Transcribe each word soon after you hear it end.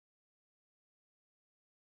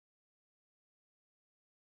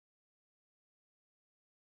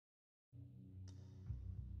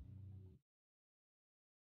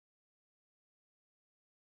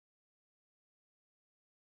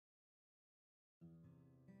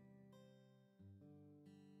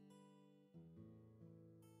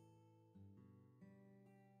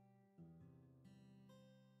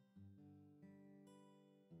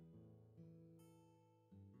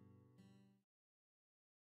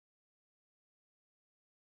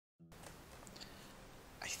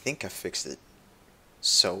think I fixed it.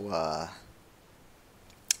 So,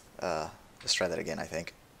 let's try that again, I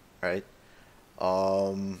think. Right?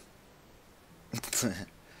 Um,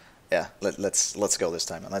 yeah, let's go this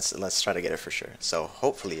time, and let's try to get it for sure. So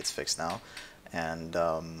hopefully it's fixed now, and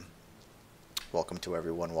welcome to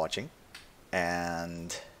everyone watching.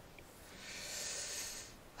 And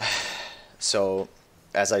so,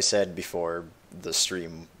 as I said before, the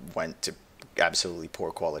stream went to absolutely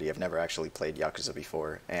poor quality. I've never actually played Yakuza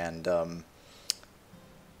before, and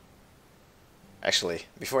actually,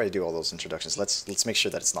 before I do all those introductions, let's make sure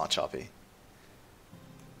that it's not choppy.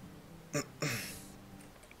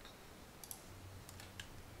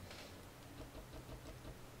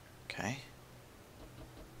 Okay.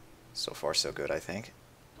 So far, so good, I think.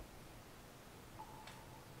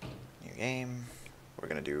 New game. We're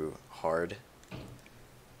gonna do hard.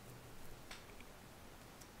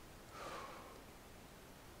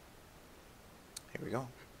 Here we go.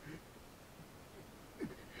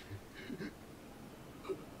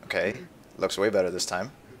 Okay, looks way better this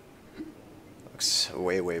time. Looks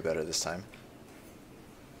way better this time.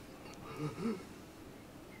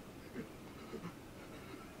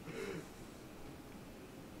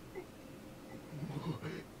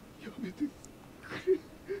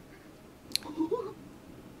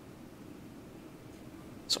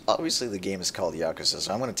 So obviously the game is called Yakuza,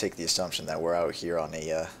 so I'm going to take the assumption that we're out here on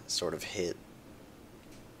a sort of hit.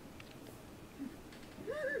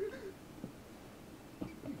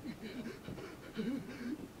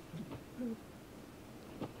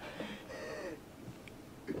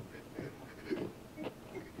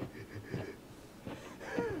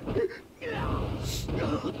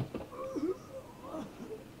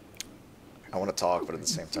 I want to talk, but at the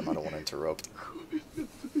same time I don't want to interrupt.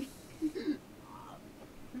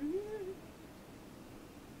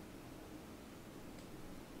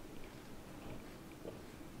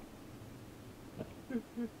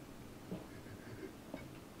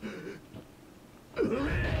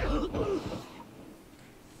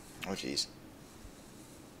 Oh jeez.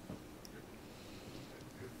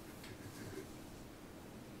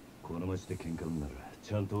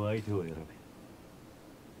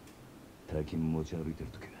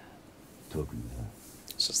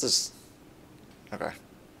 So it's this. Okay.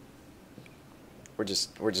 We're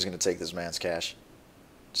just gonna take this man's cash.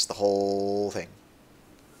 Just the whole thing.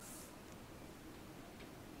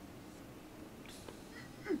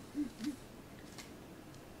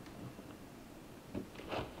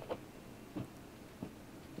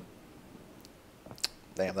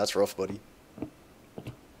 Damn, that's rough, buddy.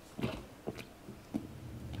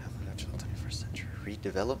 21st century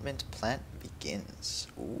redevelopment plant begins.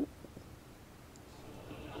 Ooh.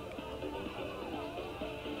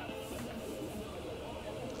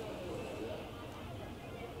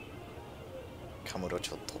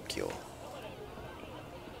 Kamurocho, Tokyo.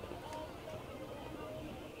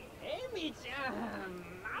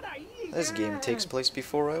 This game takes place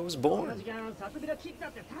before I was born.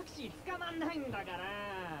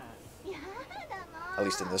 At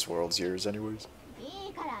least in this world's years, anyways.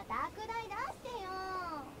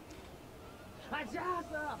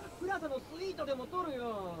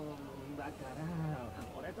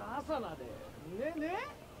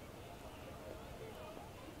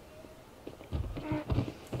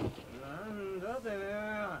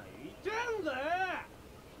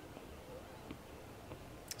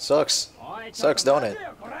 Sucks. Sucks, don't it?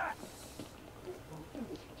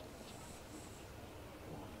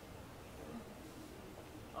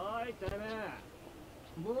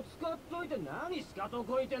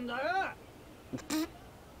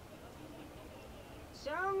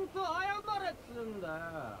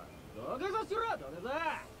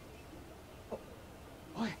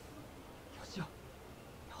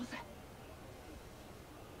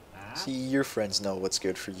 See, your friends know what's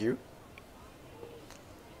good for you.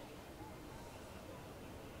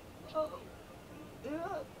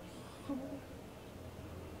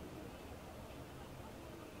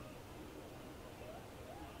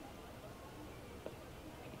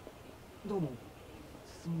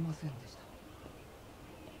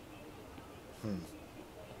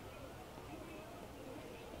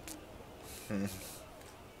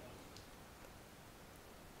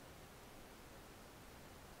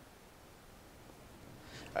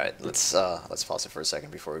 Alright, let's pause it for a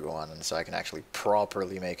second before we go on, and so I can actually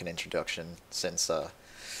properly make an introduction, since I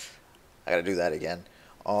gotta do that again.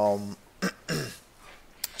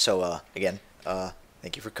 Again,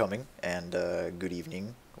 thank you for coming, and good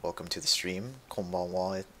evening. Welcome to the stream.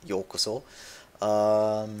 Konbanwa, yokoso.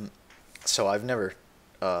 So I've never,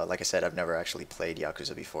 like I said, I've never actually played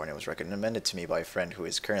Yakuza before, and it was recommended to me by a friend who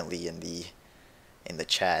is currently in the in the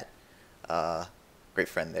chat. Great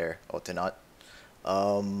friend there, Otenot.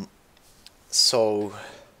 So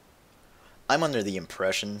I'm under the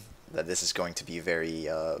impression that this is going to be very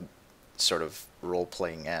sort of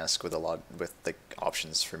role-playing-esque with the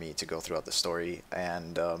options for me to go throughout the story,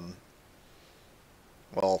 and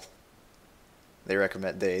well, they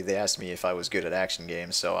asked me if I was good at action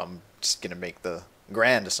games, so I'm just gonna make the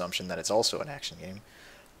grand assumption that it's also an action game.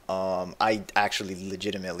 I actually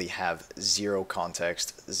legitimately have zero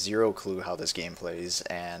context, zero clue how this game plays,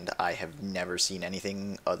 and I have never seen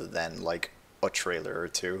anything other than like a trailer or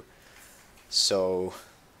two. So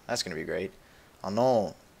that's gonna be great.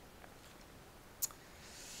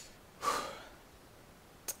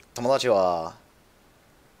 友達は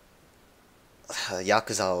ヤ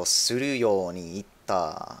クザをするように言っ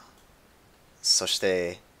た。そし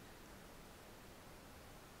て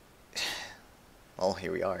well,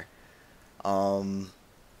 here we are.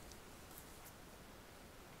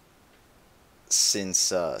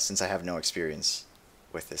 Since I have no experience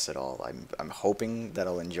with this at all, I'm hoping that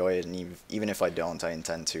I'll enjoy it, and even if I don't, I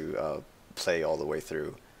intend to play all the way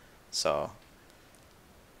through. So,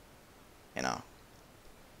 you know,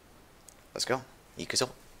 let's go. Yakuza.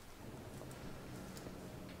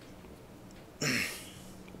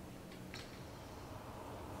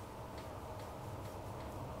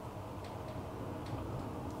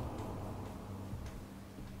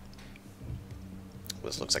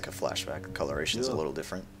 This looks like a flashback. The coloration's a little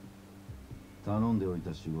different. 頼んでおい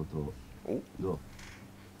た仕事どう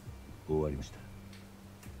終わりました。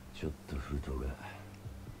ちょっと封筒が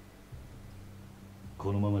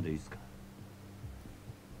このままでいいですか。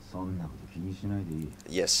そんなこと気にしないでいい。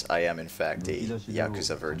 Yes, I am in fact a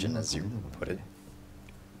Yakuza virgin, as you put it.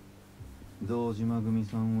 堂島組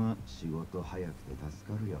さんは仕事早くて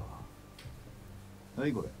助かるよ。は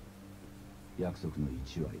いこれ約束の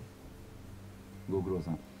1割。ご苦労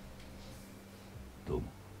さん。どうも。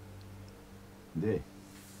で、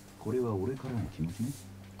これは俺からの気持ちね。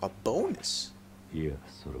A bonus? いや、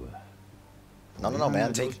それは。No, no, no,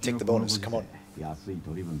 man. Take the bonus. Come on. 安い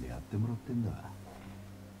取り分でやってもらってんだ。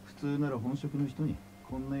普通なら本職の人に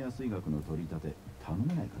こんな安い額の取り立て頼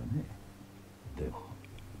めないからね。でも、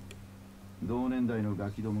同年代のガ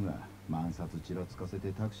キどもが万札ちらつかせ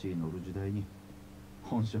てタクシー乗る時代に、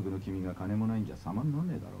本職の君が金もないんじゃ様になん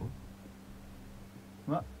ねえだろ。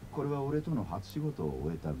ま、これは俺との初仕事を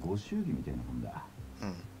終えたご祝儀みたいなもんだ。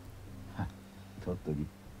とっとき。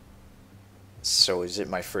So is it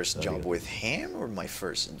my first job with him or my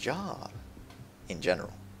first job in general?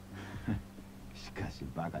 しかし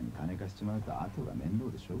バカに金貸しちまうと後が面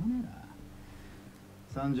倒でしょうがね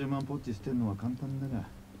えな。30万ポッチ捨てるのは簡単だが、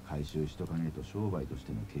回収しとかねえと商売とし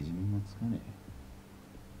てのけじめがつかね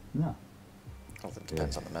え。なあ。Well, it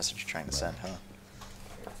depends on the message you're trying to send, huh?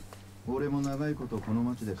 俺も長いことこの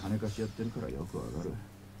町で金貸しやってるからよくわかる。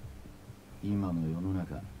今の世の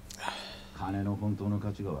中、金の本当の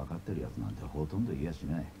価値が分かってるやつなんてほとんどいやし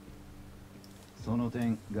ない。その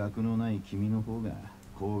点、学のない君の方が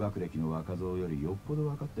高学歴の若造よりよっぽど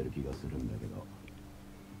分かってる気がするんだけど、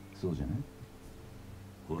そうじゃない？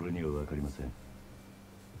俺には分かりません。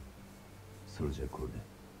それじゃこれ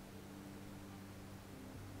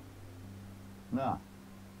で。なあ、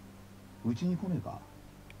うちに来ねえか？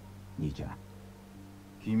兄ちゃん、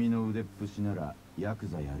君の腕っぷしならヤク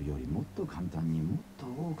ザやるよりもっと簡単にもっと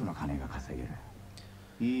多くの金が稼げる。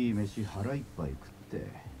いい飯腹いっぱい食って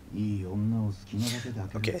いい女を好きなだけだ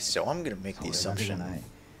け。 Okay, so I'm gonna make the assumption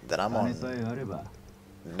that I'm on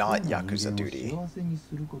not Yakuza duty.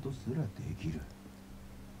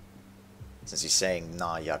 Since he's saying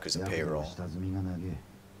not Yakuza payroll.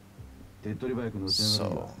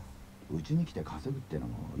 So うちに来て稼ぐっての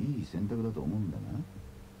もいい選択だと思うんだが。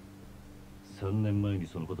3年前に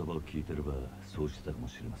その言葉を聞いてればそうしてたかも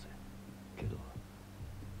しれませんけど、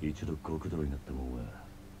一度極道になったもんは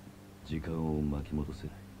時間を巻き戻せ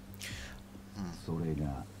ない。それ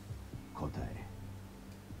が答え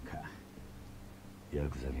か。ヤ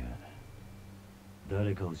クザには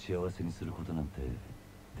誰かを幸せにすることなんて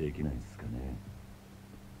できないんですかね。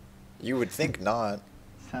 You would think not.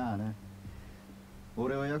 さあな。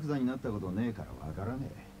俺はヤクザになったことねえからわから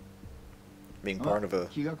ねえ。Being part of a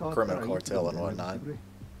criminal cartel and whatnot.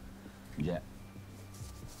 じゃあ。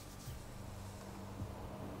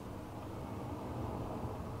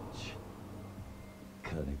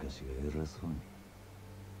金貸しが偉そうに。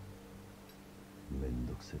めん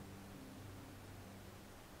どくせ。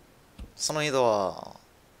その人は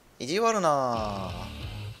意地悪な。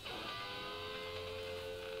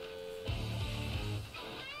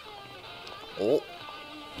お、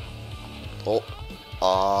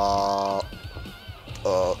あー。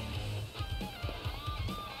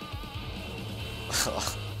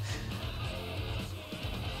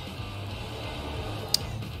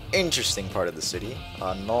Interesting part of the city.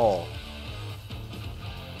 No.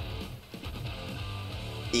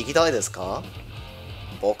 行きたいですか？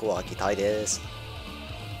僕は行きたいです。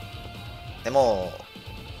でも、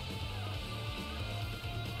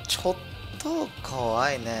ちょっと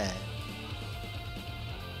怖いね。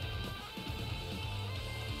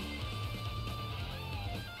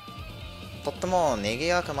とっても賑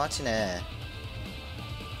やか街ね。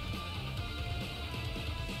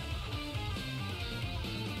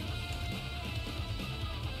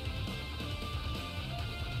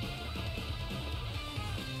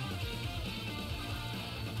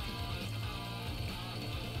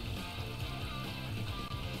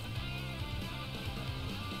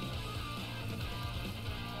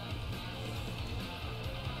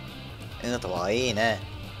犬とはいいね。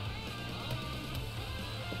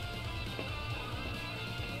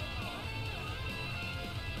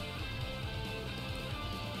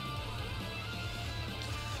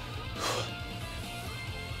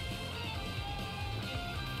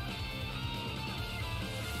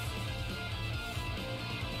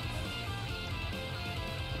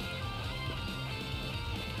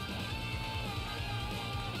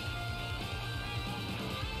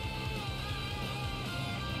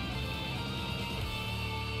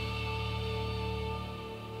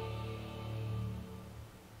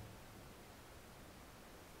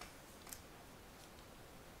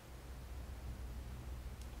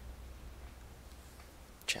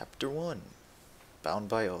Chapter 1, Bound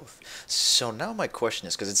by Oath. So now my question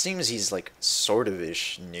is, because it seems he's like sort of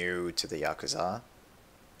ish new to the Yakuza.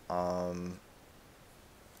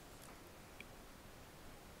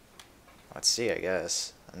 Let's see, I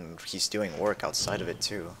guess. And he's doing work outside of it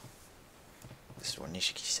too. This is where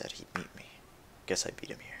Nishiki said he'd meet me. Guess I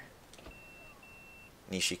beat him here.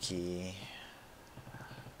 Nishiki.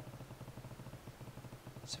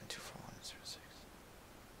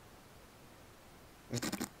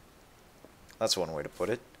 724-106. That's one way to put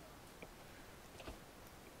it.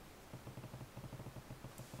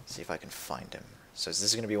 See if I can find him. So is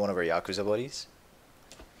this going to be one of our Yakuza buddies?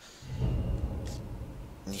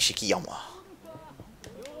 Nishikiyama.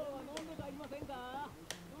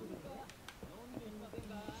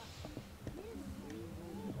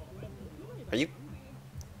 Are you...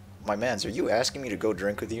 My mans, are you asking me to go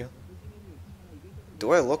drink with you?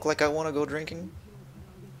 Do I look like I want to go drinking?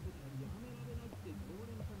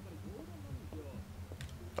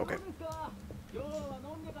 Okay.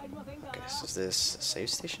 Okay, so is this a save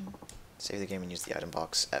station? Save the game and use the item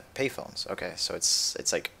box at payphones. Okay, so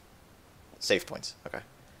it's like save points. Okay.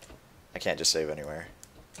 I can't just save anywhere.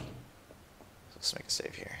 So let's make a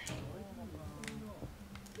save here.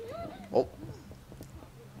 Oh.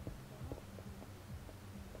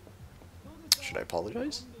 Should I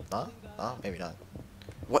apologize? Nah? Nah, maybe not.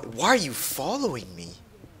 What? Why are you following me?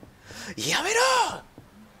 Yamera!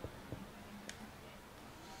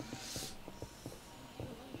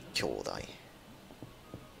 Kyodai.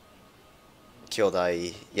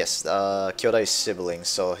 Kyodai, yes, Kyodai's sibling,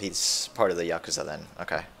 so he's part of the Yakuza then.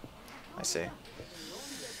 Okay. I see.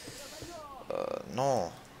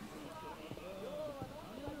 No.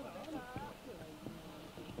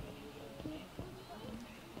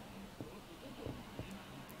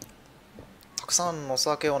 たくさんお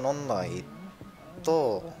酒を飲んない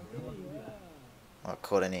と、まあ、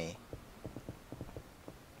これに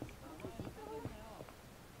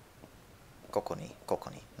ここに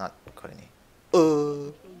not これに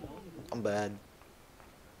I'm bad.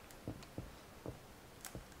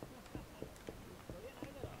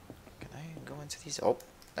 Can I go into these? Oh,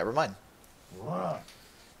 never mind. ほら、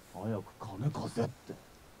早く金貸せって。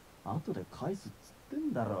後で返すっつって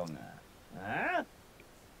んだろうが。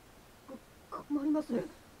困ります。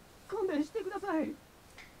勘弁してください。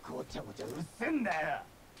ごちゃごちゃうっせんだよ。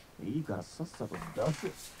いいからさっさと出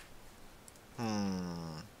せ。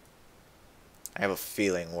I have a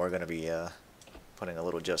feeling we're gonna be putting a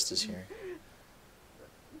little justice here.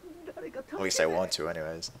 At least I want to,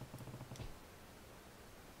 anyways.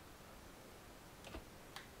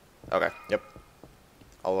 Okay, yep.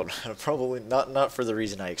 Although probably not for the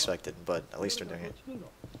reason I expected, but at least we're doing it.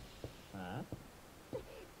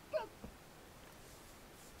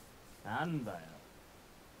 なんだよ。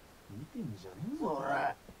見てんじゃねえぞ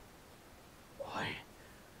俺。おい、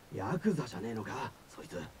ヤクザじゃねえのか、そい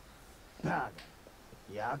つ。バカ。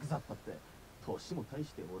ヤクザったって年も大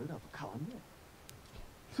して俺らと変わんね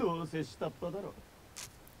え。どうせ下っ端だろ。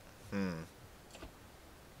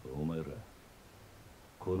お前ら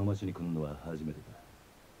この町に来るのは初めて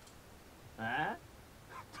だ。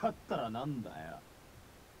だったらなんだよ。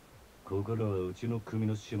ここらはうちの組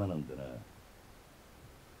の島なんだな。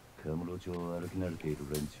カムロ町を歩き慣れている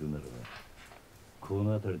連中ならばこ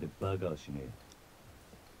の辺りでバカはしね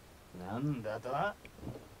え。なんだと？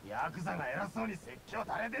ヤクザが偉そうに説教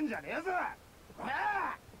垂れてんじゃねえぞ。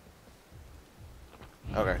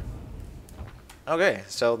Okay. Okay,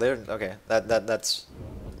 so they're okay. That's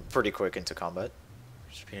pretty quick into combat.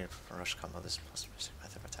 Just being for rush combo. This is the most basic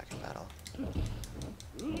method of attacking battle.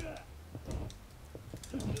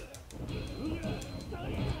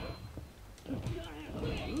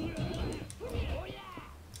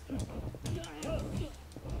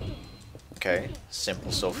 Okay,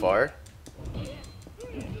 simple so far.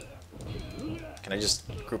 Can I just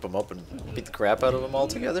group them up and beat the crap out of them all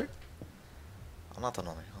together? I'm not the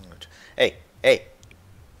only. Hey, hey!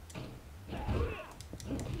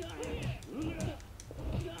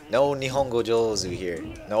 No Nihongo Jozu here.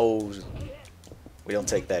 No, we don't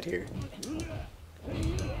take that here.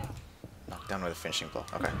 Knock down with a finishing blow.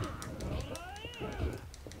 Okay.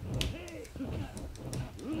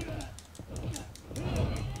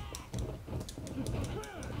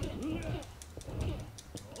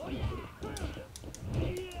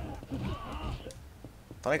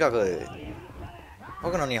 Tonikaku,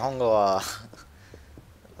 僕の日本語は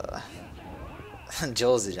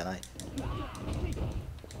上手じゃない。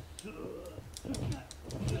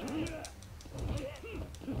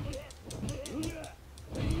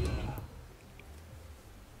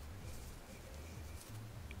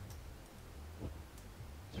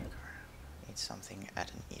Eat something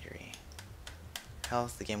at an eatery.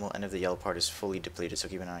 Health. The game will end if the yellow part is fully depleted, so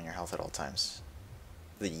keep an eye on your health at all times.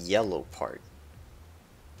 The yellow part.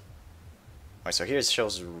 Alright, so here it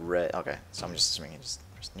shows red. Okay, so I'm just assuming it's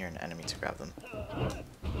just near an enemy to grab them.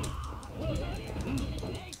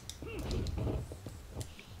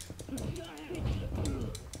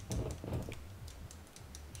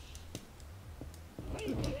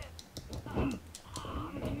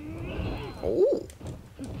 Oh!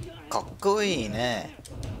 かっこいいね。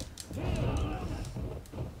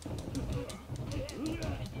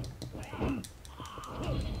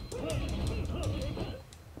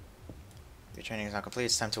Your training is not complete.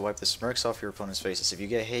 It's time to wipe the smirks off your opponent's faces. If you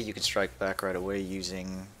get hit, you can strike back right away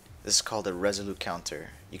using... This is called a resolute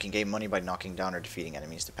counter. You can gain money by knocking down or defeating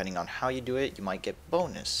enemies. Depending on how you do it, you might get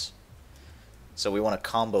bonus. So we want to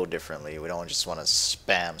combo differently. We don't just want to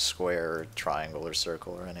spam square or triangle or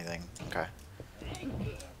circle or anything. Okay.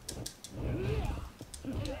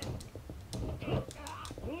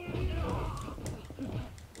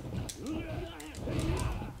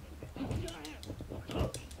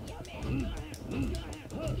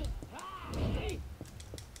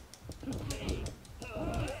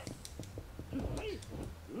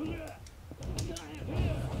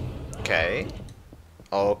 Okay.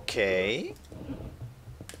 Okay.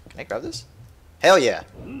 Can I grab this? Hell yeah!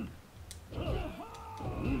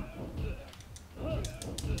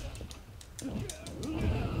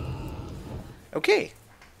 Okay.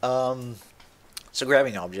 So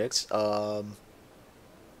grabbing objects.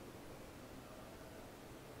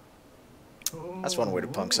 That's one way to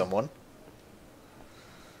punk someone.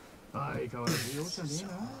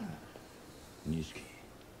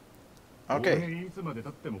 Okay.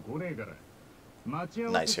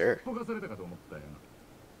 Nice hair.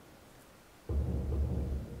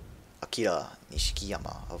 Akira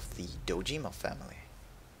Nishikiyama of the Dojima family.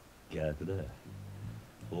 逆だ。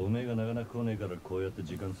おめえがなかなか来ねえからこうやって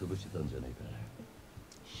時間潰してたんじゃねえか。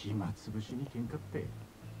暇潰しに喧嘩って。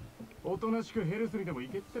おとなしくヘルスにでも行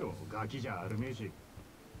けってろ。ガキじゃあるめえし。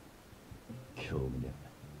興味ね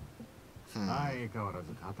え。相変わら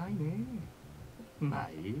ず硬いね。まあ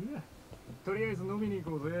いいや。とりあえず飲みに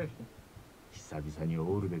行こうぜ。久々に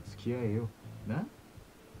オールで付き合えよ。な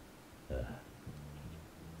？I'm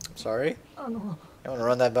sorry? You wanna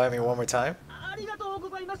run that by me one more time? ありがとうご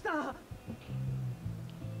ざいました。は？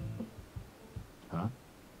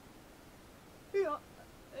いや、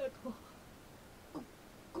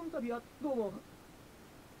この度はどうも。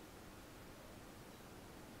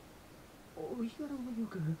お日柄もよ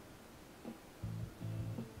く。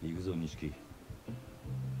行くぞ、錦。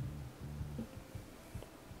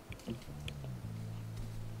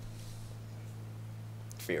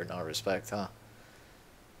Fear, not respect, huh?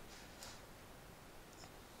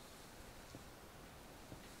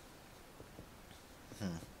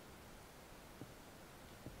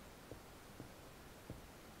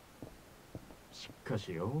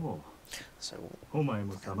 So, let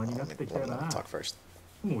me talk first.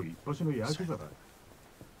 もう一発のヤクザだ。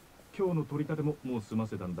今日の取り立てももう済ま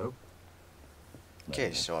せたんだよ。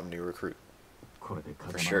Okay, so I'm new recruit. これで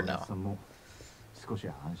For sure now. 少し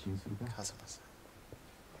安心するか。Kazuma-san.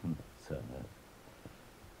 そさ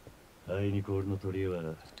あな。あいにく俺の取り柄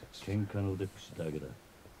は喧嘩の腕っぷしだけだ。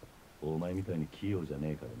お前みたいに器用じゃ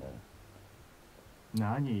ねえから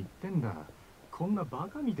な。何言ってんだ。こんなバ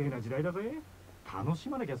カみてえな時代だぜ。楽し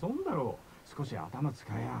まなきゃ損だろう。少し頭使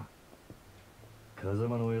えや。風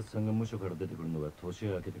間のおやつさんが無所から出てくるのが年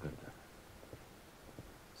明けてからだ。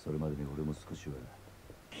それまでに俺も少しは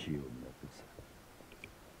器用になってく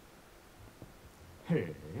さ。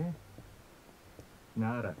へえ。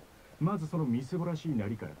ならまずそのみすぼらしいな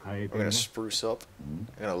りから変えて We're ね。 gonna spruce up.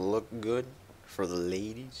 We're gonna look good for the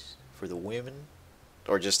ladies, for the women,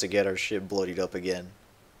 or just to get our shit bloodied up again.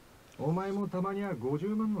 お前もたまには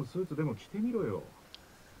50万のスーツでも着てみろよ。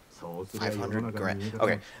そうすりゃ世の500中の見え grand. 方も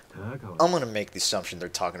Okay, 高は I'm gonna make the assumption they're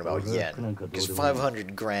talking about yen, because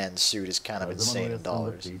 500 grand suit is kind of 風間の insane おや in つさんだ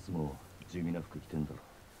って dollars. いつも地味な服着てんだろ。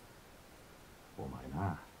お前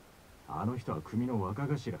な、あの人は組の若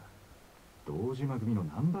頭。堂島組の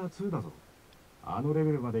ナンバー2だぞ。あのレ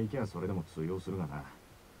ベルまで行けばそれでも通用するがな。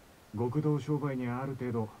極道商売にはある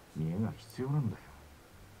程度見栄が必要なんだよ。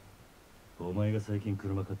お前が最近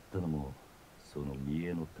車買ったのもその見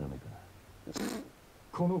栄のためか。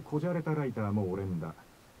このこじゃれたライターも俺んだ。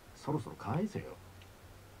そろそろ返せよ。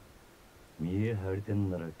見栄張りてん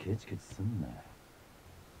ならケチケチすんな。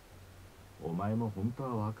お前も本当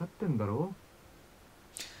は分かってんだろ。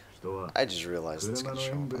人は I just realized it's 車 gonna のエ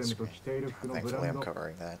show ン on ブ the レムと screen. 着ている服のブ Thankfully, ラン I'm ド、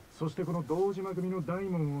 covering that. そしてこの堂島組の大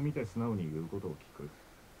門を見て素直に言うことを聞く。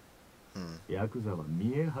ヤクザは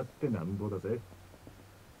見栄張ってなんぼだぜ。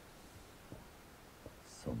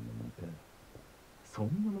そんなもんか。そん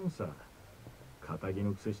なもんさ。仇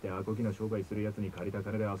のくせしてアコギな商売するやつに借りた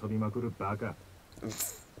金で遊びまくるバカ。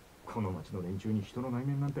この町の連中に人の内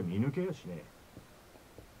面なんて見抜けやしね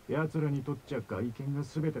え。奴らにとっちゃ外見が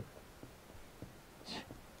全てだ。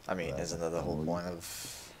 I mean, isn't that the whole point of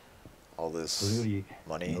all それよ this り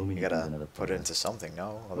money? 飲み You に行くんじゃ gotta なかった put it な。 into something,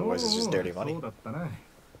 no? Otherwise, it's just dirty そ money. うだったな。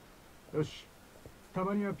よし、た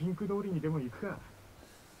まにはピンク通りにでも行くか。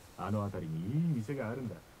あの辺りにいい店があるん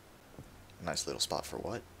だ。 Nice little spot for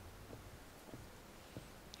what?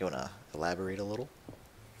 You wanna elaborate a little?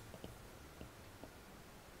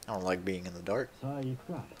 I don't like being in the dark. さあ行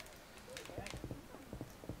くか。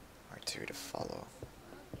 R2 to follow.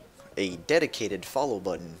 A dedicated follow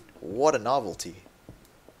button. What a novelty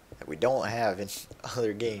that we don't have in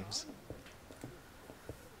other games.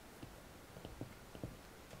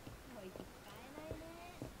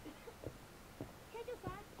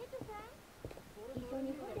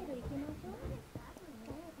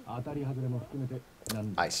 当たり外れも含めてな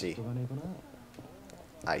んだ I see. ことがねえとな。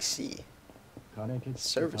 I see. 金ケ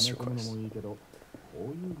チって金込むのもいいけど、こう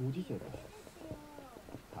いうご時世だ。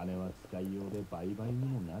金は使いようで売買に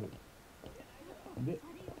もなる。で、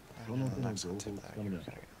その手の情報をつかむには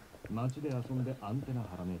街で遊んでアンテナ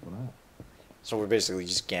張らねえとな。 So we're basically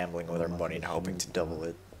just gambling with our money and hoping to double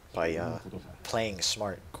it by playing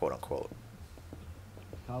smart, quote unquote.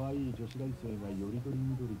 可愛い女子大生がよりどり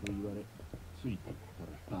みどりと言われ、ついていっ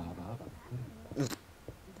たらバーバーばっかり。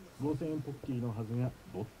5000円ポッキーのはずが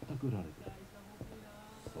ぼったくられてる。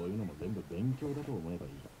そういうのも全部勉強だと思えばい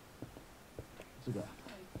い。つうか、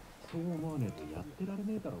そう思わねえとやってられ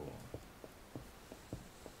ねえだろう。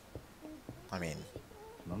 I mean,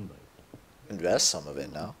 なんだよ。 invest some of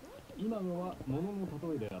it now. 今のは物の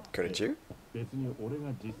例えであって、 Couldn't you? 別に俺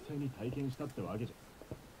が実際に体験したってわけじ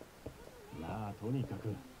ゃん。まあとにかく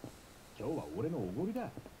今日は俺のおごりだ。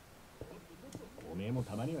おめえも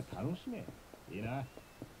たまには楽しめ。いいな。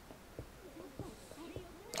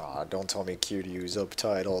 Aw, don't tell me Q to use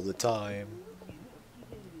uptight all the time.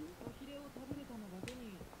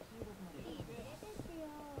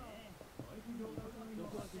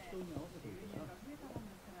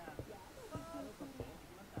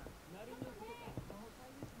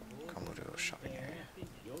 Kamuru shopping area.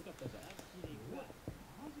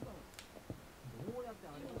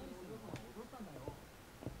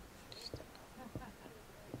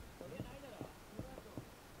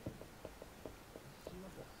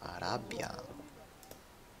 Arabian.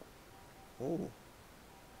 Ooh.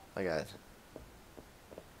 I got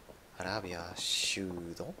Arabia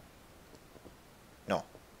Shudo? No.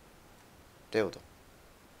 Deodo.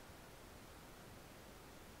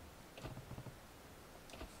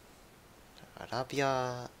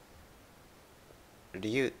 Arabia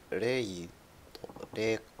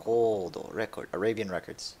Record Arabian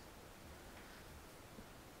Records.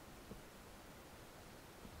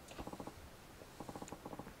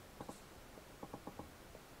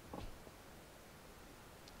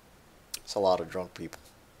 It's a lot of drunk people.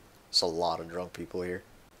 It's a lot of drunk people here.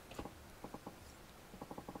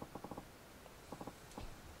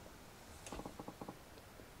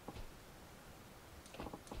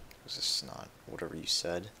 Was this not whatever you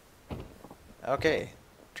said? Okay,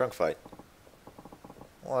 drunk fight.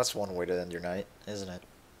 Well, that's one way to end your night, isn't it?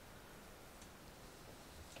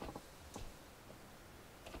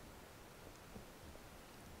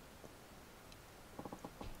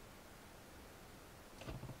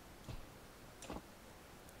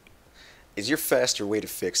 Is your faster way to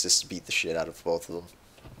fix this to beat the shit out of both of them?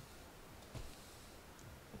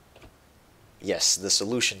 Yes, the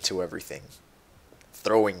solution to everything.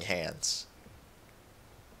 Throwing hands.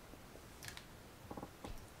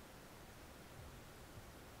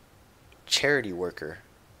 Charity worker.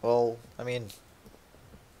 Well, I mean,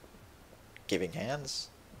 giving hands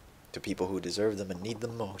to people who deserve them and need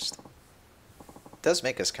them most. It does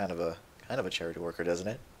make us kind of a charity worker, doesn't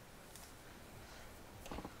it?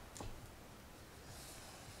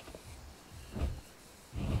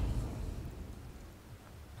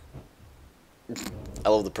 I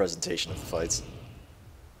love the presentation of the fights.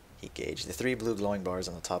 Heat gauge. The 3 blue glowing bars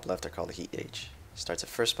on the top left are called the heat gauge. Starts at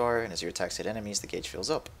first bar, and as your attacks hit enemies, the gauge fills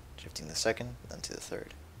up, shifting the second, then to the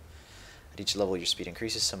third. At each level, your speed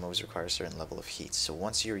increases. Some moves require a certain level of heat. So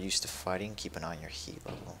once you're used to fighting, keep an eye on your heat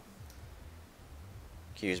level.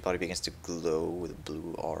 Kiryu's body begins to glow with a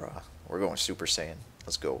blue aura. We're going Super Saiyan.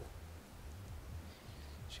 Let's go.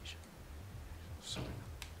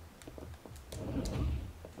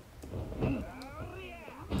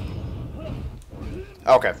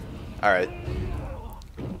 Okay. Alright.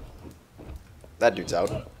 That dude's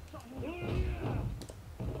out.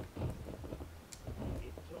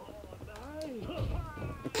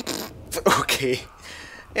 Okay.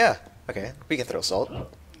 Yeah. Okay. We can throw salt.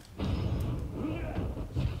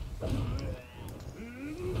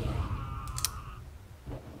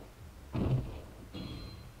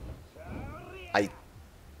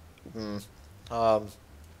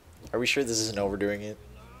 Are we sure this isn't overdoing it?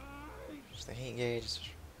 Just the heat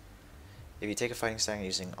gauge. If you take a fighting stance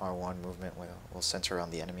using R1 movement, will center around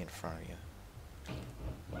the enemy in front of you.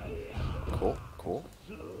 Cool, cool.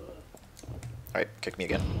 Alright, kick me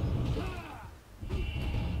again.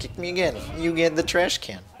 Kick me again. You get the trash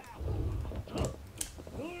can.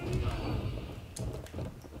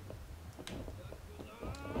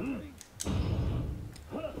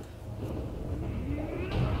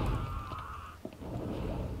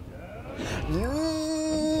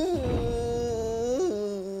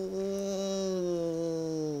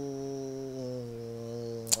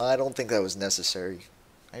 I don't think that was necessary.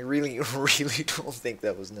 I really, really don't think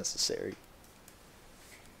that was necessary.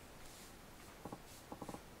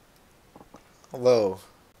 Although,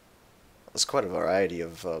 there's quite a variety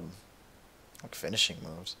of like finishing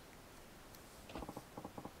moves.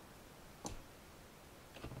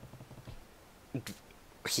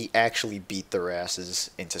 He actually beat their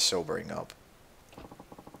asses into sobering up.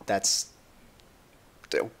 That's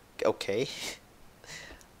okay.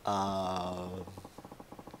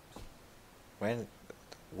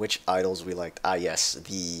 Which idols we liked? Ah, yes,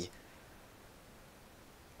 the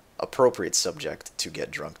appropriate subject to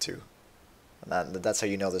get drunk to. And that's how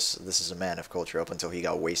you know this is a man of culture. Up until he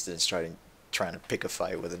got wasted and trying to pick a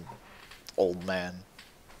fight with an old man.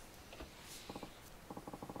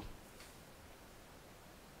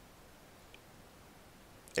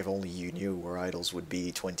 If only you knew where idols would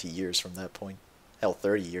be 20 years from that point. Hell,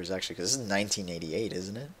 30 years actually, because this is 1988,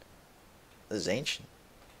 isn't it? This is ancient.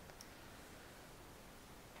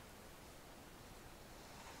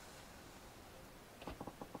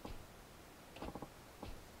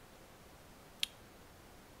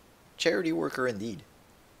 Charity worker indeed.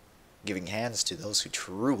 Giving hands to those who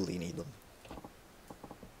truly need them.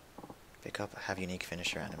 Pick up, have unique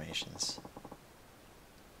finisher animations.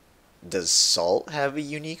 Does Salt have a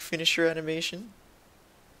unique finisher animation?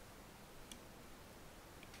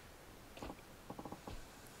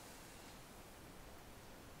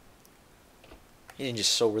 He didn't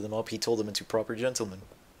just sober them up, he told them into proper gentlemen.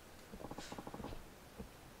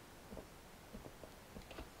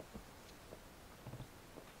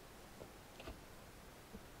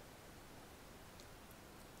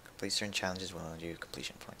 Complete certain challenges will earn you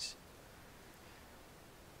completion points.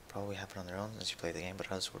 Probably happen on their own as you play the game,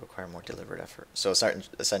 but others will require more deliberate effort. So it's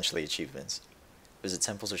essentially achievements. Visit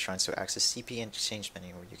temples or shrines to access CP and exchange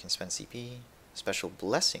menu where you can spend CP. Special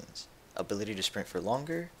blessings. Ability to sprint for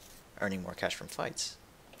longer. Earning more cash from fights.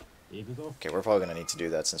 Okay, we're probably going to need to do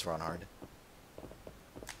that since we're on hard.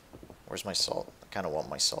 Where's my salt? I kind of want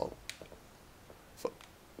my salt.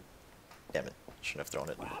 Damn it. Shouldn't have thrown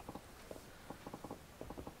it.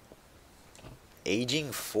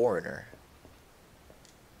 Aging foreigner.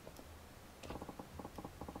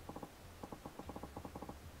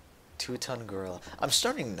 2-ton gorilla. I'm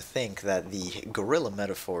starting to think that the gorilla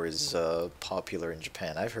metaphor is popular in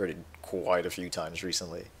Japan. I've heard it quite a few times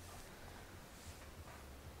recently.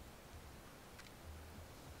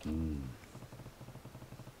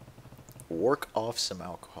 Work off some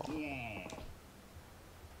alcohol.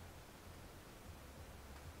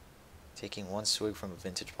 Taking one swig from a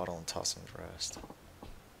vintage bottle and tossing the rest.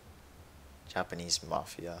 Japanese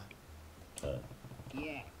mafia.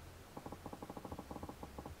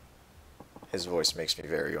 His voice makes me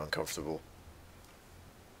very uncomfortable.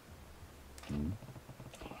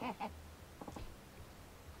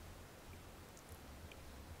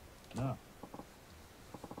 No.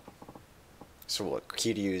 So what,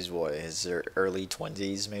 Kiryu's what, his early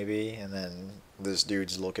 20s maybe? And then this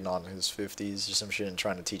dude's looking on his 50s or some shit and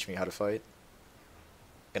trying to teach me how to fight?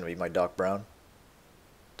 Gonna be my Doc Brown?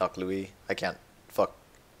 Doc Louis? I can't. Fuck.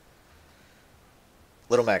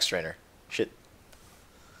 Little Max Trainer. Shit.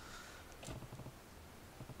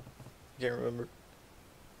 Can't remember.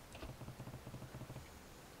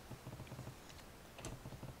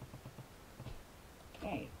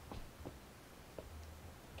 Hey.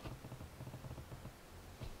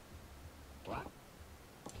 What?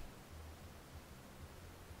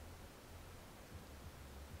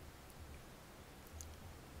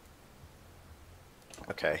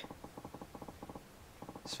 Okay.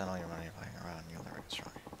 Spend all your money playing around, you'll never get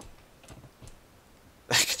strong.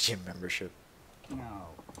 Like a gym membership. No.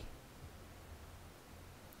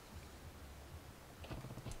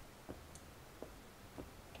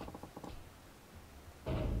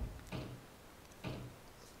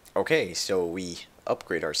 Okay, so we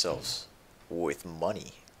upgrade ourselves with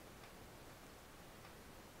money.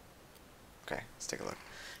 Okay, let's take a look.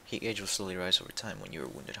 Heat gauge will slowly rise over time. When you are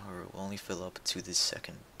wounded, however, it will only fill up to the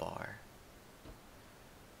second bar.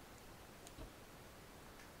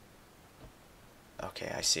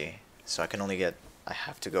 Okay, I see. So I can only get... I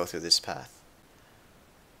have to go through this path.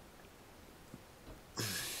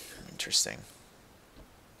 Interesting.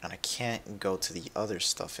 And I can't go to the other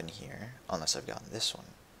stuff in here unless I've gotten this one.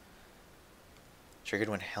 Triggered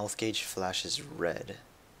when health gauge flashes red.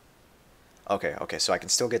 Okay, okay, so I can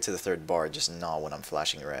still get to the third bar, just not when I'm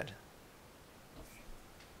flashing red.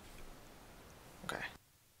 Okay.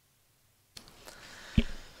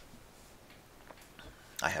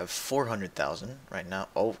 I have 400,000 right now.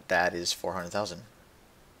 Oh, that is 400,000.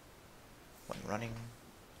 When running,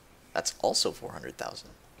 that's also 400,000.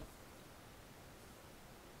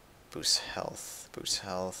 Boost health, boost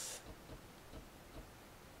health.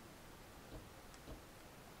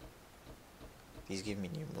 These give me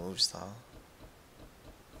new moves though.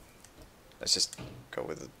 Let's just go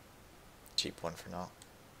with the cheap one for now.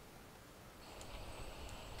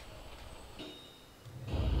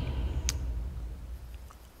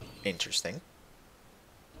 Interesting.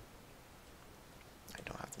 I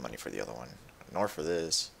don't have the money for the other one, nor for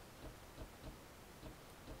this.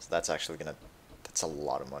 So that's actually gonna... That's a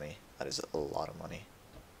lot of money. That is a lot of money.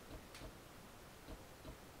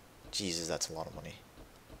 Jesus, that's a lot of money.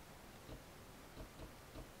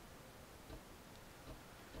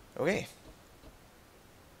 Okay.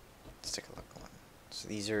 Let's take a look. So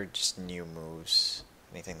these are just new moves.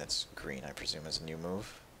 Anything that's green, I presume, is a new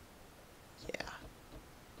move. Yeah.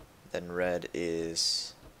 Then red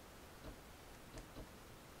is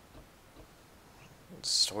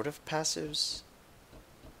sort of passives.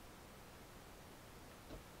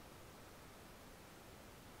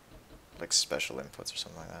 Like special inputs or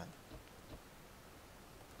something like that.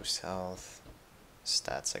 Boost health.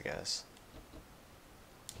 Stats, I guess.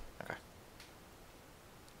 Okay.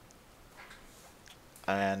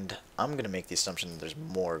 And I'm gonna make the assumption that there's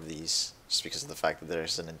more of these, just because of the fact that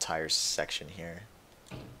there's an entire section here.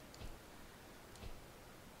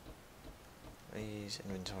 These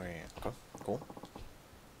inventory. Okay, cool.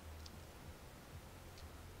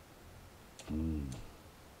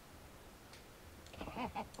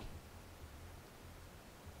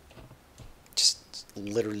 Just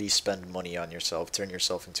literally spend money on yourself, turn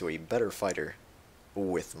yourself into a better fighter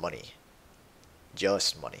with money.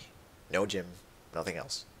 Just money. No gym, nothing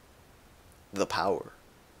else. The power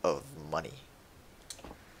of money.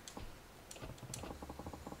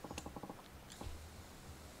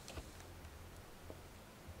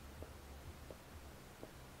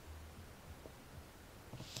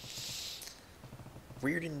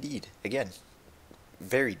 Weird indeed. Again,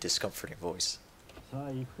 very discomforting voice.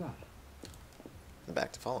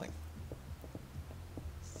 Back to falling.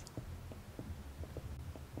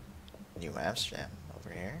 New Amsterdam over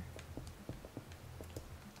here.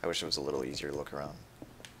 I wish it was a little easier to look around.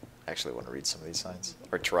 I actually want to read some of these signs.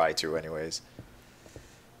 Or try to anyways.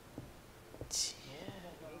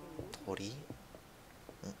 鳥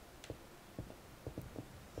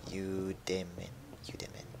ユデメンユデ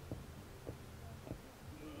メン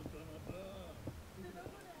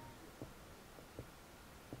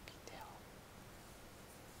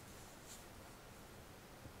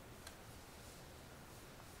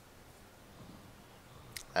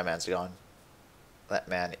That man's gone. That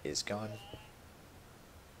man is gone.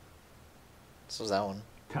 So that one.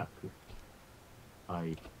 たくあ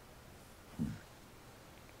い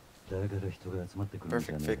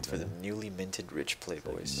Perfect fit for the newly minted rich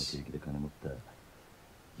playboys.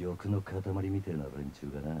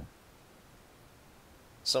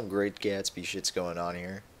 Some great Gatsby shit's going on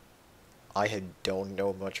here. Don't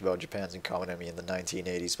know much about Japan's economy in the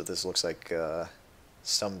 1980s, but this looks like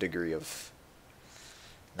some degree of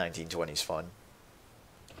 1920s fun.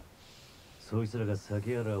 そいつらが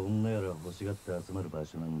酒やら女やら欲しがって集まる場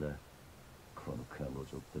所なんだ。この彼女っ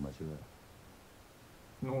て街は。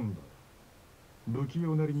なんだ。不器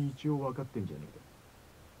用なりに一応分かってんじゃね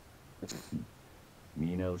えか。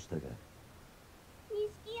見直したか。錦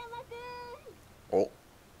山くん。Oh.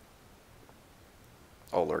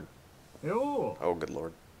 Oh lord. よー。 Oh good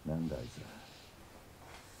lord. なんだあいつ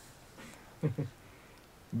ら。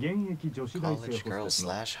現役女子大生 College ホス girls テス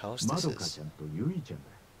slash のまどか hostesses. ちゃんとゆいちゃんだ。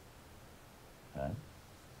あ？ね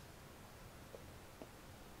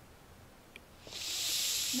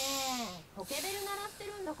え、ポケベル鳴らして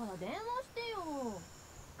るんだから電話してよ。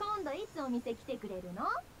今度いつお店来てくれるの？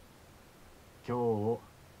今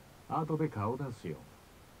日後で顔出すよ。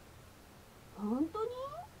本当に？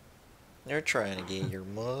 They're trying to get your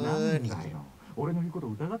なん money. だよ。俺の言うこと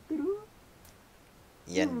疑ってる？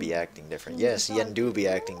 Yen be acting different. Yes, Yen do be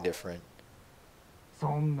acting different.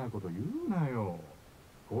 そんなこと言うなよ。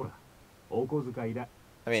ほら、お小遣いだ。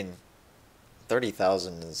I mean,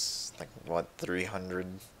 30,000 is like what,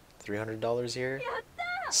 $300 here?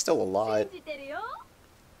 Still a lot. 信じてるよ。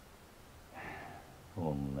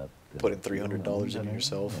女って。Putting $300 in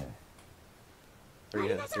yourself. 300. じ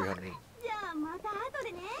ゃあまた後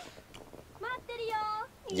でね。待ってるよ。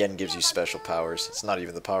 Yen gives you special powers. It's not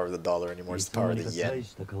even the power of the dollar anymore, it's the power of the yen.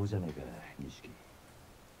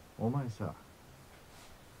 お前さ、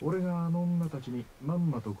俺があの女たちにまん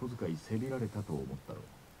まと小遣いせびられたと思ったろ。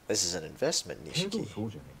 This is an investment, けど Nishiki. そう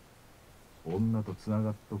じゃねえ。女と繋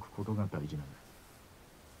がっとくことが大事なん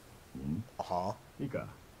だ。Uh-huh. いいか。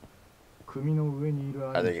組の上にいる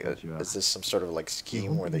Are あの they, 人たちは is this some sort of like 基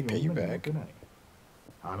scheme 本 where 的 they pay に you 女にモ back? テない。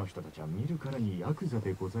あの人たちは見るからにヤクザ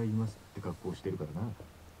でございますって格好してるからな。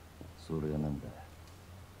それがなんだ。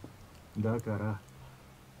だか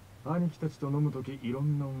ら兄貴たちと飲むときいろ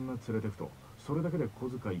んな女連れてくとそれだけで小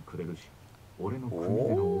遣いくれるし、俺の組で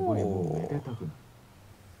の覚えもめでたくなる。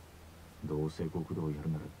どうせ極道や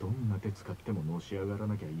るならどんな手使ってものし上がら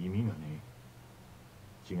なきゃ意味がね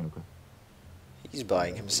え。違うか？ He's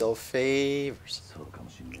buying himself favors. そうかも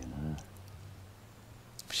しんねえ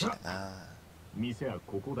な。店は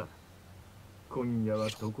ここだ。今夜は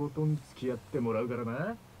とことん付き合ってもらうから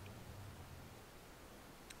な。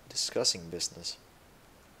 Discussing business.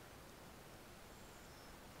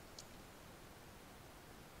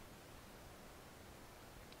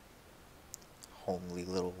 Homely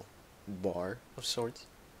little bar of sorts.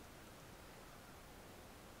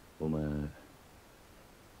 お前、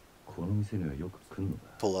この店にはよく来んのか？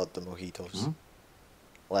 Pull out the mojitos.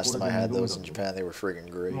 Last time I had those in Japan, they were friggin'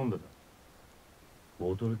 great. なんだだ。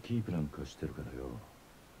ボトルキープなんかしてるからよ。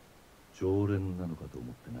常連なのかと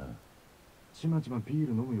思ってな。ちまちまビー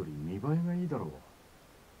ル飲むより見栄えがいいだろう。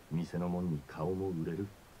店のもんに顔も売れる。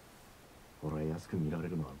俺は安く見られ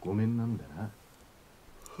るのはごめんなんだな。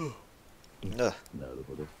Ugh. なる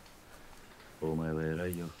ほど。お前は偉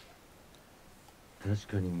いよ。確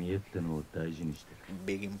かに見栄ってのを大事にしてる。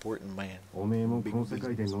Big important man. おめえもこの世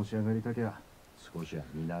界でのし上がりたきゃ少しは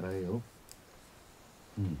見習えよ。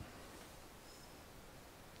うん。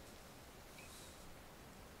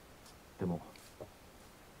でも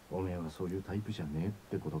おめえはそういうタイプじゃねえっ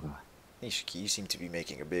てことか。 Nishiki, you seem to be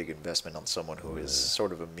making a big investment on someone who is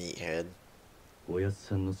sort of a meathead. おやつ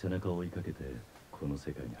さんの背中を追いかけてこの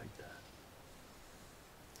世界に入った。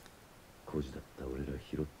孤児だった俺ら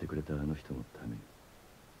拾ってくれたあの人のために。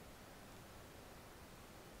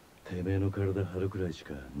てめえの体張るくらいし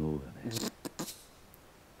か脳がね。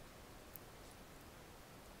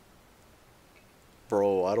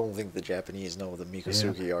Bro, I don't think the Japanese know what the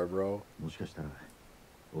Mikosuki are, bro. もしかしたら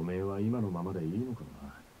おめえは今のままでいいのかも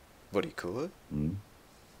な。 But he could? うん。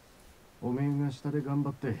おめえが下で頑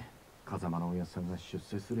張って風間のおやっさんが出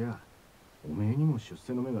世すりゃおめえにも出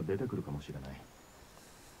世の芽が出てくるかもしれない。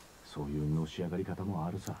そういうのし上がり方も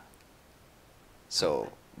あるさ。 So,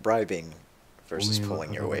 bribing versus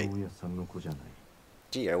pulling your weight.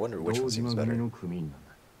 Gee, I wonder which one seems better.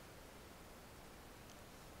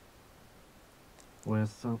 おやっ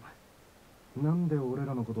さん、なんで俺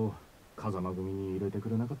らのこと風間組に入れてく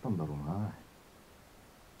れなかったんだろうな。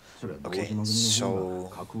それは堂島組の方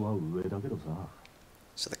が格は上だけどさ。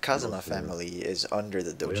So the Kazama family is under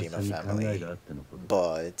the Dojima family,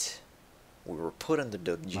 but we were put in the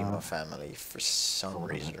Dojima family for some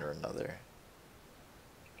reason or another.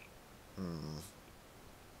 Hmm.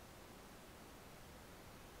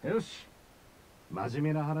 よし、真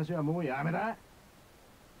面目な話はもうやめだ。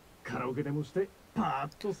カラオケでもしてパー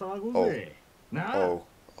ッと騒ごうぜ。なあ。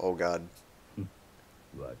Oh God.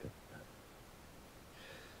 わかった。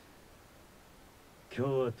今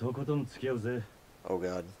日はとことん付き合うぜ。Oh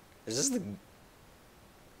God. Is this the...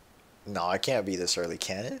 No, I can't be this early,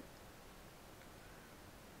 can it?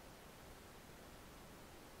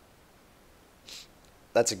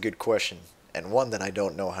 That's a good question, and one that I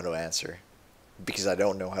don't know how to answer, because I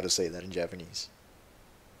don't know how to say that in Japanese.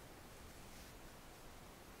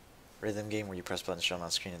 Rhythm game where you press buttons shown on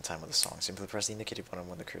screen in time with the song. Simply press the indicated button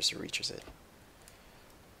when the cursor reaches it.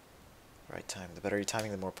 Right time. The better your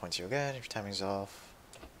timing, the more points you'll get. If your timing's off...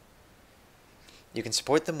 You can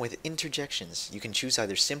support them with interjections. You can choose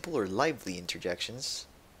either simple or lively interjections.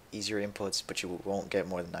 Easier inputs, but you won't get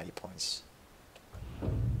more than 90 points.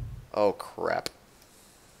 Oh, crap.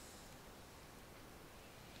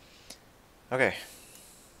 Okay.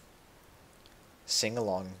 Sing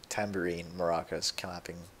along, tambourine, maracas,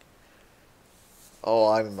 clapping. Oh,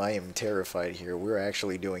 I am terrified here. We're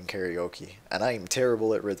actually doing karaoke, and I am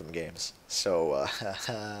terrible at rhythm games. So,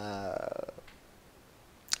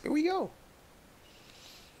 here we go.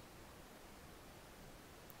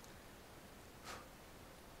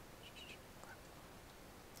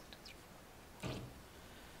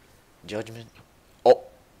 Judgment. Oh.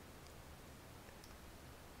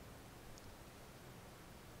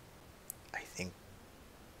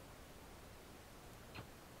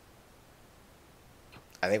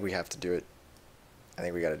 I think we have to do it. I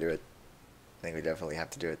think we gotta do it. I think we definitely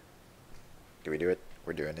have to do it. Do we do it?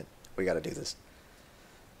 We're doing it. We gotta do this.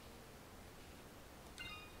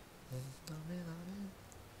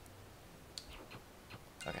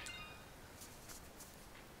 Okay.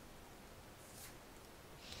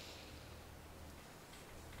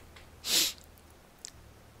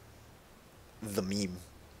 The meme.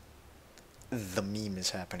 The meme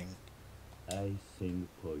is happening. I sing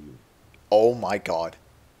for you. Oh my God.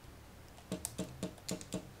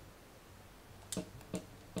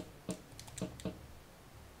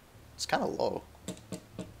 It's kind of low.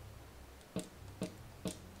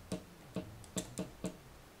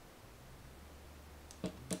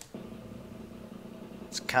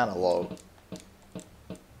 It's kind of low.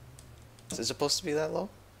 Is it supposed to be that low?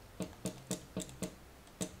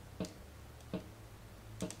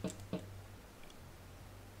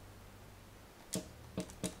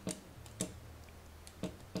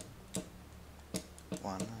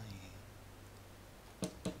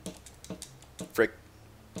 Frick.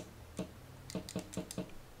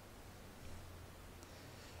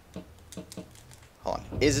 Hold on.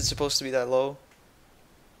 Is it supposed to be that low?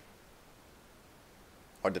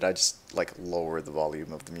 Or did I just, like, lower the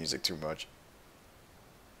volume of the music too much?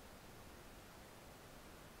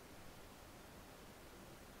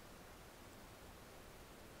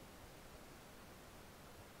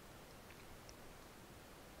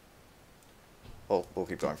 Well, we'll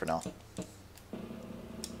keep going for now.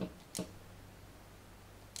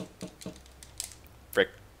 Frick.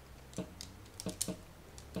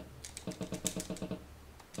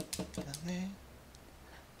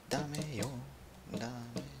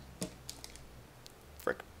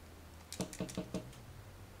 Frick.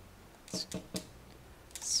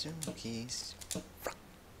 Suki's. Frick.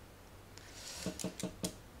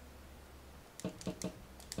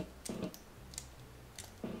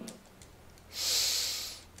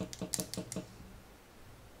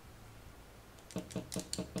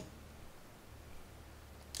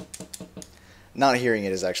 Not hearing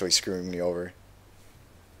it is actually screwing me over.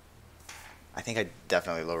 I think I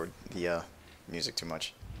definitely lowered the music too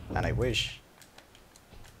much. And I wish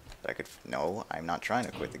that I could... No, I'm not trying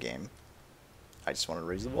to quit the game. I just want to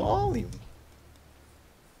raise the volume.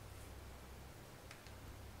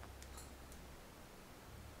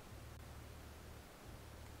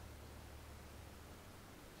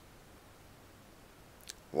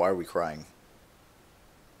 Why are we crying?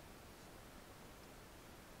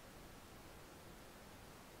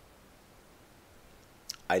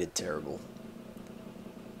 I did terrible.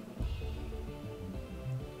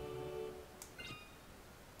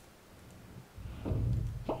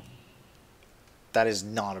 That is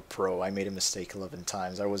not a pro. I made a mistake 11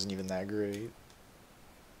 times. I wasn't even that great.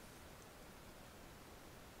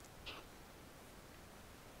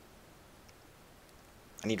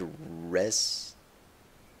 I need to rest.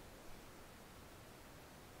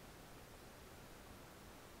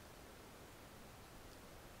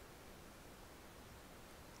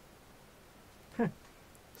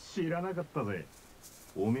知らなかったぜ。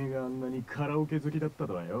おめえがあんなにカラオケ好きだった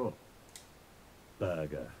とはよ。バ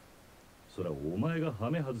カ。そらお前がハ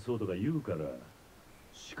メ外そうとか言うから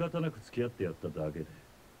仕方なく付き合ってやっただけで。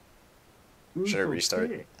Should I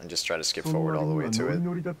restart and just try to skip forward all the way to it?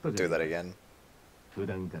 Do that again. 普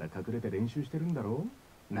段から隠れて練習してるんだろ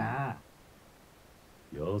なあ。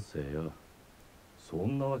よせよ。そ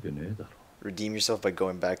んなわけねえだろ。 Redeem yourself by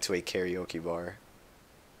going back to a karaoke bar.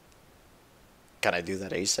 Can I do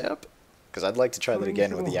that ASAP? Because I'd like to try that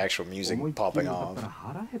again with the actual music popping off.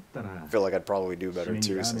 I feel like I'd probably do better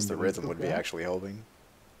too, since the rhythm would be actually helping.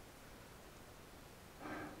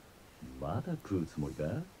 まだ食うつもり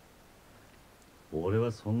か？俺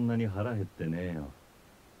はそんなに腹減ってねえよ。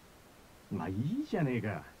まあいいじゃねえ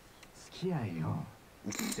か。付き合えよ。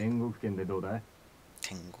天国圏でどうだ？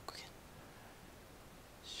天国圏。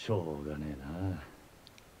しょうがね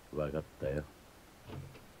えな。わかったよ。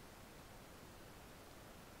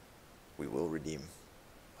We will redeem.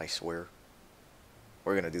 I swear.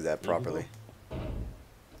 We're gonna do that properly.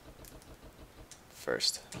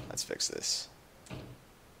 First, let's fix this.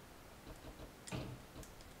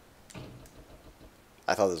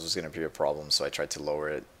 I thought this was gonna be a problem, so I tried to lower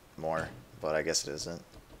it more, but I guess it isn't.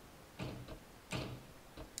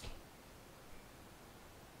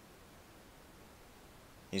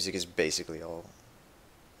 Music is basically all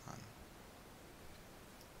on.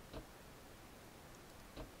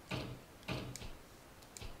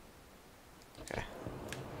 Okay.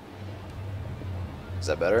 Is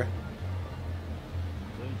that better?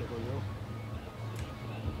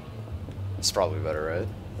 It's probably better, right?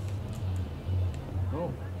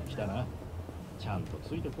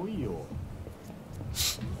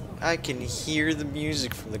 I can hear the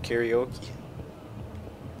music from the karaoke.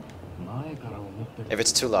 If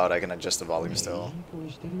it's too loud, I can adjust the volume still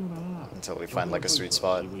until we find like a sweet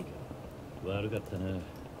spot.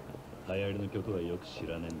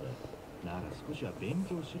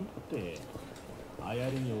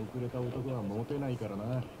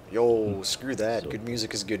 Yo, screw that. Good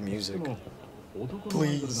music is good music.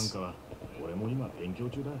 Please.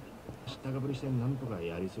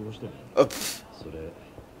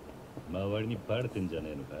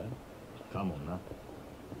 Come on.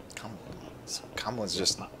 Come on's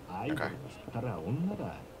just okay.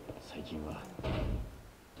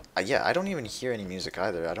 Yeah, I don't even hear any music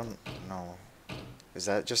either. I don't know. Is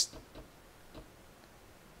that just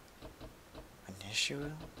an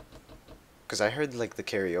issue? Because I heard like the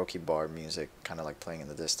karaoke bar music kind of like playing in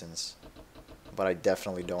the distance, but I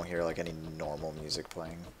definitely don't hear like any normal music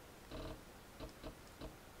playing.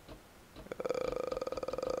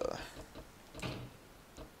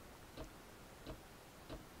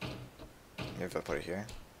 If I put it here.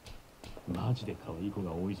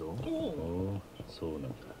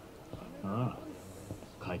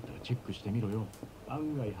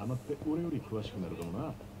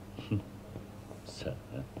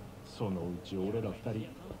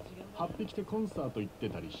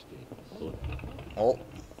 Oh.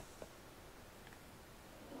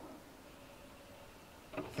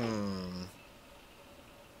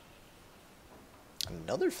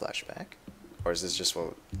 Another flashback? Or is this just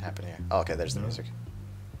what happened here? Oh, okay, there's the music.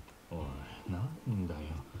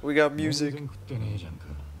 We got music.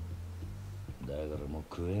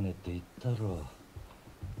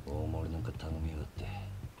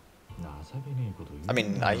 I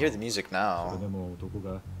mean, I hear the music now.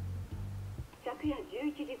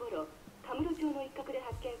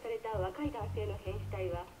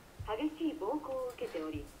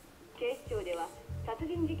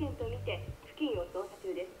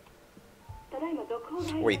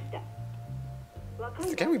 Wait.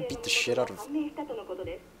 The guy we beat the shit out of.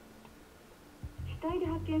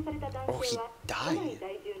 Oh, he died.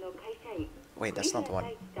 Wait, that's not the one.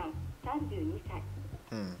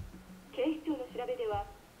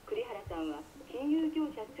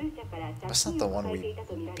 That's not the one we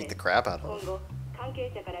beat the crap out of.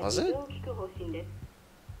 Was it?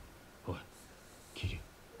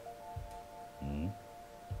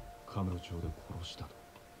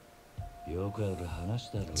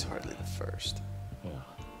 It's hardly the first.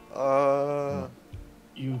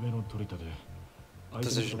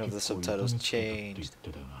 Position of the subtitles changed.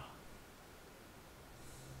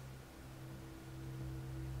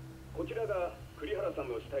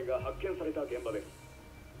 体が発見された現場です。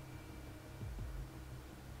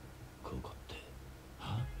ここって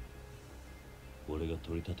俺が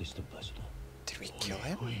取り立てした場所だ。 Did we kill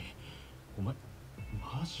him? おいお前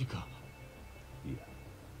マジか。いや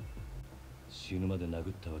死ぬまで殴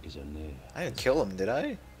ったわけじゃねえ。 I didn't kill him, did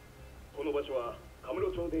I? この場所はカム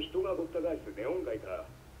ロ町で人がごった返すネオン街から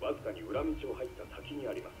わずかに裏道を入った先に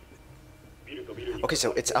あります。 Okay,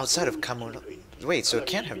 so it's outside of Kamura. Wait, so it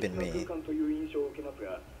can't have been me. という印象を受けます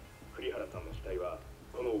が、栗原さんの死体は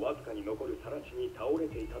このわずかに残る更地に倒れ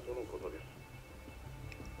ていたとのことです。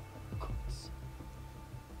こいつ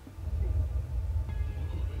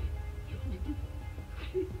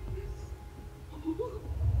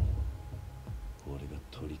俺が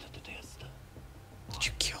取り立てたやつだ。 Did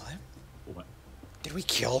you kill him? お前 Did we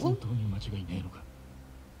kill 本 him? 当に間違いねえのか。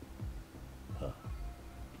はあ、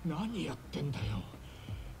何やってんだよ。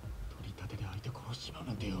取り立てで相手殺しちまう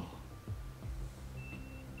なんてよ。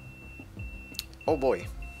 Oh boy,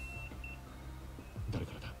 誰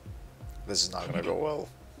からだ。 this is not gonna go well.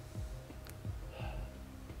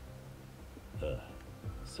 ああ、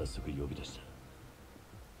早速呼び出した。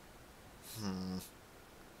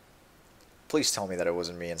 Please tell me that it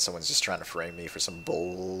wasn't me and someone's just trying to frame me for some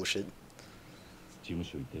bullshit. 事務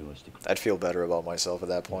所に電話してくれ。 I'd feel better about myself at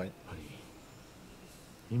that point. やっぱり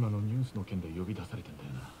今のニュースの件で呼び出されてんだよ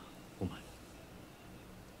な。お前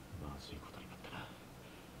まずいことになったな。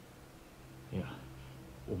いや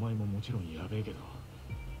お前ももちろんやべえけど、こ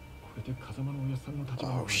れで風間のおやっさんの立場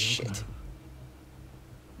が Oh 悪くな shit. る。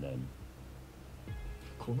何？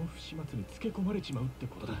この不始末につけ込まれちまうって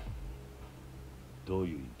ことだ。どう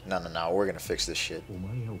いう意味だ？ No, no, no, we're gonna fix this shit. お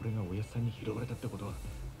前や俺がおやっさんに拾われたってことは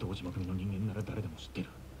堂島組の人間なら誰でも知ってる。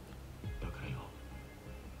だからよ、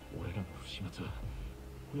俺らの不始末は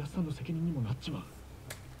おやっさんの責任にもなっちまう。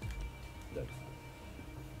だが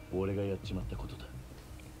俺がやっちまったことだ。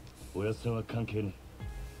おやっさんは関係ね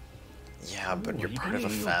Yeah, but you're part of a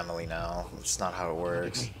family now. That's not how it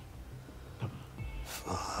works. 多分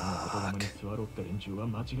おっさんの言霊に座ろうって連中は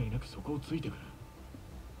間違いなくそこをついてくる。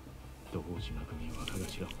堂島組若頭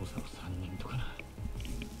補佐の3人とかな。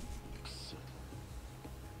くそ、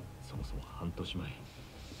そもそも半年前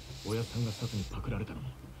おやっさんが札にパクられたのも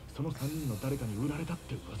その3人の誰かに売られたっ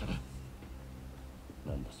て噂だ。え。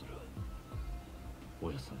なんだそれは。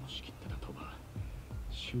おやっさんの仕切ってた賭場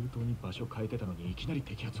周到に場所変えてたのにいきなり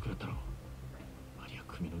摘発食らったろ。ありゃ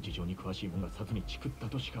組の事情に詳しいもんが札にチクった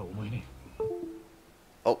としか思えねえ。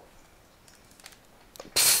 Oh.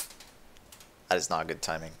 That is not good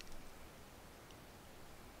timing.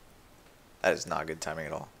 That is not good timing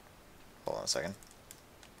at all. Hold on a second.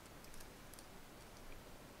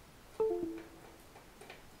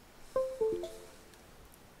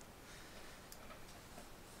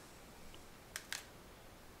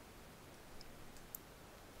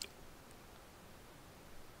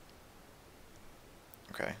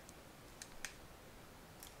 Okay.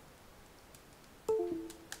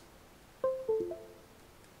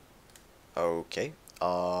 Okay.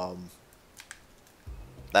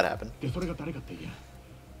 That happened. でそれが誰かって言や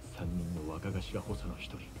3人の若頭補佐の一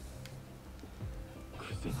人。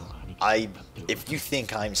クゼの兄貴だって If you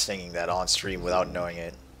think I'm singing that on stream without knowing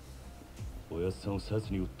it, おやっさんを札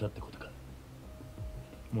に売ったってことか。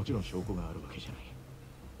もちろん証拠があるわけじゃない。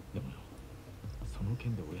でもよ、その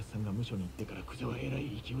件でおやっさんが無所に行ってからクゼはえら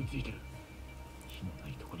い勢いついてる。火のな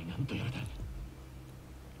いとこになんとやらだ。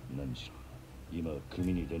何しろ今は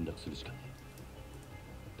組に連絡するしかない。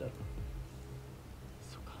だろ。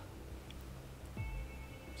そうか。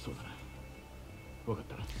そうだな。わかっ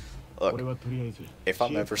たな。 look, 俺はとりあえず if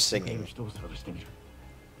I'm ever singing, 人を探してみる。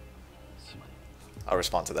すまね I'll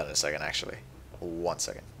respond to that in a second, actually. 1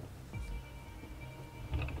 second.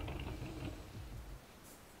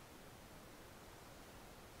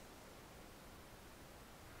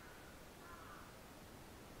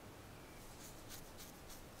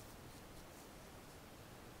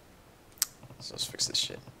 So let's fix this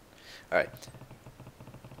shit. Alright.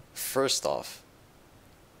 First off,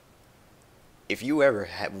 if you ever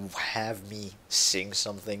have me sing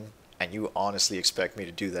something and you honestly expect me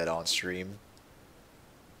to do that on stream,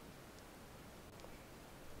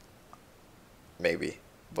 maybe.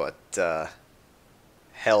 But,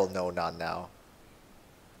 hell no, not now.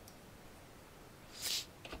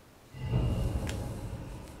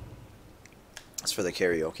 As for the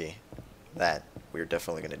karaoke, that we're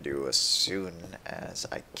definitely going to do as soon as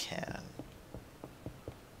I can.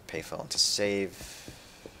 Payphone to save,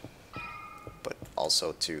 but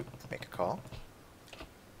also to make a call.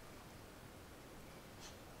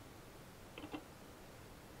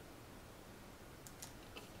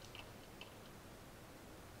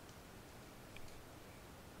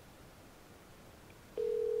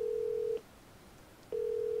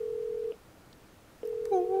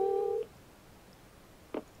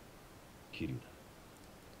 桐生だ。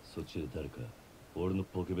そっちで誰か俺の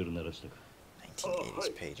ポケベル鳴らしたか。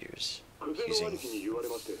 1980s pagers 久世の using 兄貴に言われ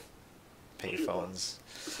まして payphones.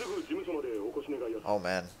 すぐ事務所までお越し願いやす。 Oh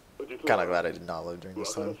man, 実 kind は of glad I did not live during 若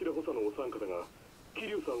this 菜 time. 白補佐のお三方が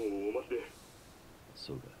桐生さんをお待ちで。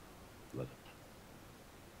そうか、わかっ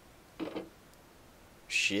た。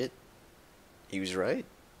 Shit, he was right.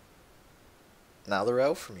 Now they're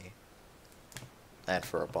out for me. And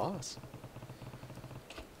for our boss.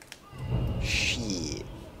 Shit.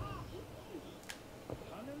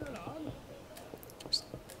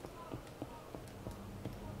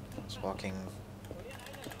 Just walking.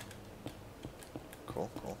 Cool,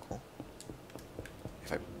 cool, cool.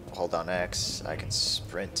 If I hold down X, I can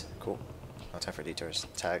sprint. Cool. No time for detours.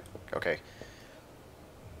 Tag. Okay.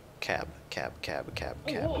 Cab, cab, cab, cab,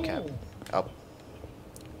 cab, cab. Up.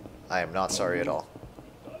 I am not sorry at all.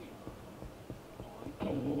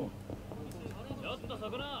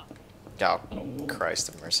 Oh, Christ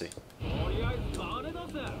of mercy.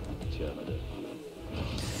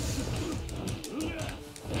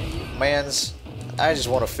 Mans, I just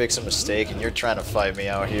want to fix a mistake and you're trying to fight me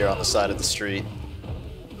out here on the side of the street.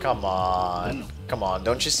 Come on. Come on,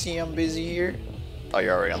 don't you see I'm busy here? Oh,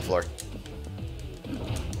 you're already on the floor.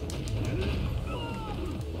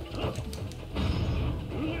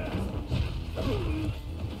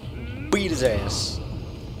 Beat his ass.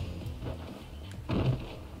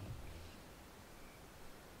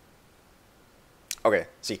 Okay,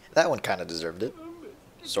 see, that one kind of deserved it.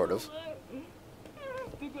 Sort of.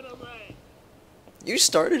 You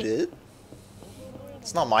started it.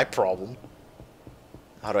 It's not my problem.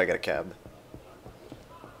 How do I get a cab?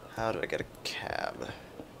 How do I get a cab?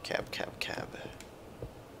 Cab, cab, cab.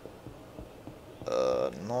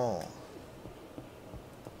 No.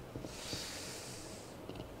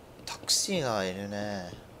 Taxi가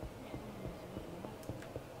이러네.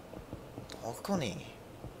 Deko-Ni.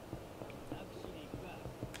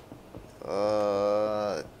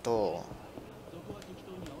 또.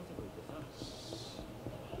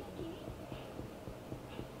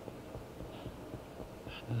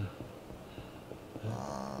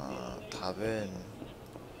 답은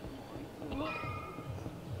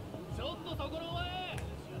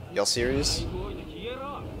y'all serious?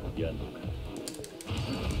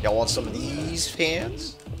 Y'all want some of these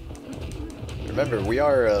fans? Remember, we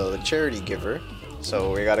are a charity giver,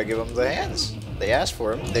 so we gotta give them the hands. They ask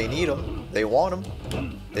for them, they need them, they want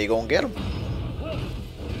them, they gonna get them.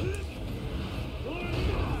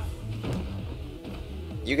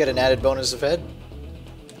 You get an added bonus of head?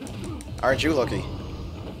 Aren't you lucky?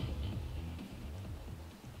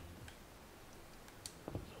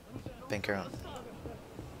 Pink around.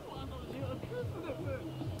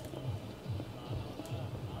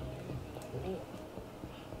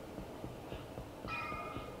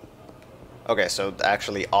 Okay, so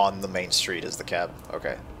actually on the main street is the cab.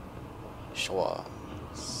 Okay. Shou.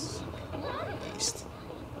 East.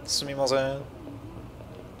 Sumimasen.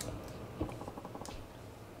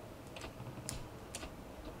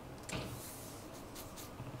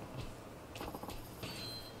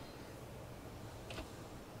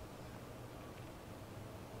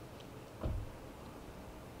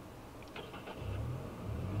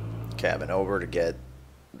 Cabin over to get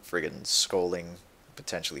friggin' scolding,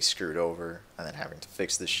 potentially screwed over, and then having to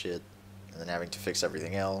fix this shit, and then having to fix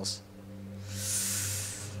everything else.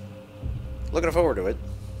 Looking forward to it.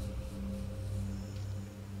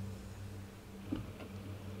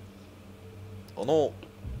 Oh no!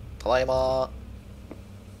 Tadaima!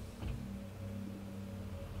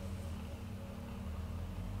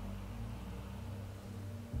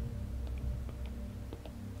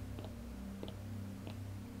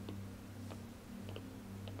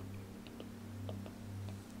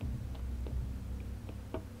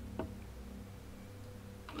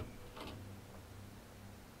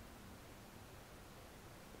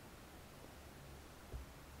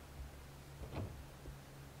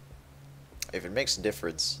 If it makes a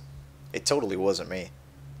difference, it totally wasn't me.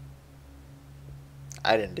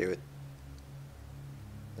 I didn't do it.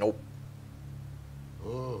 Nope.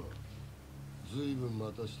 おう、ずいぶん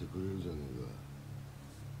待たしてくれるじゃね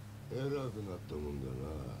えか。偉くなったもんだな。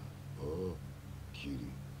おう、キ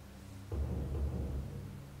リ。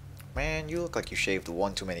Man, you look like you shaved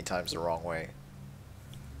one too many times the wrong way.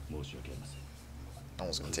 申し訳ありません。 No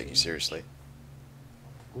one's gonna take you seriously.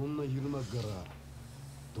 こんな昼間から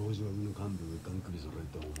当時はの幹部ガン首揃え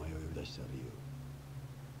てお前を呼び出してやるよ。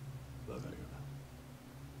わかるよな。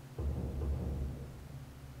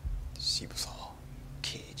渋沢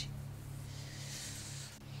刑事。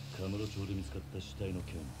カムロ町で見つかった死体の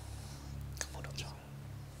件。カムロ町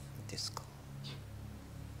ですか。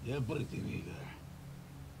やっぱりてめえか。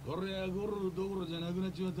これはゴルどころじゃなくな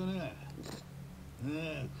っちまったな。なあ、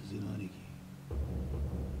クゼの兄貴。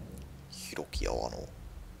広木屋の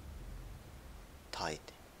耐え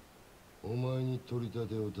て。お前に取り立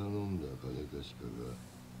てを頼んだ金貸し家が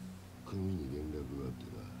組に連絡があって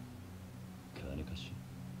な。金貸し。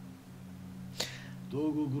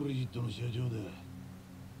東郷クレジットの社長だ。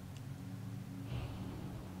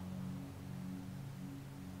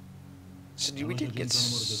So we did get.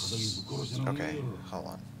 Okay, hold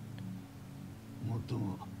on. もっと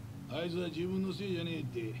も、あいつは自分のせいじゃねえっ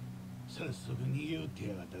て早速逃げ打って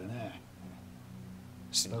やがったがな。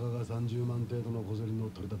たかが30万程度の小競りの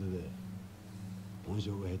取り立てで本性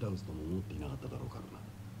が下手打つとも思っていなかっただろうか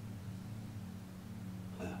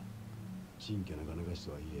らな。ああ、真剣な金貸し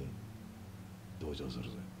とはいえ同情するぜ。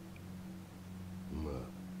まあ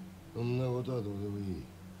そんなことはどうでもいい。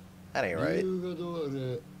 That ain't 理 right. 由がどうあ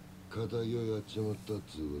れ仇をやっちまったっ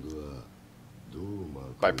つうことはどうま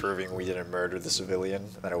あ By proving we didn't murder the civilian,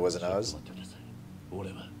 that it wasn't us. 俺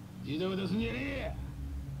は自動出すんじゃねえ。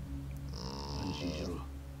安心しろ。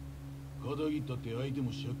仇切ったって相手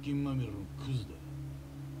も借金まみれのクズだ。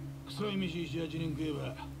臭い飯7、8年食え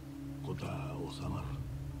ばことは収まる。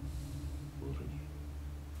俺に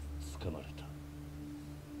掴まれた。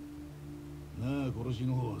なあ、殺し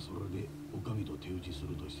の方はそれでお上と手打ちす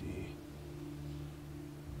るとして、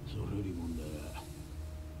それより問題は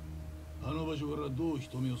あの場所からどう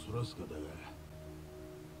人目をそらすかだが。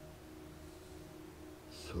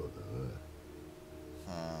そう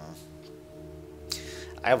だな。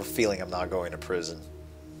I have a feeling I'm not going to prison.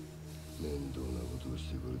 面倒なことをし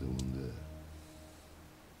てくれたもんだ。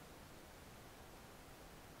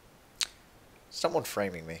 Someone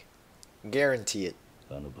framing me. Guarantee it.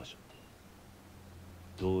 あの場所っ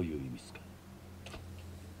てどういう意味ですか？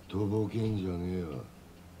とぼけんじゃねえわ。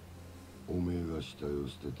おめえが死体を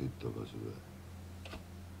捨てていった場所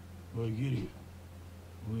だ。おいギリ、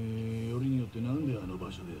おめえよりによってなんであの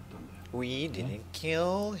場所でやったんだ。 We didn't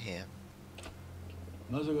kill him.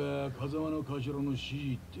 まさか風間の頭の指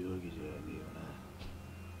示ってわけじゃね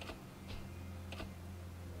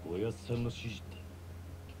えよな。おやつさんの指示って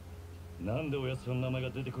なんでおやつさんの名前が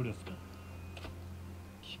出てくるんですか？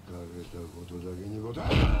聞かれたことだけに答え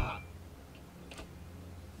ろ。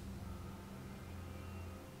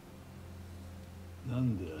な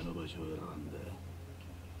んであの場所を選んだ。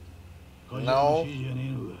頭の No. 指示じゃね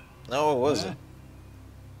えのか。 No, it wasn't.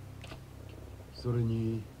 それ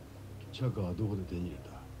にチャカはどこで手に入れ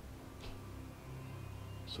た。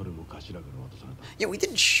それも頭から渡された。 Yeah, we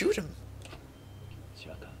didn't shoot him. チ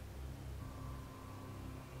ャカ、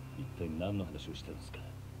一体何の話をしてるんですか？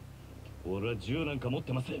俺は銃なんか持っ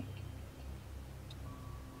てません。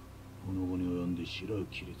この後に及んで白を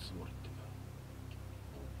切りつもりってか。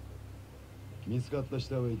見つかった死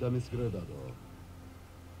体は痛めつけられた後、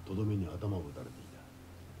とどめに頭を打たれてい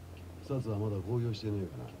た。殺はまだ公表してねえ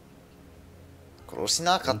かな。殺し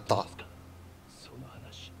なかった。本当ですか？その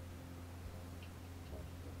話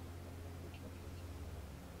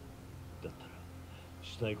だったら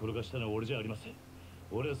死体転がしたのは俺じゃありません。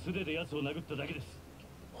俺は素手で奴を殴っただけです。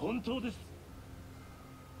本当です。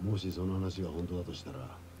もしその話が本当だとしたら、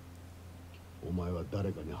お前は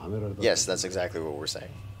誰かにはめられた。 Yes, that's exactly what we're saying.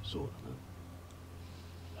 そうだな。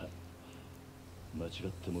間違っ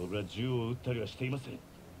ても俺は銃を撃ったりはしていません。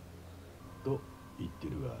と言って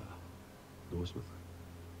るが、どうしま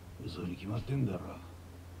す？嘘に決まってんだろ。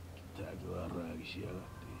たく笑ぎしやがっ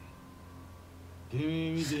て。てめ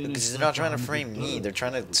えみてえな。 Because they're not trying to frame me, they're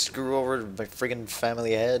trying to screw over my friggin'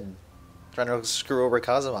 family head. Trying to screw over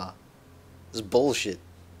Kazuma. This is bullshit.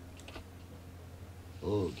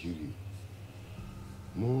 おうキリ、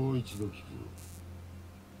もう一度聞く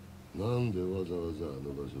ぞ。なんでわざわざあ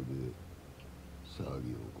の場所で騒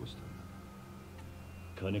ぎを起こしたんだ。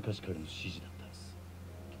金貸しからの指示だったんです。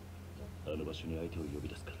あの場所に相手を呼び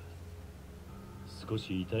出すから、少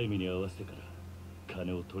し痛い目に合わせてから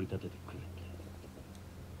金を取り立ててくれって。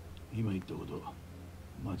今言ったこと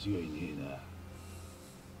間違いねえな。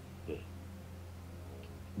ええ。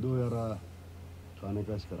どうやら金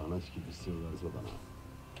貸しから話聞く必要がありそうだな。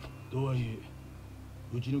とはいえ、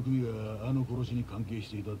うちの組があの殺しに関係し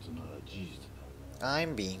ていたっていうのは事実だ。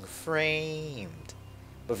 I'm being framed.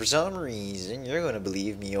 But for some reason, you're going to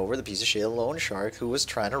believe me over the piece of shit loan shark who was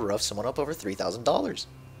trying to rough someone up over $3,000.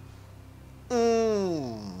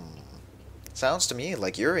 Sounds to me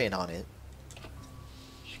like you're in on it.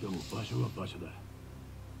 しかも場所は場所だ。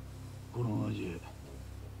このままじ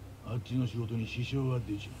ゃあっちの仕事に支障が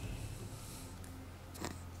出ちまう。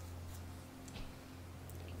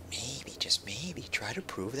 Maybe, just maybe, try to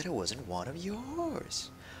prove that it wasn't one of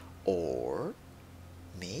yours. Or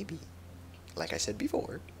maybe, like I said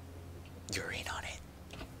before, you're in on it.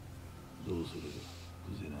 どうするク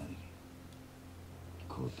ゼナ兄貴。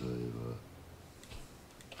答えは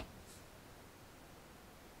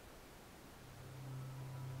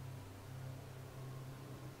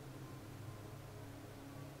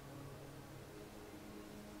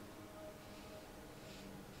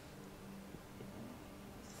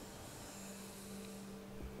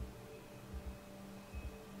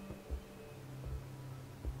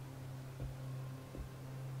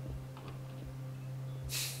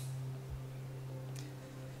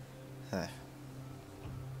Huh.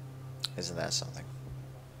 Isn't that something?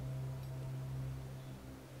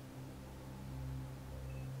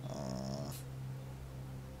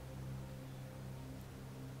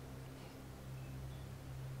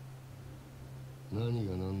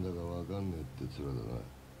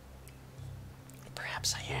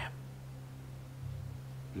 Perhaps I am.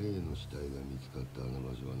 例の死体が見つかったあの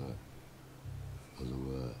場所はな、あそこ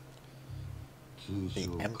は通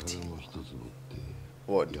称殻の一つぼって。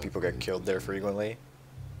 What, do people get killed there frequently?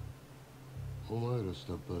 お前ら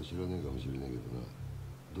下っ端は知らねえかもしれねえけどな、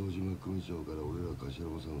堂島組長から俺ら頭補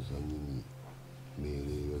佐の3人に命令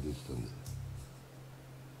が出てたんだ。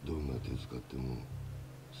どんな手使っても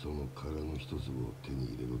その殻の一粒を手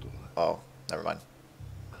に入れろとな。 Oh, never mind.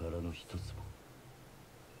 殻の一粒。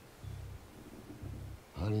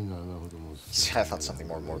 針の穴ほども I thought something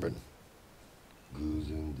more morbid. 偶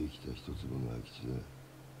然できた一粒の空き地だ。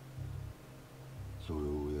それを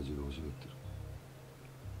親父が欲しがってる。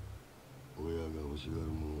親が欲しがる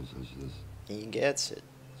ものを差し出す。 He gets it.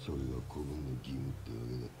 それが子分の義務ってわ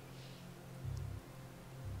け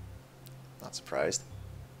だ。 Not surprised.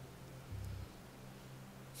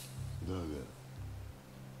 だが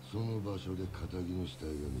その場所で仇の死体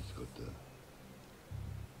が見つかっ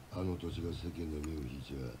た。あの土地が世間の目を引い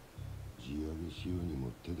ちゃ地上げしように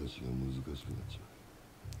も手出しが難しくなっちゃう。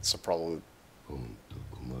 So probably. ほんと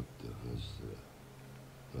困った話さ。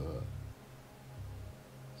ああ。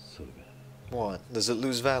それが。 What? Does it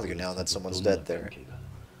lose value now that someone's dead there?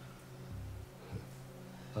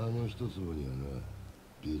 あの一坪にはな、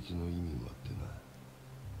別の意味もあってな。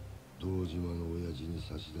堂島の親父に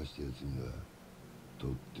差し出したやつにはとっ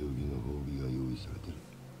ておきの褒美が用意されてる。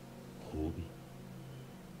褒美？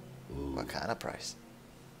 What kind of price?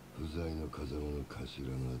 不在の風間の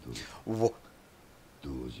頭の後、 What?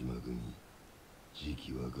 堂島組次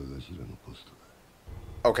期若頭のポストだ。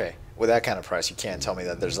 Okay, with that kind of price, you can't tell me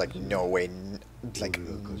that there's like no way, like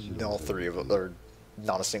all three of them, or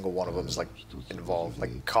not a single one of them is like involved.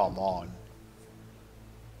 Like, come on.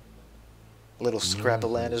 Little scrap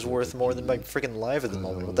of land is worth more than my freaking life at the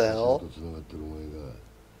moment. What the hell?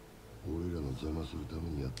 俺らの邪魔するた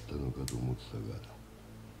めにやったのかと思ってたが、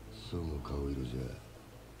その顔色じゃ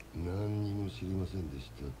何にも知りませんでし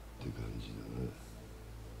たって感じだな。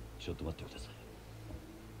ちょっと待ってください。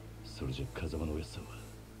それじゃ風間のおやっさんは。お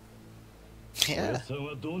Yeah. やっさん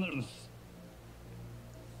はどうなるんです？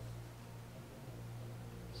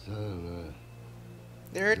さあな。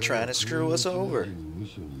 They're trying to screw us over. 無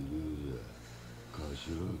所にいるようじゃ頭をつ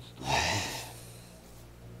と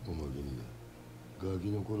おまけにだ。ガキ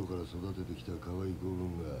の頃から育ててきた可愛い子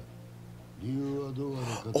分が理由はどうあ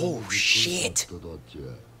の Oh shit! とだっちゃ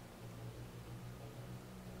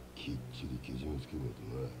きっちりけじめつけねえ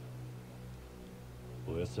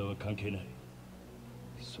とな。おやっさんは関係ない。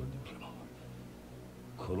それで俺も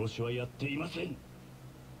殺しはやっていません。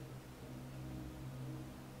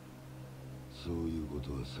そういうこ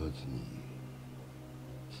とは殺に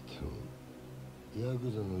つってもヤ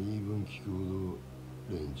クザの言い分聞くほ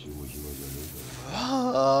ど連中も暇じゃねえからな。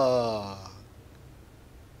 Ah.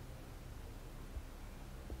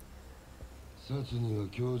 殺には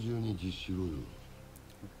今日中に実しろよ。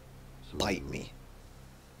 Bite me.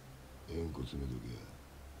 縁故詰めとけ。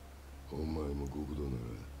お前も極道なら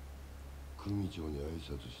組長に挨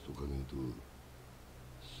拶しとかねえと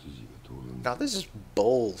筋が通らん。 Now this is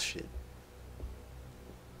bullshit.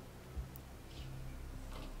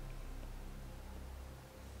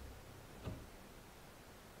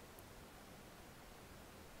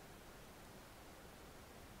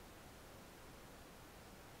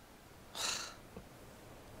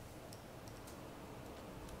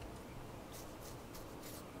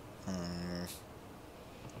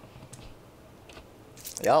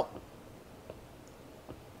 Yep.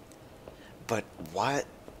 But what?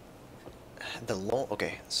 The lone.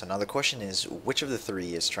 Okay, so now the question is, which of the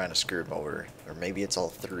three is trying to screw him over? Or maybe it's all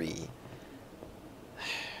three.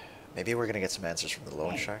 Maybe we're gonna get some answers from the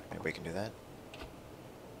loan shark. Maybe we can do that.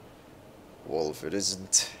 Well, if it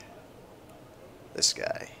isn't this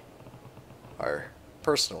guy, our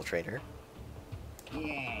personal trainer, Hmm?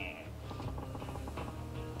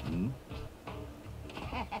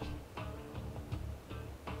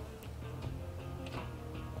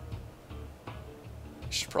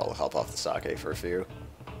 Should probably hop off the sake for a few.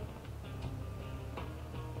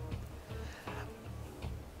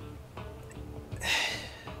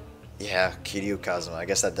 Yeah, Kiryu Kazuma. I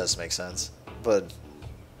guess that does make sense. But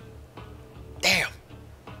damn.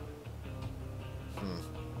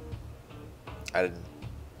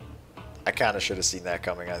 I kind of should have seen that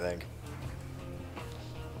coming, I think.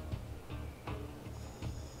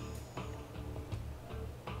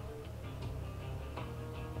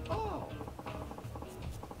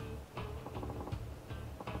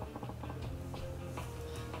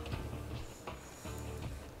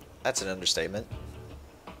 That's an understatement.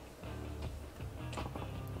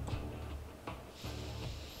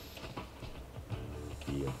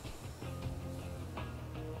 Yeah.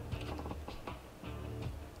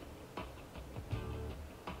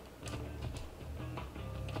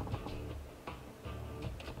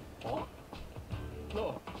 Hmm?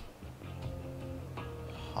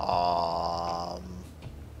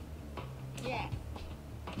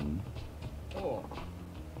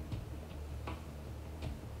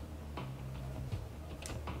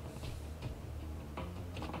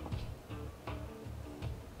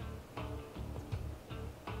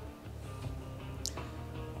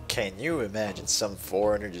 Can you imagine some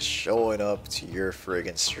foreigner just showing up to your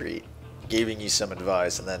friggin' street, giving you some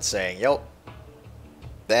advice, and then saying, "Yo,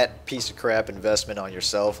 that piece of crap investment on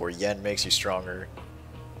yourself where yen makes you stronger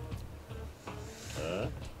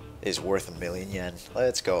is worth $1,000,000 yen.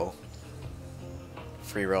 Let's go."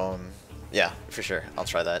 Free roam. Yeah, for sure. I'll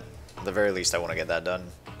try that. At the very least, I want to get that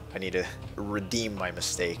done. I need to redeem my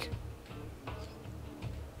mistake.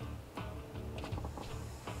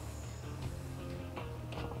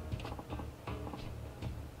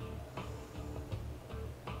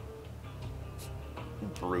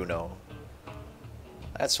 Bruno.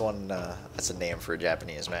 That's one, that's a name for a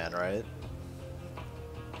Japanese man, right?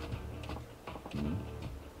 Hmm?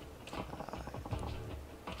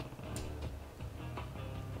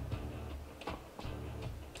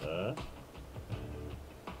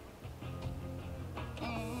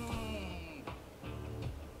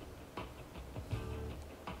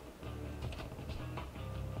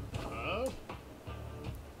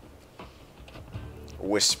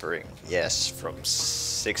 Whispering, yes, from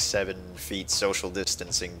 6-7 feet social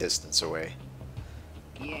distancing distance away.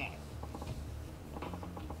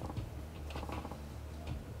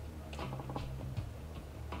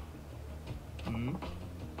 Hmm?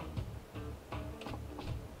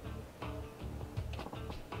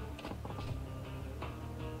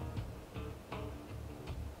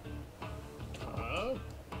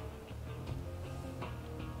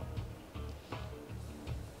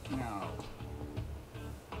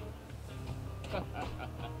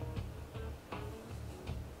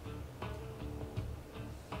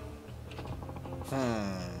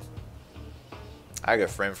 I got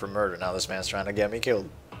framed for murder, now this man's trying to get me killed.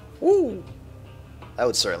 Woo! That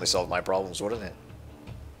would certainly solve my problems, wouldn't it?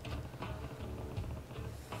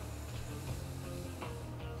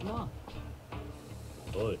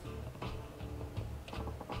 Oi.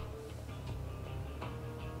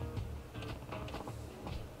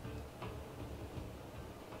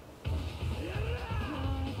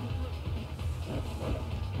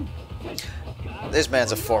 This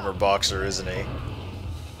man's a former boxer, isn't he?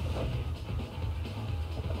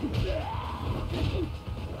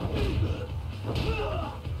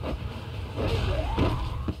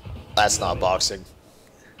 That's not boxing.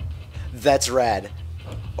 That's rad.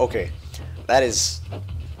 Okay. That is...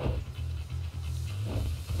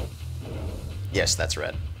 Yes, that's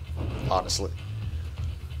rad. Honestly.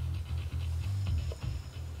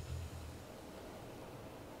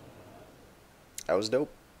 That was dope.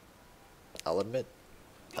 I'll admit.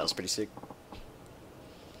 That was pretty sick.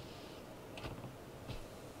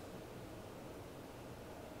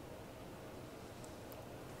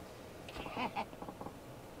 Man,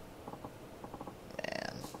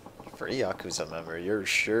 for a Yakuza member, you're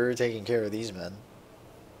sure taking care of these men.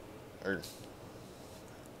 Or...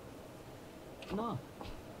 No.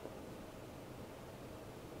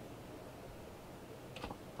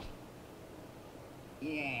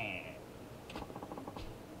 Yeah.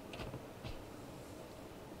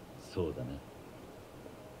 そうだね。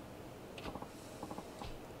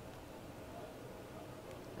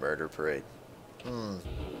Murder parade.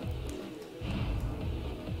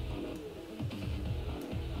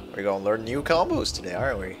 We're gonna learn new combos today,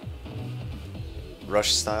 aren't we?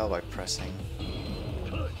 Rush style by pressing.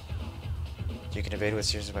 You can evade with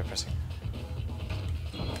series by pressing.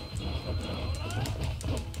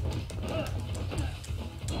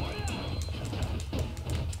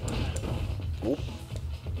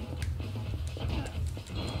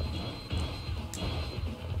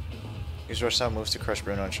 Use rush style moves to crush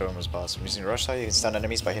Bruno and show him his boss. Using rush style, you can stun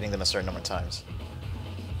enemies by hitting them a certain number of times.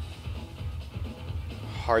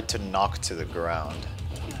 Hard to knock to the ground.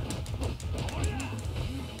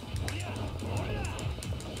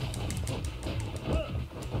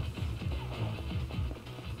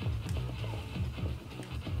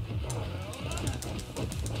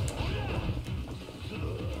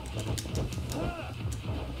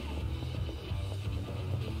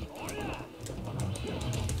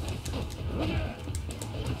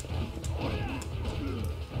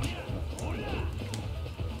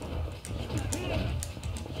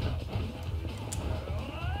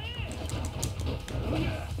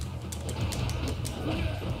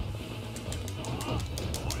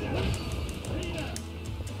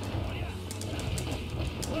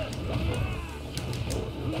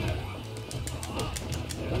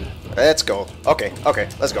 Let's go. Okay, okay,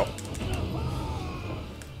 let's go.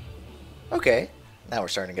 Okay, now we're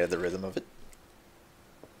starting to get the rhythm of it.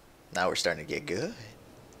 Now we're starting to get good.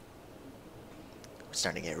 We're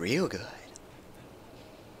starting to get real good.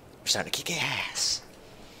 We're starting to kick ass.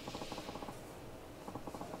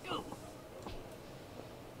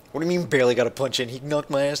 What do you mean barely got a punch in? He knocked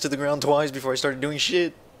my ass to the ground twice before I started doing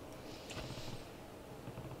shit.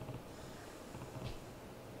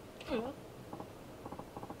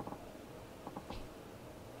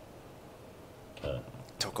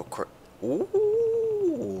 Ooh.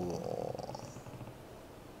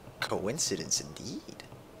 Coincidence indeed.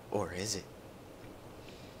 Or is it?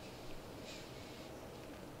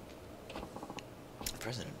 The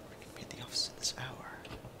president will be at the office at this hour.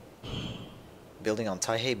 Building on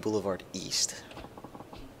Taihei Boulevard East.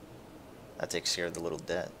 That takes care of the little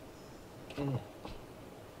debt.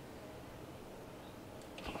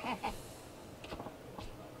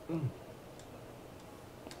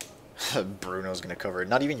 Bruno's gonna cover it.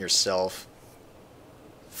 Not even yourself.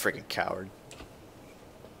 Freaking coward.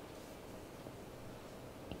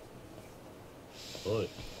 Oi.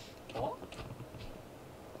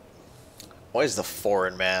 Why is the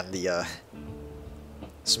foreign man the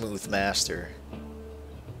smooth master?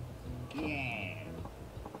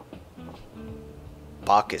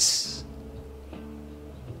 Bacchus.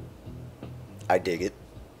 I dig it.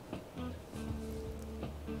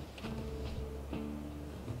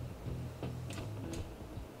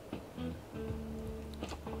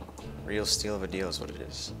 Real steal of a deal is what it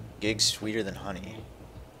is. Gig sweeter than honey.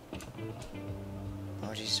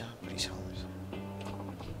 Oh, geez, but he's homeless.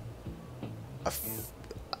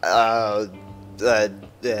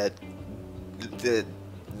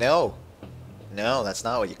 No. No, that's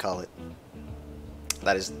not what you call it.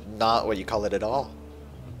 That is not what you call it at all.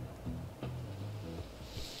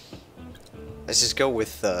 Let's just go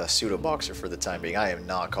with pseudo boxer for the time being. I am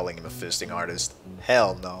not calling him a fisting artist.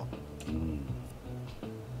 Hell no.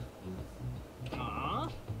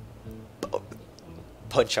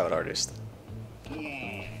 Punch out artist.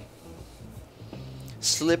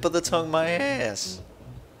 Slip of the tongue my ass.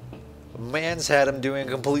 Man's had him doing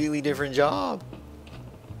a completely different job.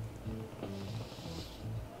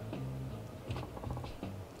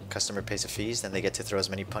 Customer pays a fees, then they get to throw as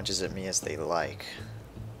many punches at me as they like.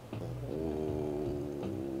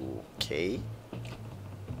 Okay.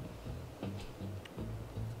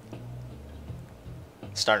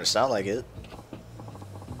 Starting to sound like it.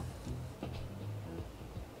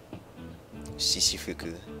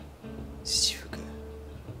 Shishifuku. Shishifuku.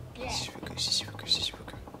 Shishifuku, Shishifuku,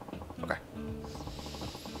 Shishifuku. Okay.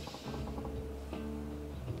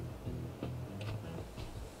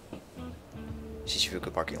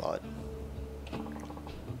 Shishifuku parking lot.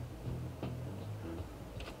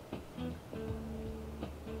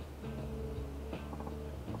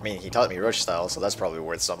 I mean, he taught me rush style, so that's probably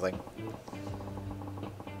worth something.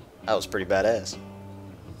 That was pretty badass.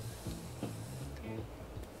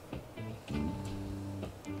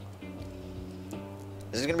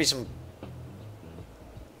 This is gonna be some...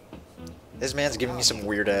 This man's giving me some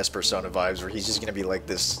weird-ass Persona vibes where he's just gonna be like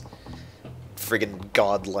this friggin'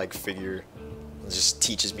 godlike figure that just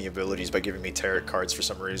teaches me abilities by giving me tarot cards for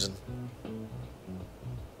some reason.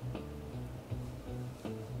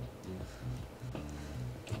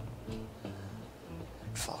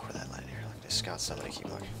 Follow that line here, like to scout somebody,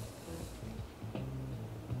 keep looking.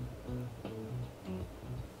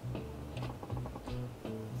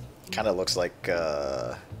 Kind of looks like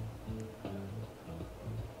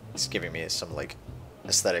it's giving me some, like,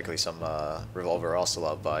 aesthetically some Revolver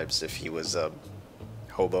Ocelot vibes if he was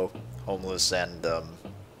hobo, homeless, and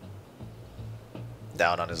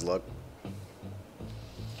down on his luck.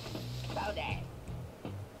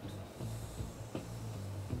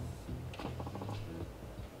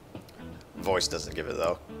 Voice doesn't give it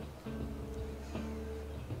though.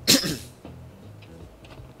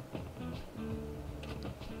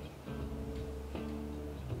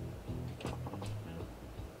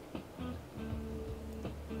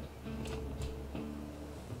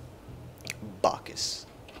 Bacchus.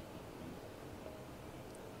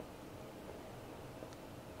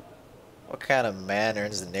 What kind of man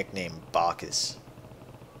earns the nickname Bacchus?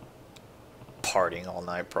 Partying all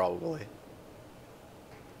night, probably.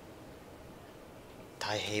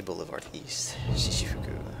 Taihei Boulevard East,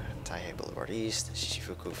 Shishifuku. Taihei Boulevard East,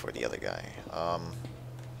 Shishifuku for the other guy.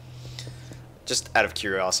 Just out of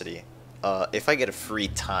curiosity, if I get a free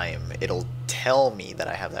time, it'll tell me that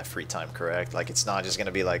I have that free time, correct? Like, it's not just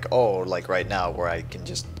gonna be like, oh, like right now, where I can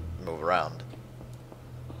just move around.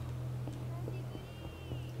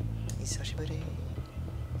 Isashiburi.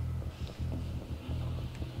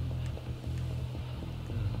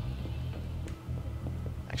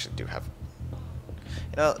 Actually do have...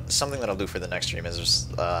 You know, something that I'll do for the next stream is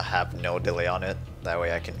just have no delay on it. That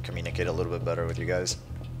way I can communicate a little bit better with you guys.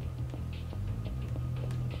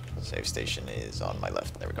 Save station is on my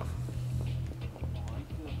left. There we go.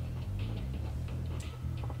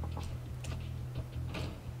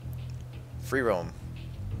 Free roam.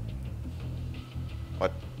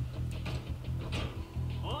 What?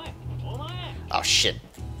 Oh shit.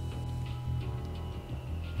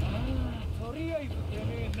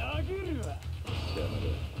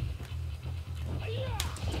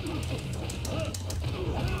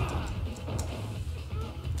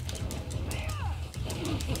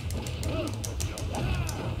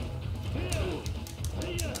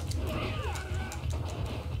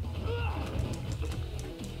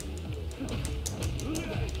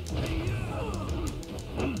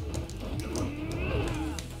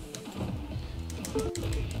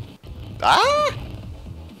 Ah!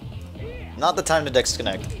 Not the time to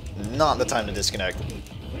disconnect. Not the time to disconnect.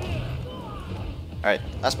 Alright,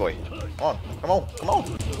 last boy. Come on, come on, come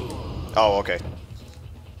on! Oh, okay.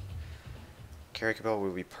 Karaoke bell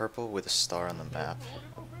will be purple with a star on the map.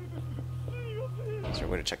 Is there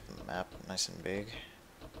a way to check the map nice and big?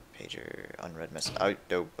 Pager, unread message. Oh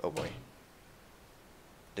boy.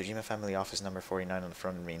 Dojima family office number 49 on the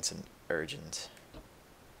front means an urgent.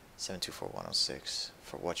 724-106.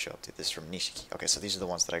 For what show? Did this from Nishiki. Okay, so these are the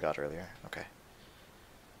ones that I got earlier. Okay.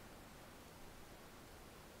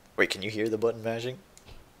 Wait, can you hear the button mashing?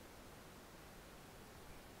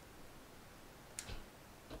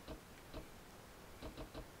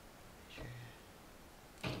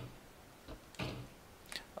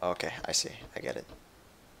 Okay, I see. I get it.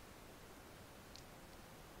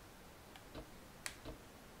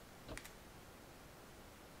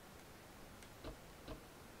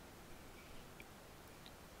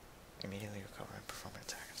 Immediately recover and perform an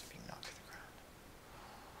attack after being knocked to the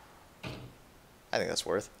ground. I think that's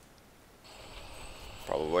worth.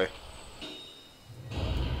 Probably.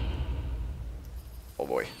 Oh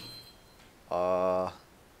boy.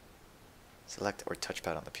 Select or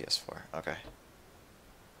touchpad on the PS4. Okay.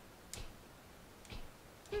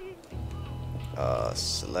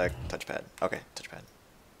 Select touchpad. Okay, touchpad.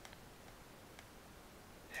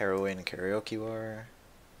 Heroin karaoke bar.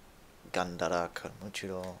 Gandara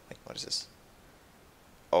Kamuchiro. Wait, what is this?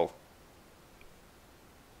 Oh.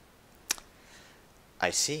 I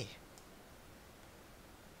see.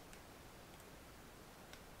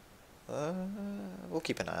 We'll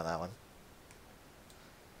keep an eye on that one.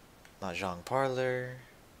 Mahjong Parlor.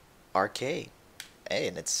 Arcade. Hey,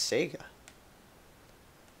 and it's Sega.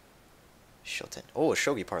 Shoten. Oh, a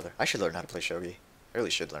Shogi Parlor. I should learn how to play Shogi. I really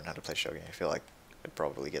should learn how to play Shogi. I feel like I'd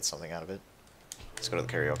probably get something out of it. Let's go to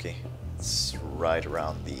the karaoke. It's right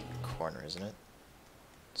around the corner, isn't it?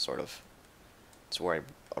 Sort of. It's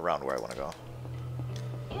around where I want to go.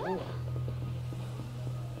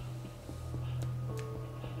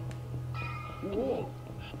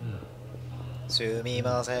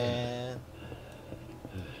 Sumimasen.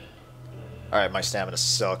 Alright, my stamina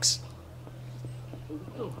sucks.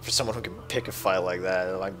 For someone who can pick a fight like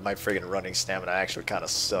that, my friggin' running stamina actually kind of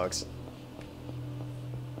sucks.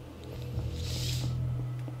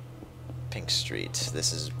 Pink Street.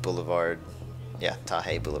 This is Boulevard. Yeah,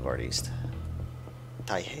 Taihei Boulevard East.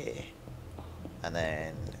 Taihei. And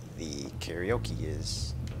then the karaoke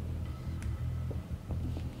is...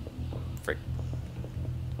 Frick.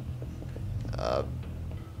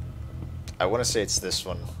 I want to say it's this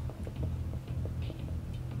one.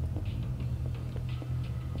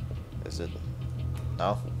 Is it?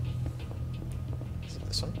 No? Is it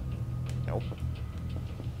this one? Nope.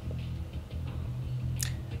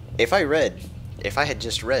 If I had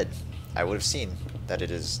just read, I would have seen that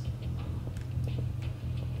it is...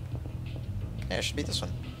 Yeah, it should be this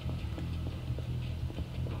one.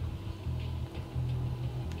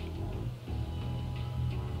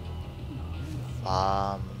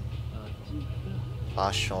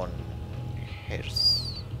 Fashion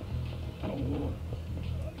hairs.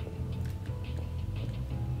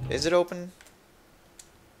 Is it open?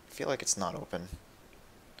 I feel like it's not open.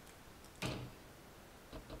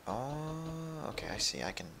 Oh, okay, I see.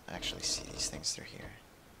 I can actually see these things through here.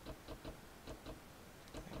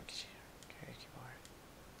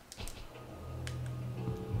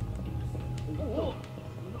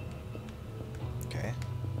 Okay.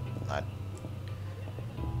 Not.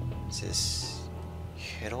 Is this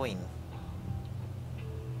heroin?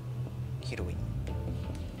 Heroin.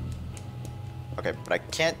 Okay, but I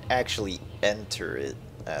can't actually enter it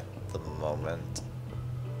at the moment.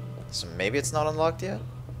 So maybe it's not unlocked yet?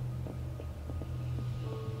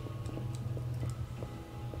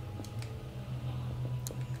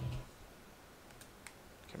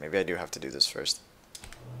 Okay, maybe I do have to do this first.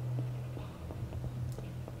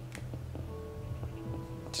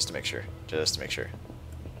 Just to make sure. Just to make sure.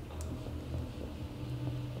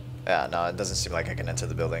 Yeah, no, it doesn't seem like I can enter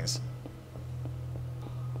the buildings.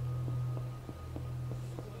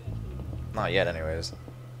 Not yet, anyways.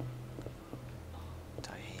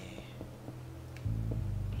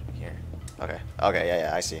 Here. Okay. Okay,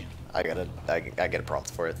 yeah, I see. I get a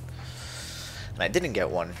prompt for it. And I didn't get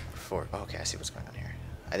one for... Okay, I see what's going on here.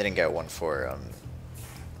 I didn't get one for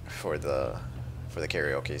the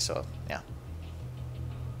karaoke, so yeah.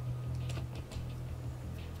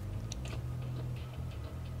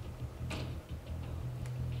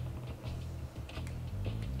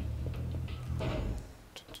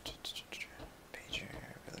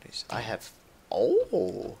 I have...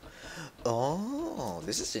 Oh! Oh,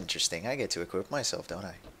 this is interesting. I get to equip myself, don't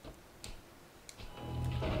I?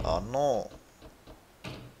 Oh, no.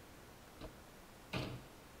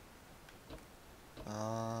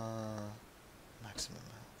 Maximum.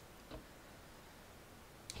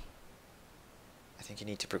 I think you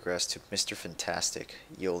need to progress to Mr. Fantastic.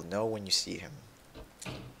 You'll know when you see him.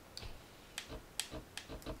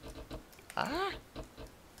 Ah!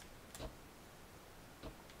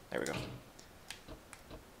 There we go.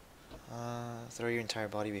 Throw your entire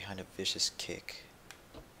body behind a vicious kick.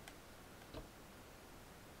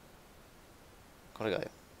 これが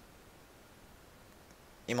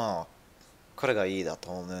今これがいいだ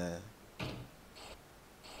と思う。うんうん。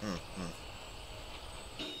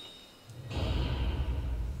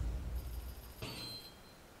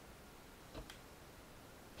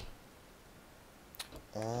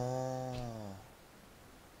おー。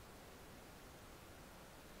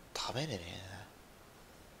食べれね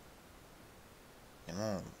えな。で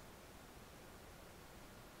も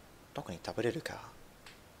どこに食べれるか。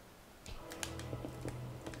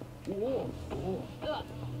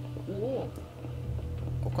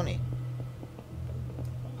ここに。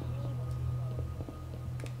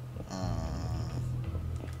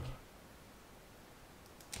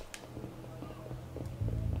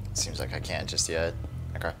Seems like I can't just yet.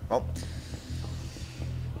 Okay. Well.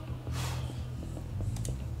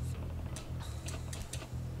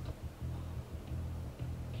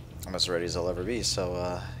 I'm as ready as I'll ever be,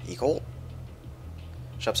 so, equal.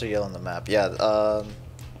 Shops are yellow on the map. Yeah,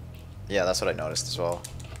 yeah, that's what I noticed as well.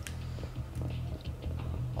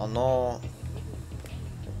 Oh no.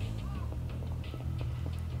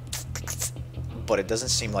 But it doesn't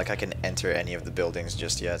seem like I can enter any of the buildings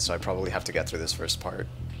just yet, so I probably have to get through this first part.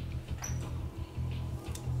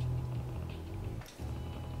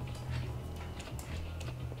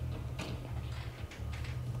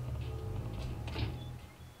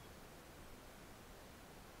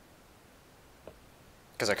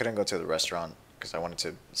 Because I couldn't go to the restaurant, because I wanted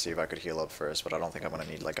to see if I could heal up first, but I don't think I'm going to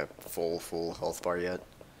need like a full health bar yet.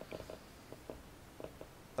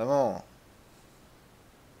 Oh.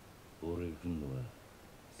 俺来んのは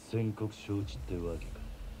宣告承知ってわけか。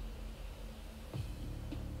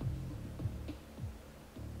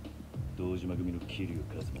堂島組の桐生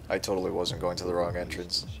一馬。 I totally wasn't going to the wrong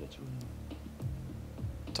entrance.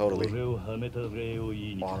 Totally. 俺をはめた礼を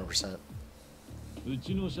言いに。100%. う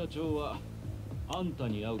ちの社長はあんた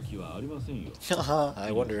に会う気はありませんよ。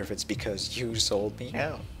I wonder if it's because you sold me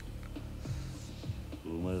out. お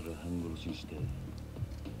前ら半殺しにして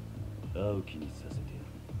会う気にさせてや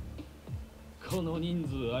る。この人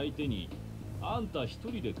数相手にあんた一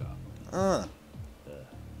人でか。Uh. こ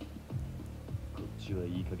っちは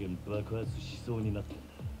いい加減爆発しそうになってんだ。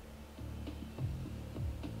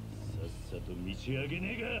さっさと道上げ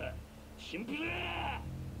ねえがシンプルだ。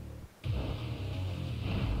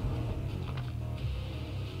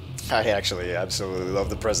 I actually absolutely love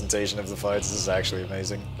the presentation of the fights. This is actually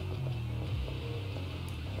amazing.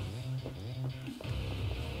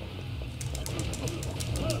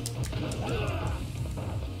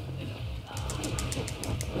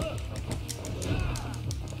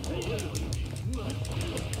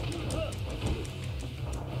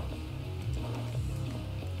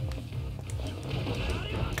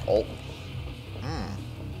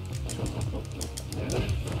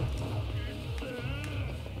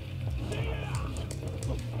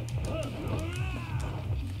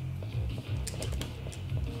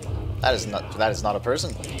 That is not a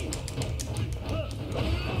person.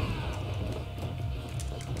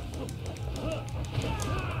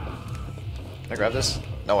 Can I grab this?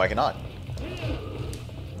 No, I cannot.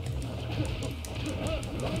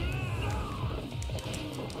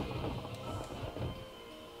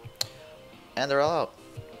 And they're all out.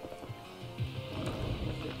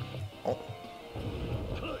 Oh.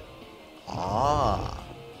 Ah.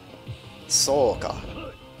 Soul ka.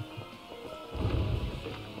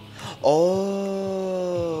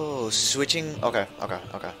 Oh, switching. Okay.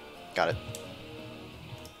 Got it.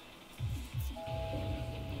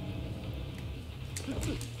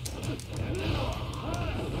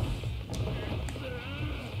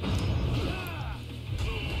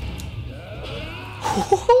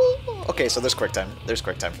 Okay, so there's quick time. There's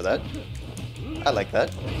quick time for that. I like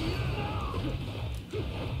that.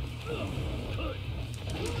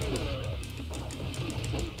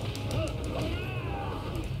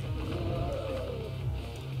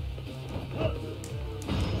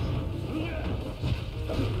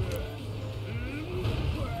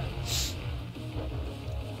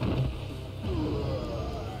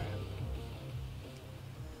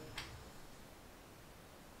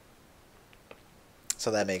 So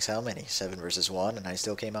that makes how many? 7 versus 1, and I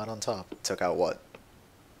still came out on top. Took out what?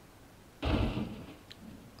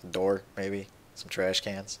 Door, maybe? Some trash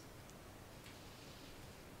cans?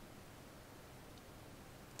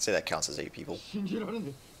 I'd say that counts as 8 people.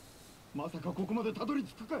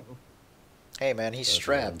 Hey man, he's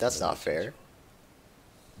strapped. That's not fair.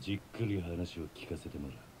 That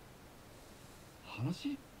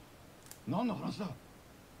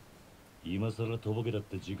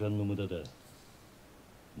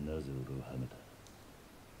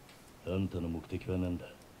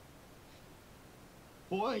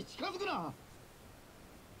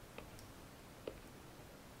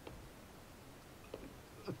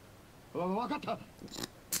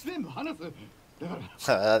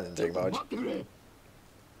didn't take much.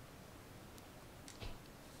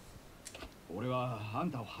 俺はあ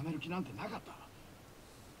んたをはめる気なんてなかった。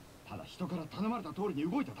ただ人から頼まれた通りに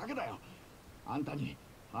動いただけだよ。あんたに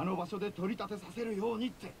あの場所で取り立てさせるように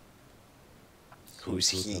って。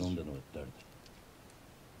Who's he?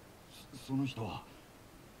 その人は。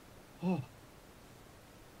あ。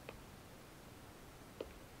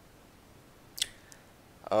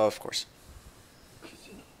Of course.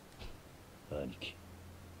 兄貴。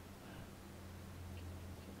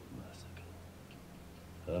まさ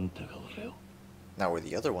か。あんたが俺を。Now were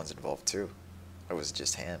the other ones involved too? Or was it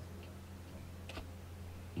just him?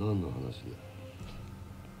 何の話だ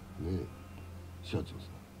ねえ、社長さ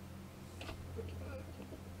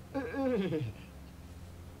ん。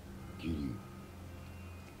キリュ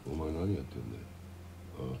ウ、お前何やってんだよ。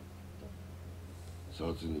ああ、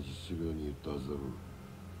殺日するように言ったはずだろう。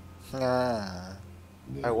Ah,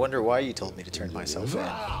 I wonder why you told me to turn myself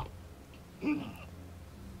in.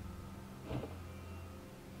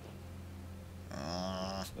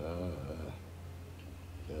 ああ、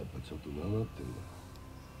やっぱちょっとなまってんだ。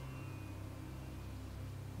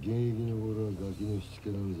現役の頃はガキのしつけ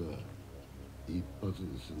なんざ一発で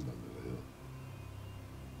済んだんだがよ。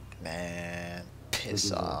Man,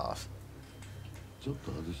 piss off. ちょっ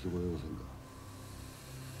と外してもらえませんか。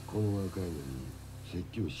この若いのに説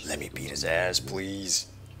教し。Let me beat his ass, please.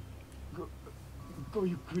 ご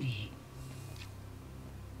ゆっくり。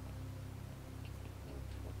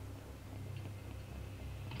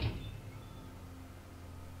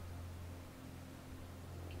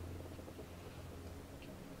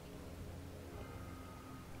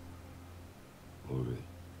俺。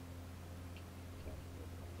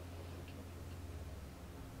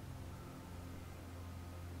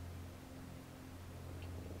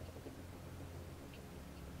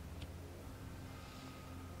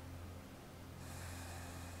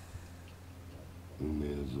うめ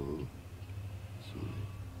えぞ、それ。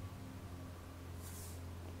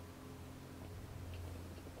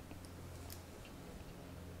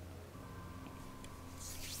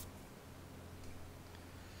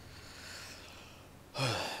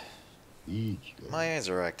いい機会。 My eyes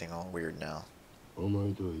are acting all weird now. お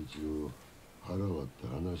前とは一応腹割って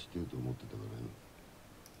話してと思ってたからよ。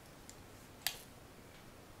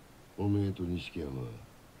おめえと錦山は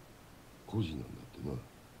孤児なんだってな。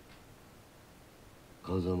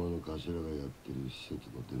風間の頭がやってる施設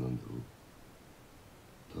の出なんだろ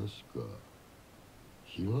う。確か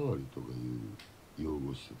ひまわりとかいう養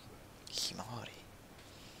護施設だ。Himawari.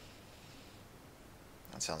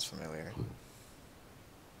 That sounds familiar.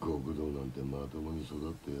 極道なんてまともに育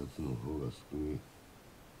ったやつの方が少ねえ。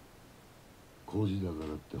孤児だか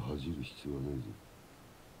らって恥じる必要はねえぞ。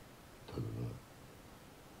ただな、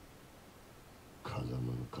風間の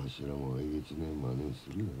頭もえげつねえ真似す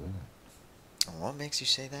るよな。 What makes you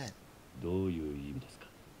say that? どういう意味ですか？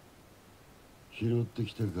拾って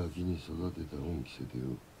きたガキに育てた恩着せてよ。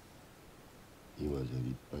今じゃ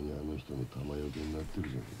立派にあの人の玉よけになってる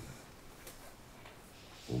じゃね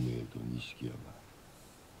えか。おめえと錦山、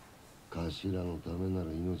頭のためな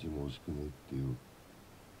ら命も惜しくねえってよ。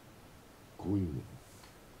こういうの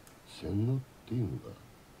洗脳っていうのか。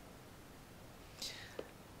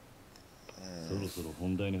そろそろ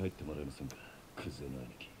本題に入ってもらえませんか、クゼの兄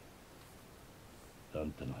貴。あん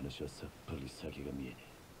たの話はさっぱり先が見えね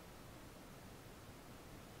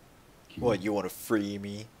え。 What, you want to free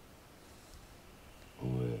me? お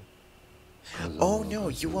前、 Oh no,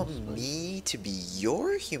 you want me to be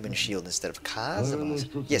your human shield instead of Kazuma's?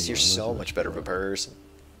 Yes, you're so much better of a person.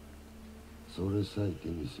 それさえ手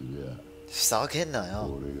にすりゃふざけんな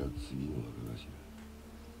よ。俺が次の若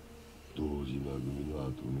頭、堂島組の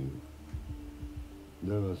後目よ。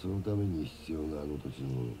だがそのために必要なあの土地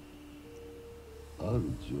のある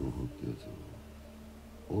情報ってやつ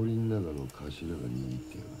を檻の中の頭が握っ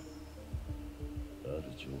てやがる。ある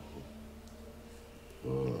情報。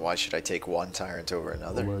 Why should I take one tyrant over お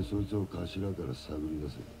another? 前そいつを頭から探り出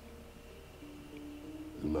せ。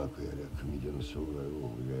うまくやりゃ組での将来を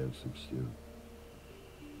俺が約束してやる。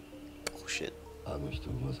 Bullshit. あの人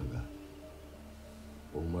まさか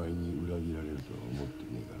お前に裏切られるとは思って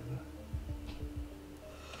ねえからな。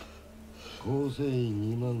構成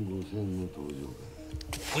員25000の登場会。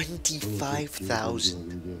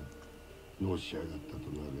 25,000. のし上がったと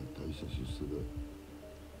なりゃ大した出世だ。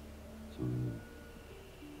それに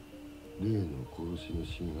例の殺しの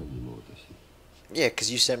真犯人も渡して。 Yeah,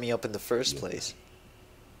 because you set me up in the first place.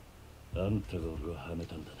 あんたが俺をはめ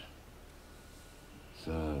たんだな。さあ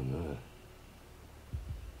な。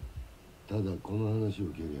ただこの話を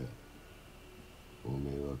受けりゃお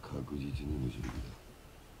めえは確実に無事だ。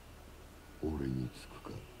俺につく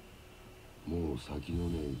か、もう先の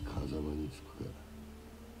ねえ風間につくか、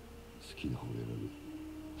好きな方選べ。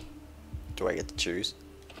 Do I get to choose?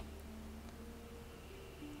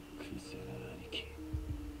 クゼの兄貴。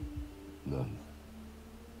なん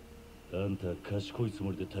だ。あんたは賢いつ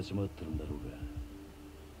もりで立ち回ってるんだろうが、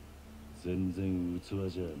全然器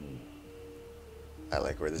じゃねえよ。 I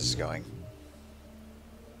like where this is going.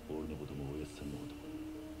 俺のこともおやっさんのことも。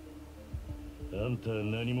あんたは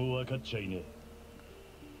何も分かっちゃいね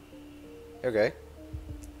え。 Okay.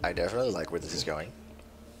 I definitely like where this is going.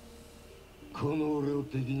 この俺を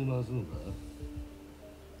敵に回すのか。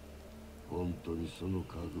本当にその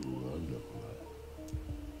覚悟があんだろ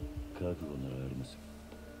覚悟ならありますよ。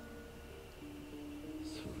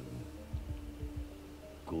それ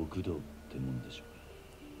は極道ってもんでしょう。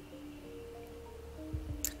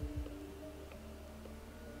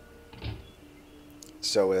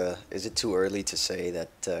 So, is it too early to say that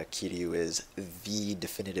Kiryu is the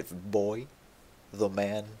definitive boy? The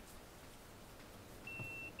man?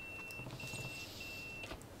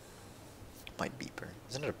 My beeper.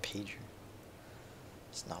 Isn't it a pager?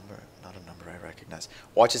 It's not a number I recognize.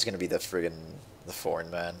 Watch is gonna be the foreign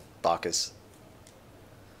man. Bacchus.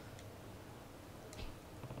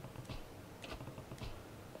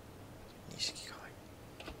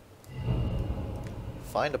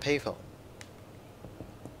 Find a payphone.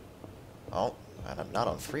 Oh, and I'm not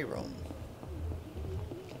on free roam.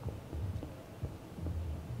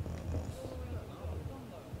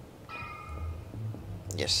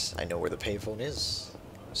 Yes, I know where the payphone is.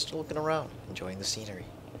 Still looking around, enjoying the scenery.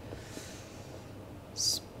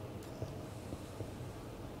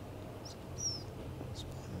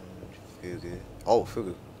 Fugu. Oh,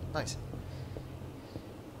 Fugu. Nice.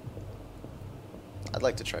 I'd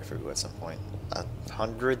like to try Fugu at some point.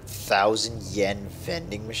 100,000 yen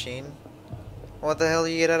vending machine? What the hell do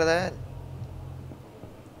you get out of that?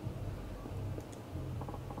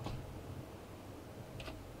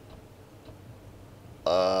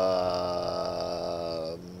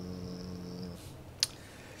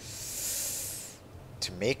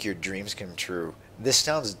 To make your dreams come true. This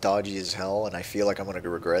sounds dodgy as hell, and I feel like I'm gonna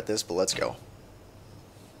regret this, but let's go.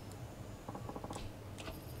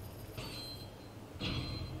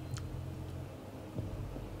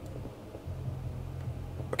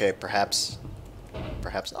 Okay, perhaps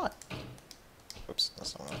not. Oops,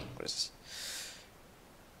 that's not what is this?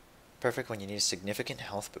 Perfect when you need a significant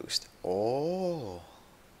health boost. Oh.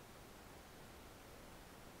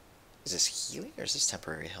 Is this healing or is this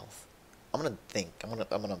temporary health? I'm gonna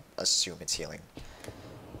assume it's healing.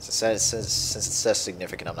 Since it says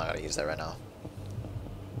significant, I'm not gonna use that right now.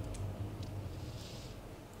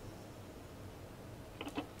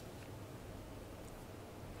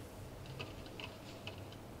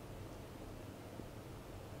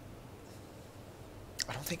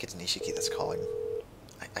 think it's Nishiki that's calling.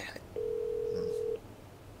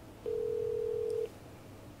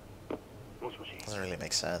 Doesn't really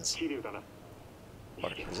make sense.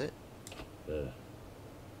 What is it?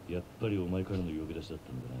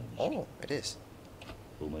 Oh, it is.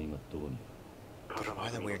 Why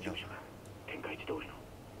the weird note?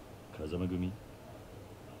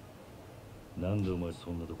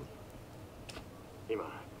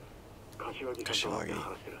 Kashiwagi.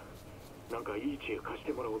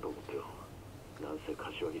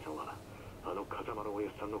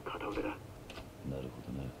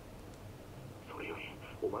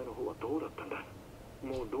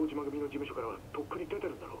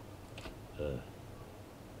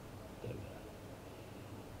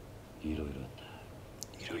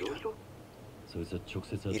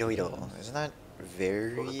 Iro. Isn't that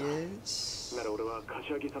various?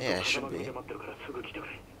 Yeah, it should be.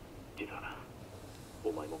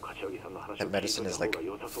 That medicine is like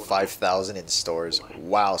 5,000 in stores.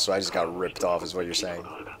 Wow, so I just got ripped off is what you're saying.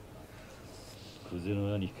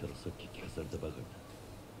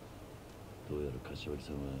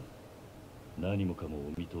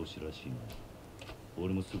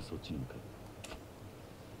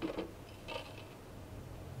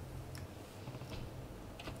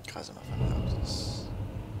 Kazuma houses.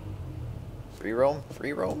 Free roam?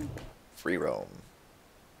 Free roam? Free roam.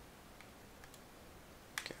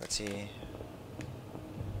 Okay, let's see.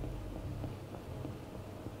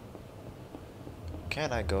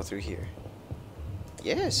 Can I go through here?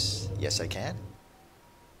 Yes! Yes, I can.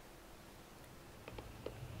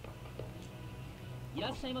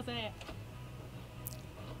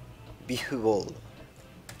 Behold.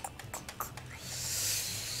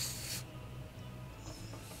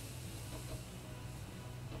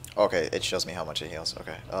 Okay, it shows me how much it heals.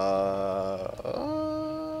 Okay.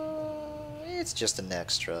 It's just an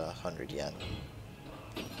extra 100 yen.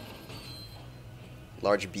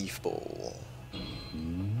 Large beef bowl.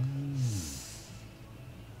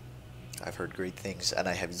 I've heard great things, and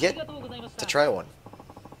I have yet to try one.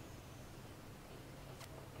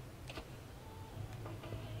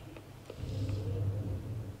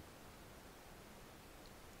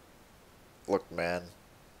 Look, man.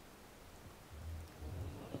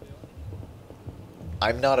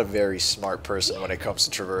 I'm not a very smart person when it comes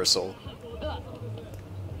to traversal.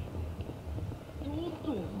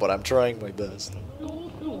 But I'm trying my best.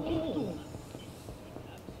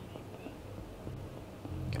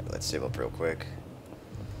 Okay, let's save up real quick.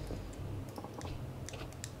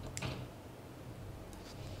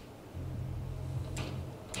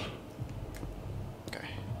 Okay.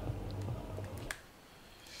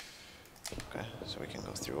 Okay, so we can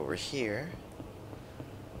go through over here.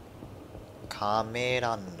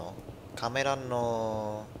 카메란노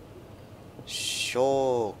쇼키치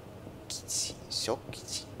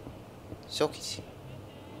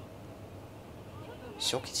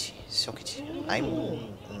I'm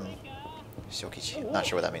Shokichi. Not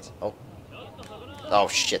sure what that means. Oh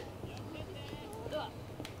shit.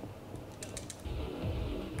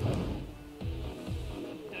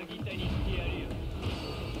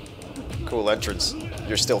 Cool entrance.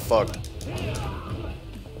 You're still fucked.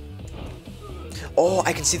 Oh,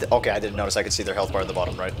 I can see the. Okay, I didn't notice. I could see their health bar at the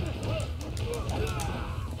bottom, right?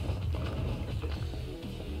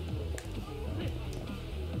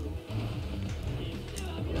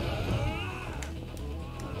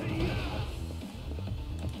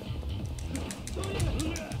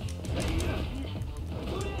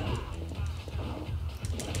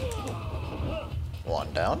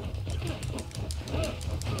 One down.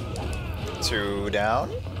 Two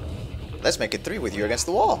down. Let's make it three with you against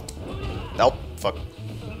the wall. Nope. Fuck.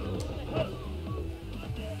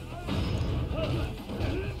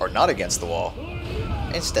 Or not against the wall.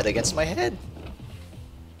 Instead against my head.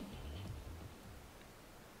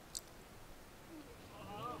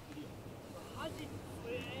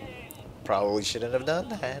 Probably shouldn't have done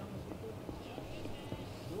that.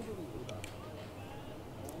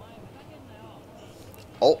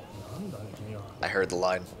 Oh. I heard the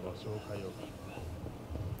line.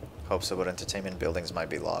 Hopes about entertainment buildings might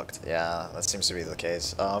be locked. Yeah, that seems to be the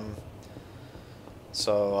case.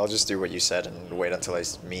 So I'll just do what you said and wait until I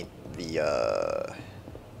meet the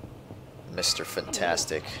Mr.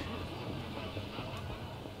 Fantastic.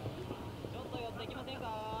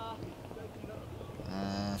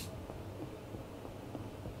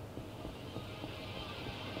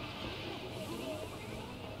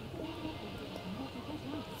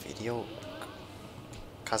 Video.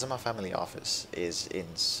 Kazuma family office is in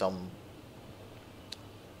some.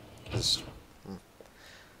 Is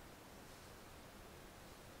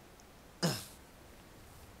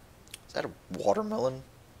that a watermelon?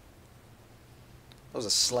 That was a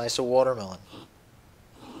slice of watermelon.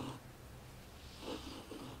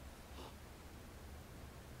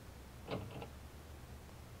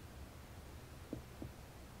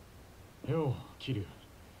 Yo, Kiryu.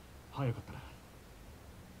 早かったな。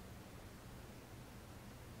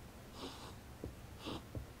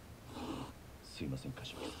すいません、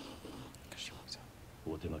柏木さん。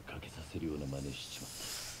お手間かけさせるような真似しち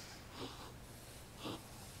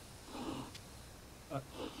まった。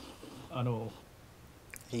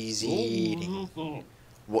He's eating.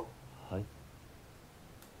 What? はい。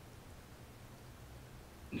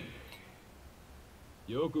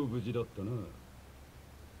よく無事だったな。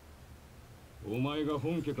お前が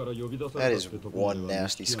本家から呼び出されたってところでは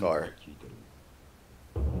That is one nasty scar.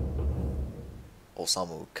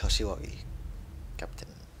 Osamu Kashiwagi, Captain.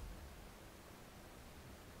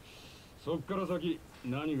 そっから先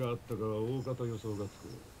何があったかは大方予想がつく。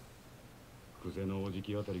クゼのおじ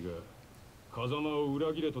きあたりが風間を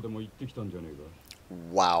裏切れとでも言ってきたんじゃねえか。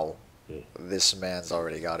Wow, this man's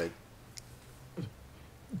already got it.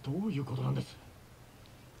 どういうことなんです？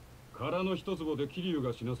殻の一坪で桐生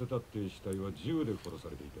が死なせたって死体は銃で殺さ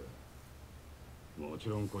れていた。もち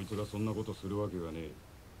ろんこいつがそんなことするわけがねえ。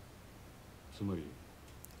つまり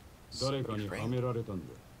誰かにはめられたんだ。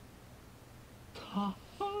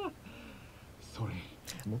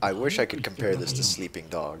I wish I could compare this to sleeping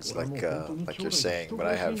dogs, like you're saying, but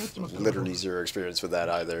I have literally zero experience with that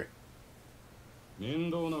either. 面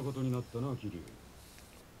倒なことになったな、桐生。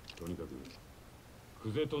とにかく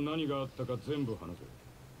クゼと何があったか全部話せ。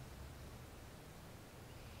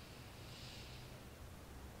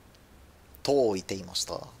と言っていまし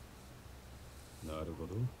た。なるほ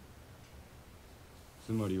ど。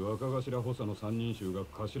つまり若頭補佐の三人衆が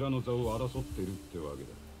頭の座を争ってるってわけだ。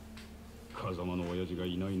風間の親父が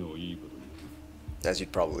いないのをいいことに。As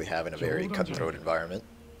you'd probably have in a very cutthroat environment.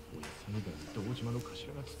 堂島の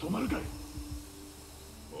頭が務まるかい。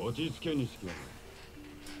落ち着けにしきや。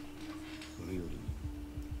それより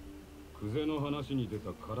クゼの話に出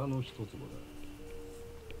た殻の一坪だ。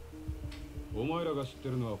お前らが知って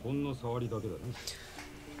るのはほんの触りだけだね。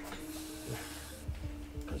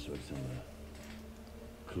柏木さんは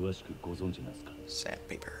詳しくご存知なんですか？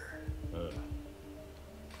 Sandpaper. ああ。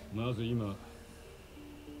まず今、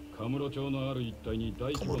カムロ町のある一帯に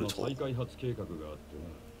大規模な再開発計画があって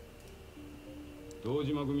な。堂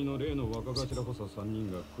島組の例の若頭補佐3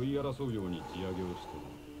人が食い争うように地上げをしてる。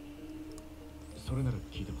それなら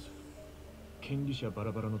聞いてます。権利者バ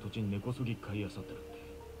ラバラの土地に根こそぎ買い漁ってるって。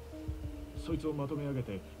そいつをまとめ上げ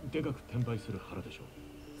てでかく転売する腹でしょ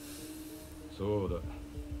う。そう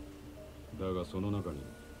だ。だがその中に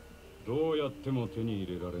どうやっても手に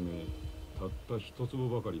入れられねえたった一坪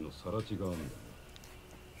ばかりの更地があるんだ。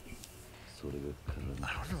それがから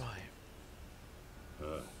I don't know why. あ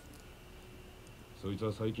あ。そいつ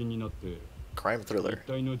は最近になって Crime thriller.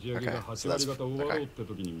 一帯の地上げが Okay, 8 so 割 that's 方終わろう okay. って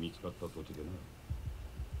時に見つかった土地でな。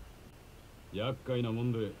厄介なも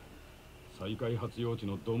んで再開発用地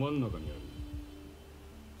のど真ん中にある。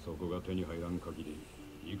そこが手に入らん限り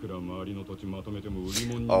いくら周りの土地まとめても売り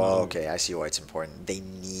物になる。Oh, okay. I see why it's important. They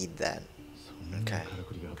need that. そんなから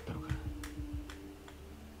くりがあったのか。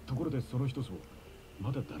ところでその一つを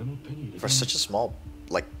まだ誰も手に入れて For such a small,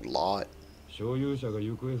 like, lot. 所有者が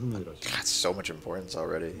行方不明らしい。 That's so much importance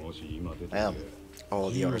already. もし今出て Damn.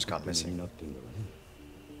 Oh, the owner's gone missing.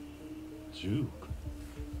 10億。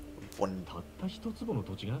 1たった一坪の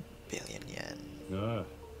土地が billion yen. ああ。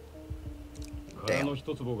殻の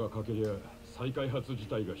一坪がかけりゃ再開発自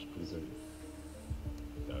体がひっくり返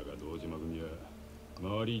る。だが堂島組は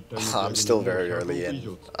周り一帯 I'm still very early in.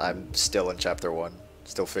 I'm still in chapter 1.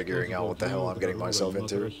 Still figuring out what the hell I'm getting myself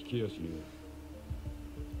into.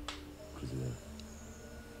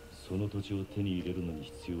 その土地を手に入れるのに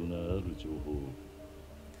必要なある情報を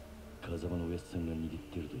風間のおやつさんが握っ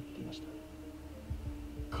ていると言っていました。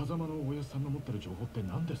風間のおやつさんの持ってる情報って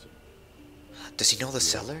何です？ Does he know the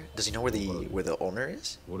seller? Does he know where the owner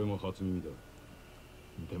is? 俺も初耳だ。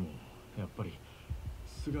でもやっぱり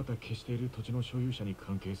姿消している土地の所有者に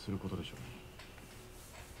関係することでしょうね。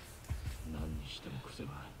何にしてもクゼ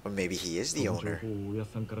は Or maybe he is the その owner. 情報をおや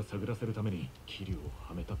つさんから探らせるために桐生を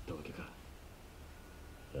はめたってわけか。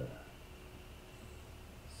ああ。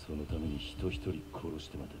そのために人一人殺し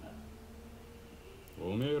てまでな。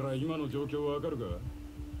おめえら今の状況わかるか？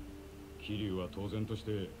桐生は当然とし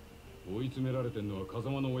て追い詰められてんのは風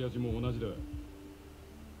間の親父も同じだ。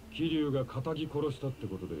桐生が仇殺したって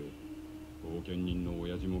ことで後見人の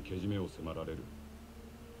親父もけじめを迫られる。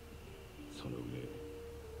その上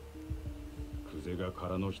クゼが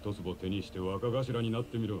殻の一坪手にして若頭になっ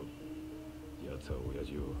てみろ。奴は親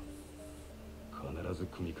父を必ず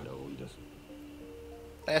組から追い出す。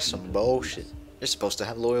That's some bullshit. You're supposed to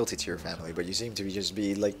have loyalty to your family, but you seem to just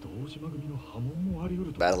be like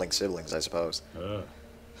battling siblings, I suppose.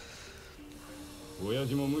 親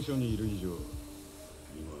父も無所にいる以上、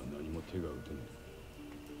今は何も手が打てない。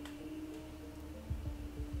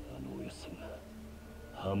あのおやつさんが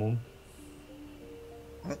破門？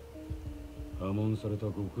破門された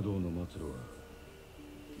極道の末路は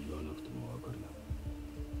言わなくてもわかるな。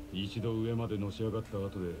一度上までのし上がった後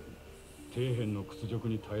で底辺の屈辱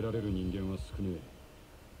に耐えられる人間は少ねえ。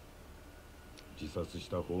自殺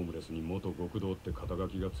したホームレスに元極道って肩書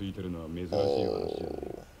きがついてるのは珍しい話じゃない。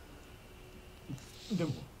で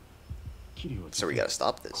も、キリは So we gotta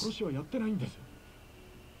stop this. 殺しはやってないんです。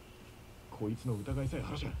こいつの疑いさえ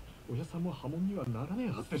晴らしゃ、おやさんも破門にはならねえ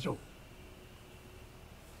はずでしょう。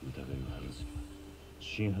疑いを晴らすには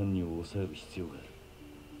真犯人を抑える必要があ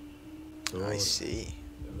る。I see.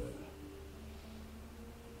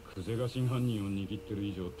 クゼが真犯人を握ってる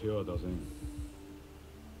以上手は出せん。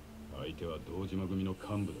相手は堂島組の幹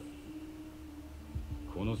部だ。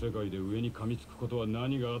この世界で上に噛みつくことは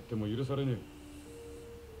何があっても許されねえ。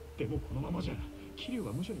でもこのままじゃ桐生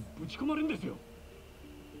は無所にぶち込まれんですよ。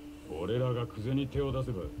俺らがクゼに手を出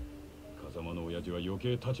せば風間の親父は余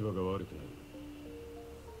計立場が悪くなる。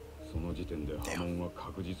その時点で破門は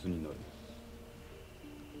確実になる。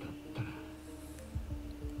だったら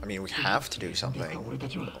I mean, we have to do something. 俺た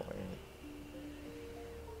ちは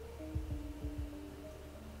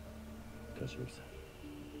柏木さん、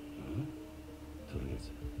とりあえ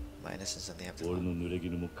ず Minus is something have to 俺の濡れ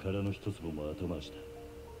衣も殻の一粒も後回しだ。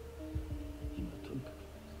今とにかく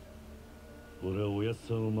俺はおやっ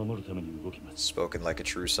さんを守るために動きます。 Spoken like a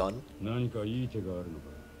true son. 何かいい手があるのか。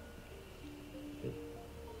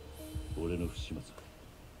俺の不始末は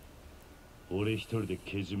俺一人で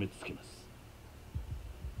けじめつけます。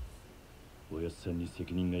おやっさんに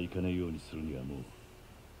責任がいかないようにするにはもう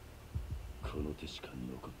この手しか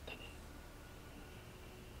残ってね。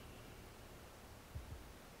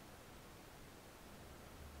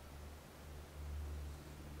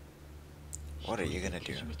What are you gonna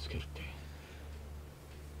do?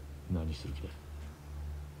 何する気だ。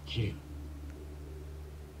キリ。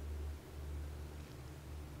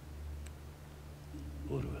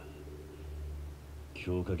俺は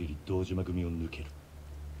今日限り堂島組を抜ける。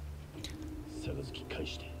杯返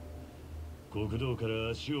して極道か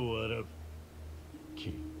ら足を洗う。キ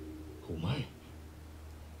リ、お前。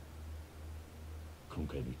今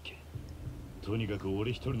回の一件、とにかく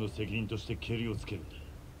俺一人の責任としてケリをつけるんだ。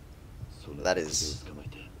その手を捕まえ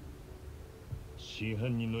て真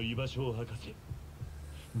犯人の居場所を吐かせ。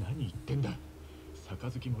何言ってんだ。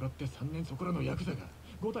杯もらって3年そこらのヤクザが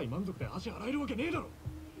5体満足で足洗えるわけねえだろ。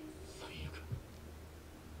最悪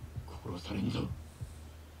殺されんぞ。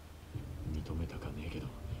認めたかねえけど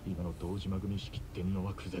今の堂島組仕切ってんの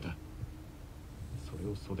はクゼだ。それ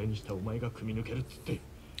を袖にしたお前が組み抜けるっつって。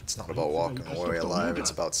 It's not about walking away alive, it's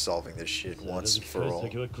about solving this shit once and for all.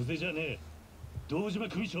 先はクゼじゃねえ、堂島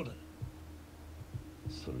組長だ。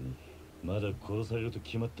それにまだ殺されると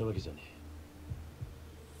決まったわけじゃねえ。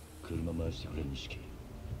車回してくれ錦。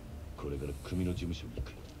これから組の事務所に行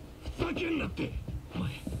く。ふざけんなって。お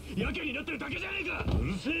前やけになってるだけじゃねえか。う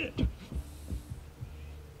るせえ。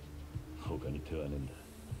他に手はねえんだ。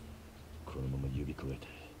このまま指くわえて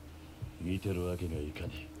見てるわけがいか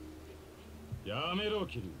ねえ。やめろ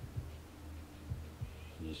キリ。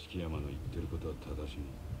錦山の言ってることは正しい。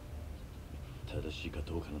正しいか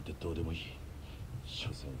どうかなんてどうでもいい。所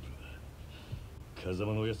詮俺は風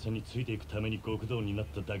間のおやっさんについていくために極道になっ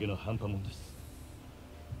ただけの半端もんです。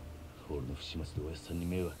俺の不始末でおやっさんに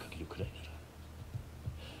迷惑かけるくらいなら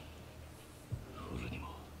俺にも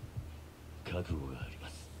覚悟がありま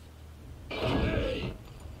す。おめ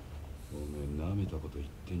え舐めたこと言っ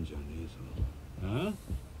てんじゃねえぞ。あ？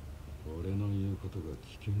俺の言うことが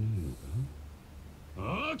聞けねえの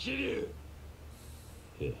か。ああ、桐生。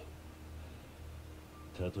ええ。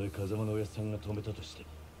たとえ風間のおやっさんが止めたとしても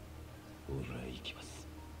俺は行きます。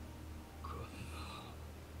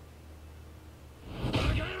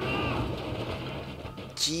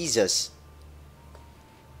Jesus.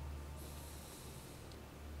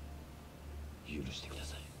 許してくだ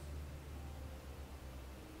さい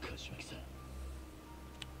柏木さん。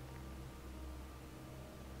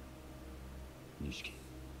錦、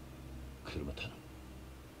車頼む。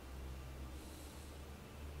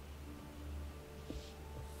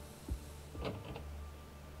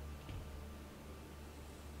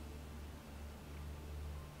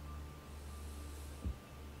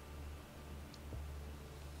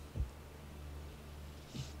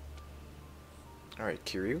Alright,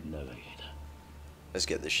 Kiryu. 長い間 Let's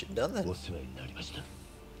get this shit done then. お世話になりました。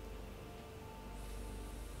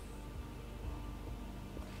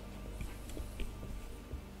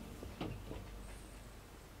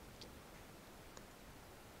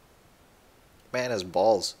Man has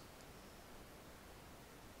balls.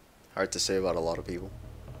 Hard to say about a lot of people.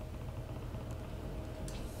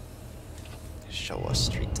 Shou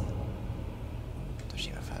Street.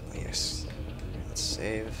 Toshima family, yes. Let's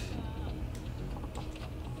save.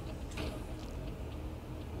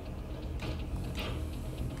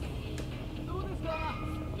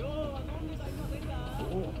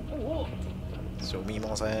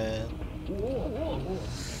 Sumimasen.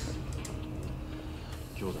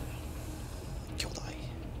 兄弟、兄弟。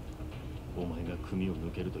お前が組を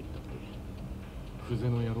抜けると言ったってクゼ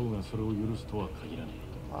の野郎がそれを許すとは限らね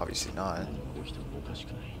え。 Obviously not. 何が起きてもおかしく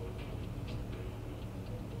ない。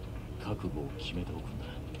覚悟を決めておくんだ。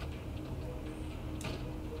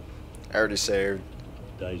 I already saved.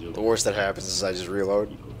 大丈夫。 The worst that happens is I just reload.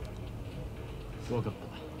 分かっ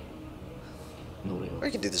た。乗れよ。 Or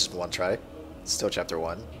you can do this in one try. It's still chapter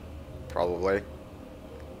 1. Probably.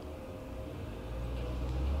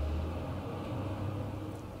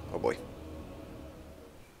 Oh boy.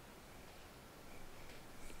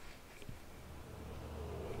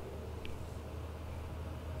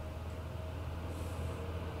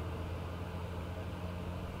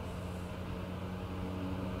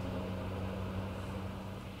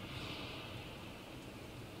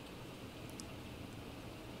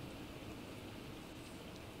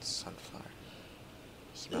 Sunflower.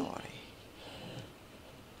 Himawari.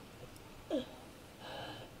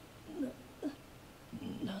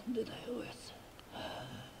 なんでだよ、おやつ。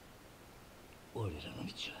俺らの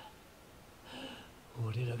道は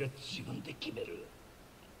俺らが自分で決める。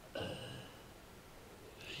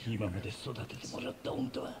今まで育ててもらった恩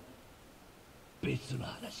とは別の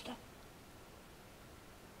話だ。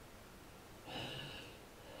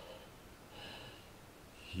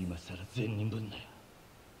今さら善人ぶんなよ。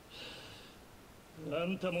あ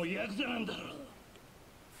んたもヤクザなんだろ。だっ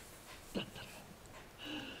たら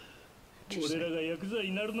俺らがヤクザ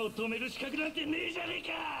になるのを止める資格なんてねえじゃねえ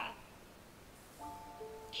か。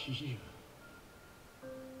キリュ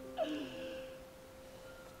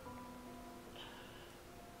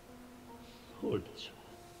ウ、俺たちは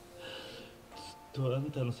ずっとあ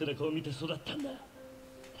んたの背中を見て育ったんだ。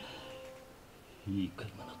いい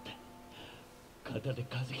車乗って肩で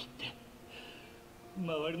風切って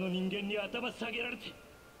周りの人間に頭下げられて、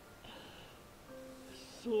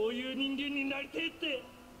そういう人間になりてえって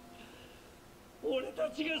俺た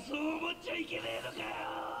ちがそう思っちゃいけねえのかよ。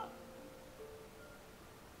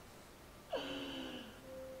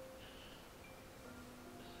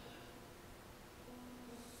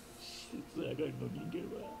施設上がりの人間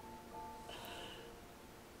は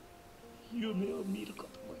夢を見るこ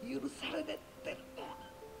とも許されねえってのか。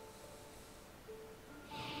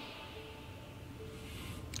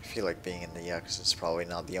I feel like being in the Yakuza is probably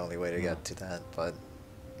not the only way to get to that, but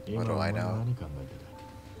what do I know?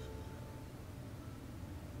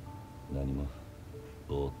 何も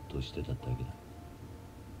ぼーっとしてただけだ。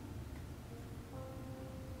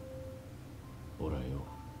俺はよ、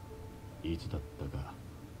いつだったか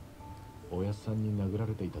おやっさんに殴ら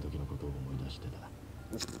れていた時のことを思い出してた。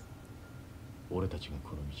俺たちがこ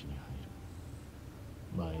の道に入る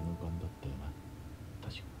前の晩だったよな、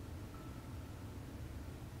確か。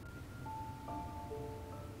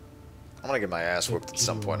 I'm gonna get my ass whooped at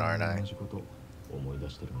some point, aren't I? 思い出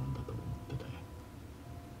してるもんだと思ってたよ。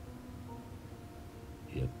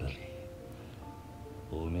やっぱり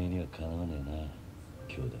おめえにはかなわねえな、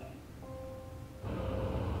兄弟。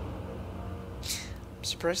I'm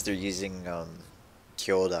surprised they're using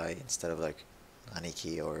kyodai instead of like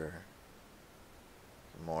aniki or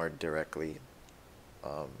more directly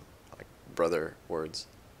like brother words.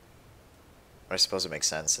 I suppose it makes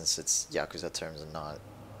sense since it's Yakuza terms and not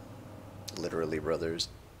literally brothers,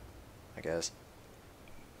 I guess.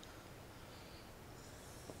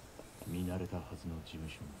 見慣れたはずの事務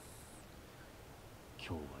所が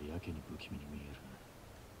今日はやけに不気味に見える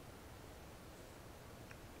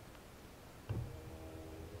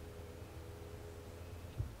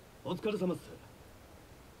な。お疲れ様っす。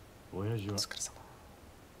親父は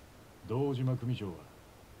堂島組長は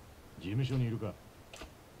事務所にいるか。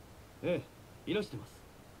ええ、いらしてます。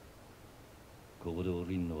ここで降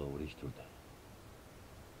りんのは俺一人だ。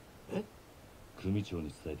え？組長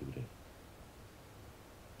に伝えてくれ。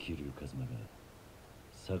桐生一馬が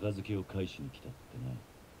杯を返しに来たっ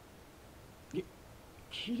てな。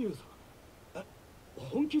桐生さん、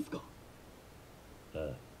本気っすか？あ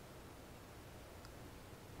あ。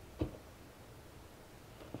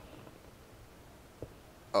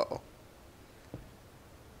Uh-oh.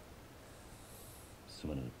 す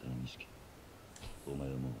まなかったな、錦。お前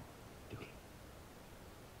はもう行ってくれ。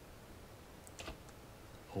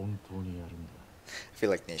本当にやるんだ。I feel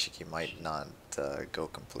like Nishiki might not go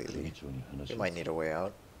completely. He might need a way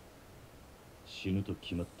out. 死ぬと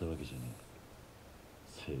決まったわけじゃねえ。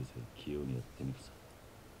せいぜい器用にやってみるさ。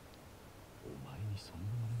お前にそんな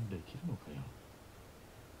真似できるのかよ。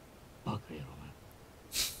バカ野郎が。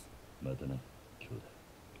またな、兄弟。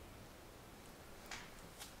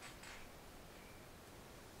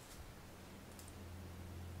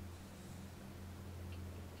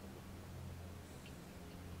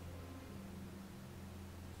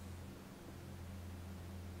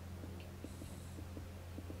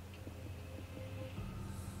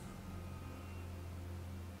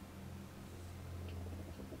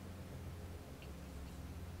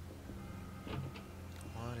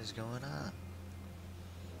What is going on?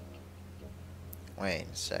 Wait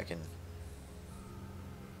a second.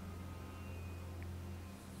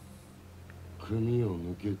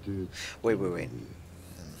 Wait.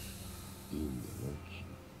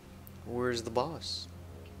 Where's the boss?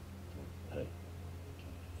 はい。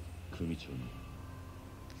組長に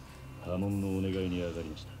波紋のお願いに上がり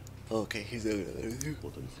ました。 Okay, he's out of there. お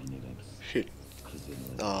取り次ぎ願います。 Shit.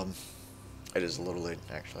 It is a little late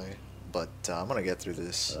actually, but I'm gonna get through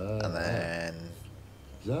this, and then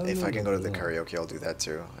if I can go to the karaoke, I'll do that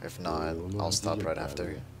too. If not, I'll stop right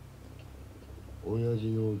after. Oh,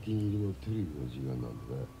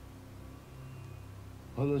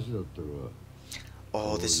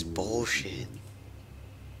 this is bullshit.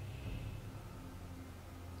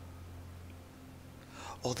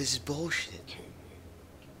 Oh, this is bullshit.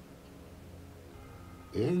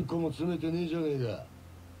 円弧も詰めてねえじゃねえか。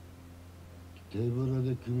手ぶら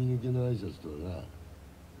で組み抜けの挨拶とはな。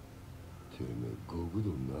てめえ極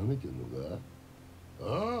道舐めてんのか。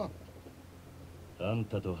ああ。あん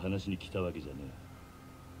たと話しに来たわけじゃねえ。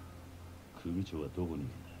組長はどこにい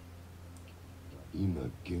るんだ。今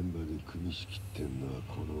現場で組仕切ってんのは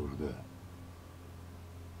この俺だ。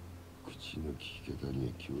口の利き方に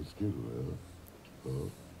は気をつけろよ。あ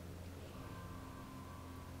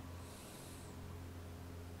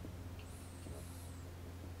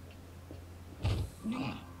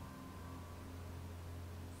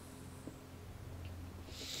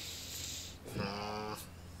あ。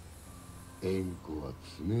円弧は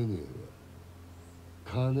詰めねえ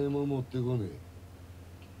わ。金も持ってこねえ。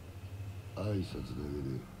挨拶だけで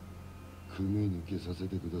組み抜けさせ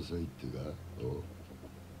てくださいってか。お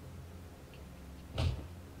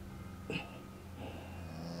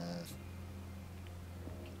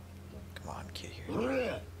Come on, kid here. お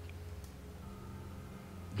れ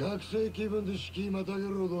学生気分で敷居またげ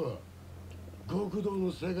るほど極道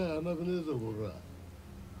の世界甘くねえぞこら。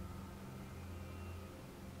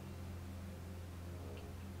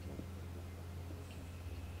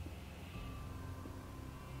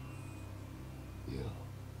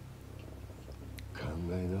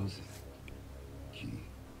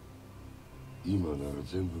今なら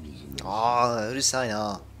全部水になる。ああ、うるさい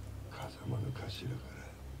な。風間の頭から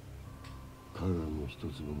彼らの一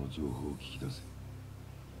粒の情報を聞き出せ。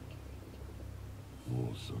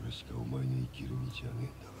もうそれしかお前の生きる道はね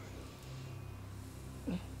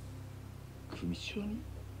えんだから。組長に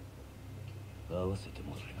会わせて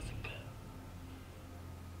もらえませんか。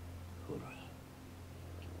ほら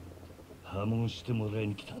破門してもらい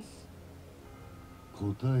に来たんす。答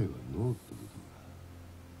えはノーってことか。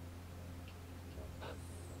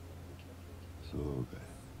そうか。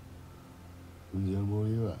じゃあもう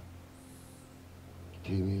いいわ。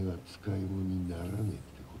てめえは使い物にならねえって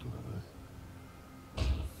ことだ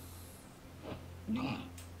な。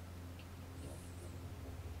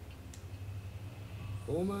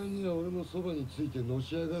お前には俺のそばについての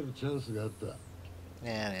し上がるチャンスがあった。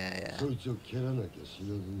Yeah. そいつを蹴らなきゃ死な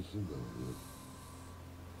ずに済んだ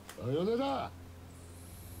のよ。あ、米だ。は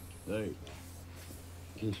い。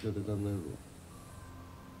消し方考えろ。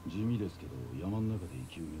地味ですけど山の中で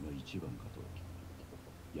生き埋めが一番かと。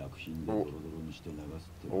薬品でドロドロにして流す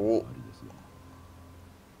ってのはありですが。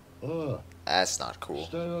ああ。That's not cool. 死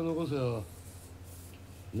体は残せよ。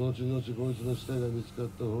後々こいつの死体が見つかっ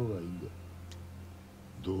た方がいいんだ。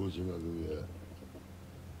堂島組は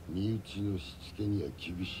身内のしつけには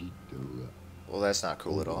厳しいって方が。Well, that's not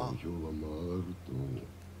cool at all. 評判も上がるって思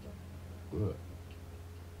うよ。ほら。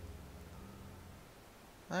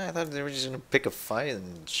I thought they were just gonna pick a fight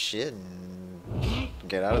and shit and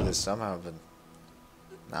get out of this somehow, but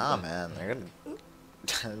nah, man, they're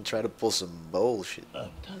gonna try to pull some bullshit.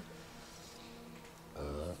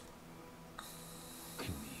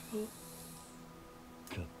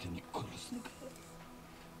 勝手に殺すのか。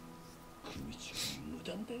組長無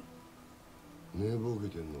断で。寝ぼけ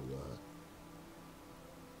てんのか。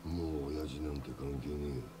もう親父なんて関係ねえ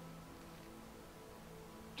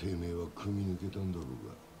よ。てめえは組み抜けたんだろう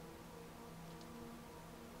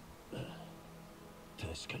が。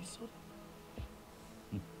確かにそうだ。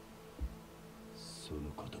その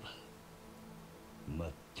言葉待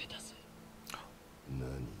ってたぜ。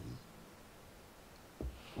何？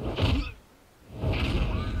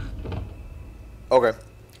 Okay,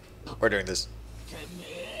 we're doing this.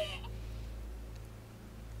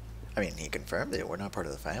 I mean, he confirmed it. We're not part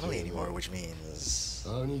of the family anymore, which means...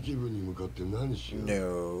 No,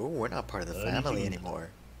 we're not part of the family anymore.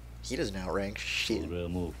 He doesn't outrank shit. We're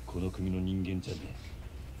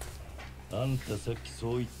on,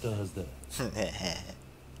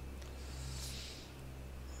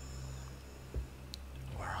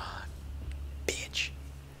 bitch.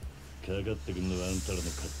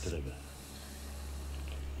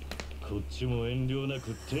 こっちも遠慮な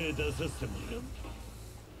く手出させてもらう。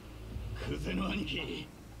クゼの兄貴。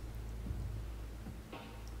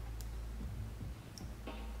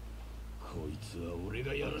こいつは俺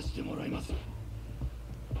がやらせてもらいます。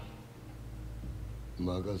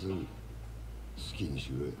任せる。好きに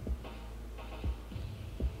しろよ。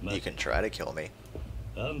You can try to kill me.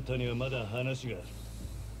 あんたにはまだ話がある。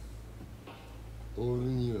俺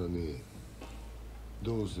にはね、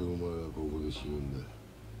どうしてお前はここで死ぬんだ。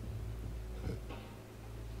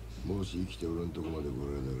もし生きて俺んとこまで来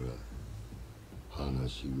られたら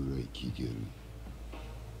話ぐらい聞いてやる。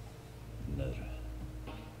なら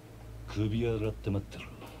首洗って待ってろ。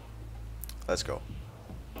 Let's go.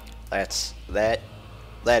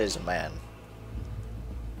 That is a man.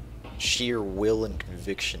 Sheer will and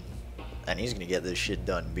conviction. And he's gonna get this shit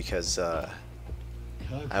done because I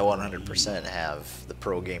 100% have the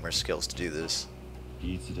pro gamer skills to do this.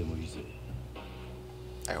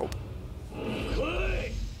 I hope.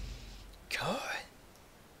 God.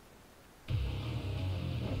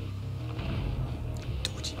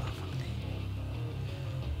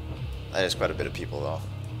 That is quite a bit of people, though.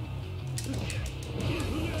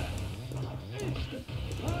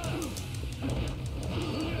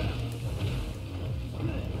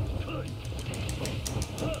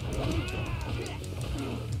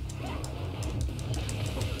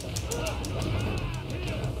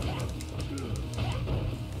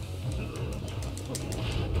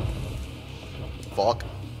 Fuck.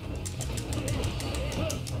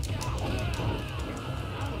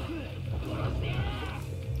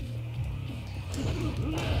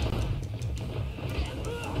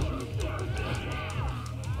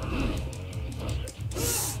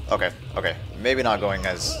 Okay. Maybe not going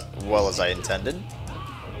as well as I intended,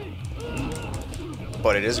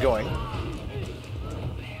 but it is going.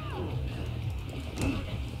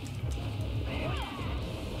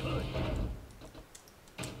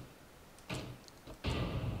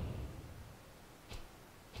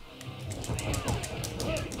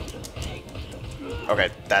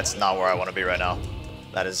 Okay, that's not where I want to be right now.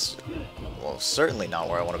 That is, well, certainly not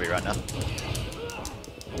where I want to be right now.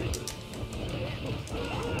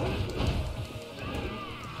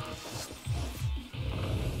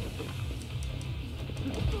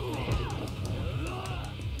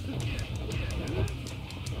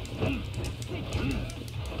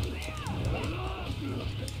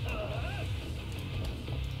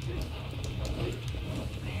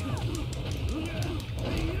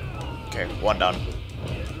 Okay, one down.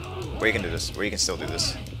 We can do this. We can still do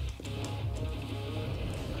this.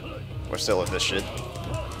 We're still in this shit.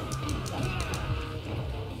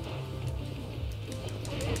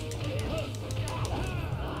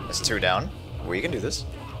 It's two down. We can do this.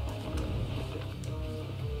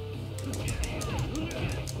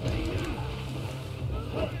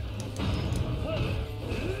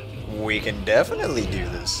 We can definitely do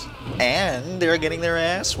this. And they're getting their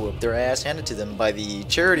ass whooped, their ass handed to them by the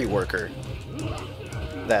charity worker.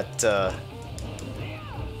 That, the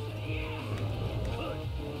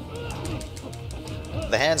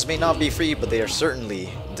hands may not be free, but they are certainly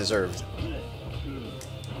deserved.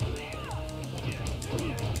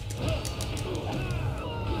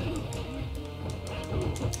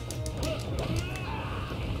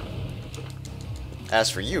 As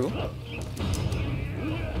for you,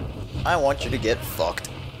 I want you to get fucked.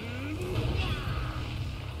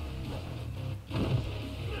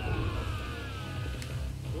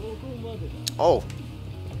 Oh.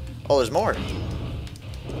 Oh, there's more.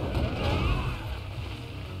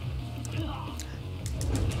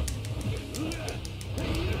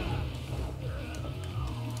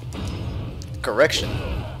 Correction.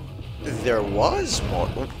 There was more.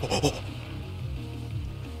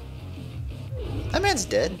 That man's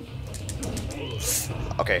dead.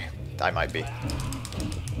 Okay, I might be.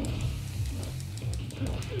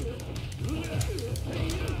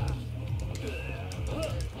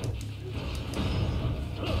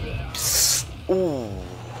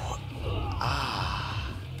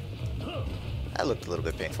 a little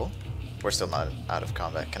bit painful. We're still not out of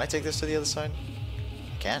combat. Can I take this to the other side?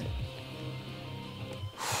 I can.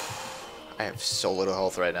 I have so little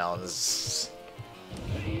health right now. This is...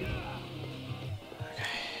 Okay.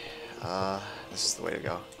 This is the way to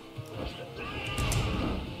go.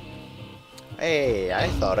 Hey, I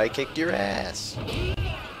thought I kicked your ass.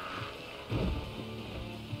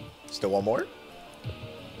 Still one more?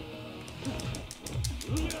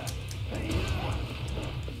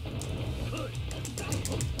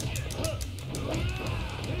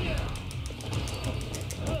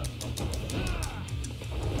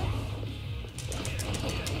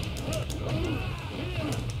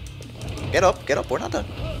 Get up, we're not done.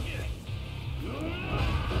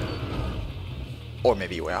 Or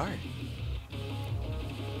maybe we are.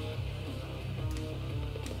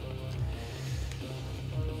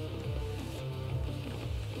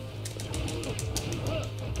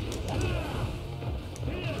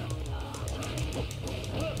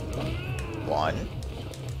 One.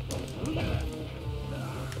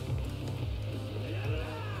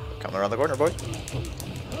 Coming around the corner, boy.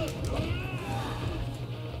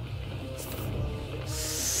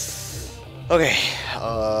 Okay,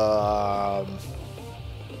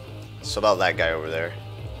 so about that guy over there.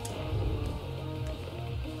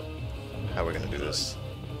 How are we gonna do this?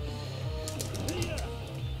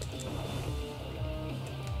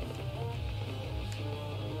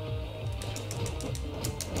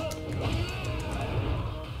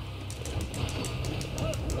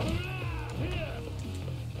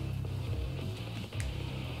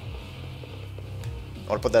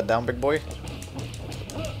 Wanna put that down, big boy?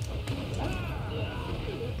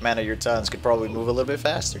 Man of your tons could probably move a little bit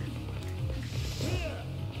faster.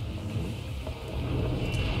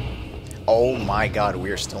 Oh my god, we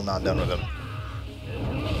are still not done with him.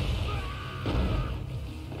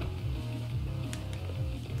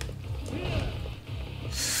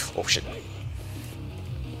 Oh shit.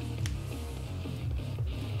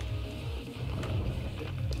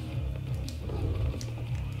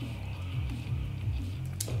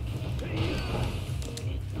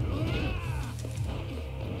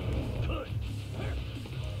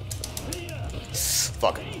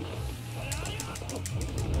 Fuck it.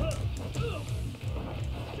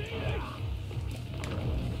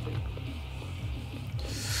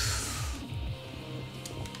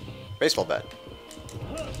 Baseball bat.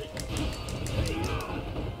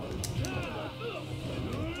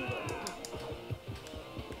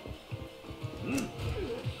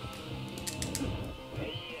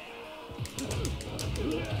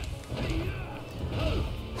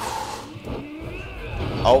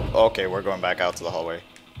 Oh, okay, we're going back out to the hallway.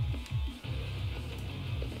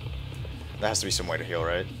 There has to be some way to heal,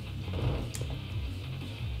 right?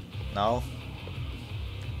 No?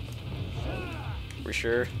 We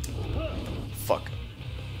sure? Fuck.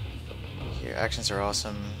 Here, actions are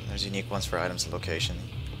awesome. There's unique ones for items and location.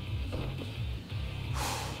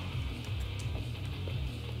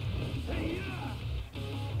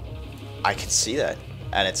 I can see that.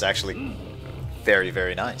 And it's actually very,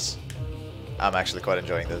 very nice. I'm actually quite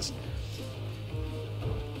enjoying this.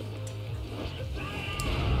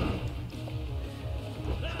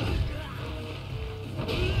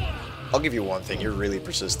 I'll give you one thing, you're really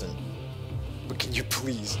persistent. But can you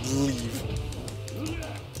please leave?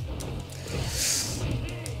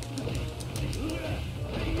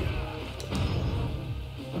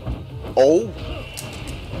 Oh!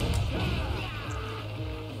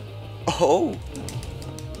 Oh!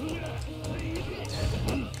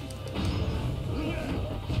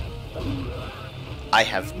 I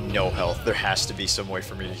have no health. There has to be some way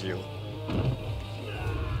for me to heal.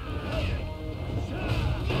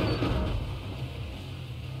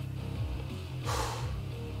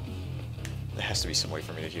 There has to be some way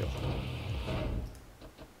for me to heal.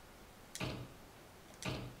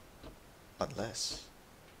 Unless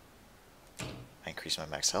I increase my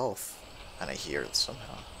max health and I heal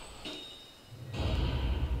somehow.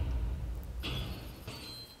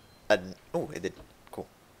 Oh, it did. Cool.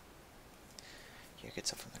 Here,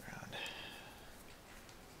 gets up from the ground.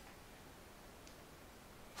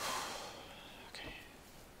 Okay.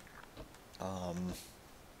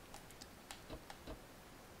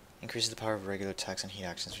 Increases the power of regular attacks and heat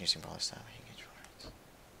actions when using ball stamina.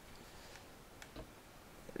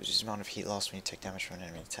 Reduces the amount of heat loss when you take damage from an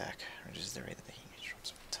enemy attack. Reduces the rate that the heat gauge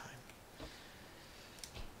drops over time.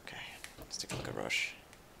 Okay, let's take a look at Rush.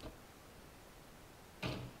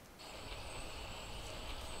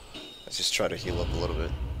 Let's just try to heal up a little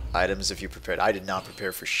bit. Items if you prepared. I did not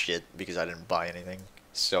prepare for shit because I didn't buy anything.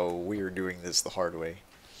 So we are doing this the hard way.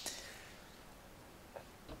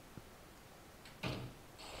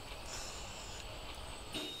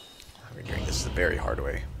 This is a very hard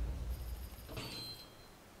way.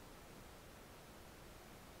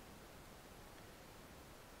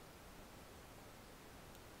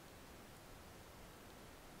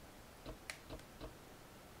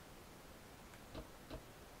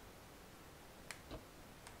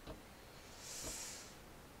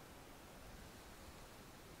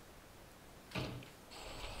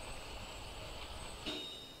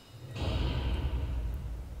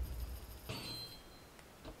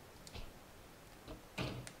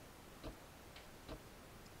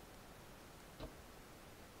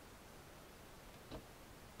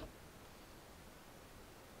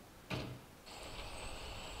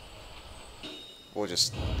 We'll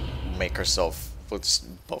just we'll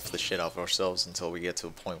just buff the shit out of ourselves until we get to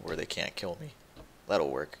a point where they can't kill me.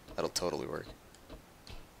 That'll work. That'll totally work.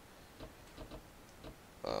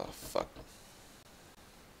 Oh, fuck.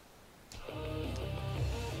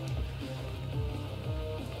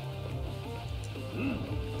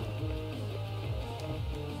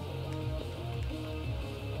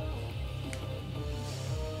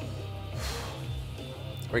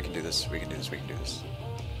 We can do this, we can do this, we can do this.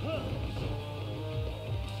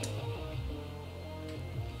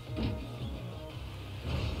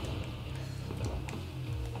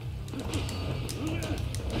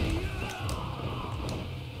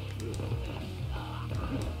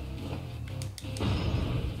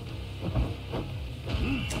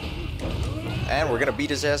 And we're gonna beat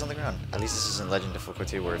his ass on the ground. At least this isn't Legend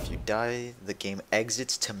difficulty where if you die, the game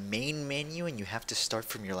exits to main menu and you have to start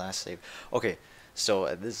from your last save. Okay, so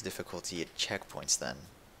at this difficulty it checkpoints then.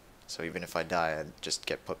 So even if I die, I just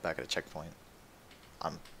get put back at a checkpoint.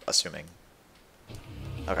 I'm assuming.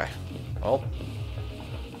 Okay. Well.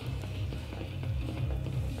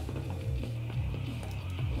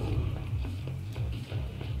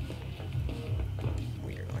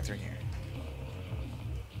 We're going through here.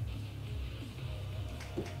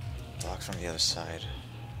 Blocked from the other side.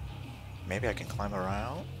 Maybe I can climb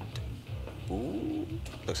around? Ooh.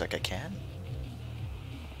 Looks like I can.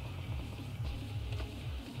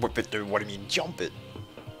 What do you mean jump it?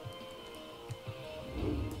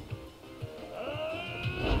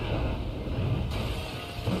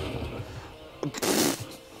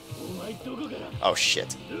 Oh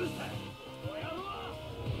shit.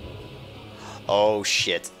 Oh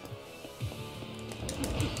shit.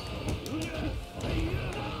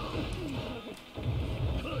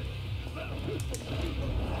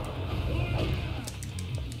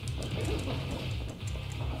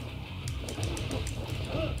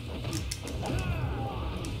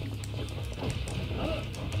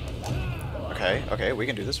 Okay, okay, we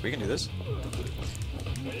can do this, we can do this.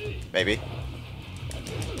 Maybe.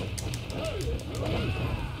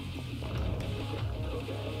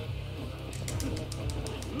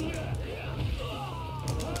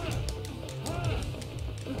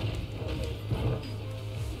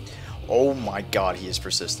 Oh my god, he is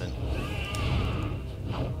persistent.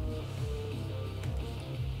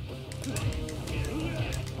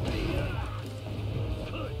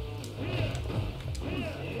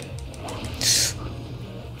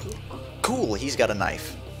 Cool, he's got a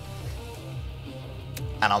knife.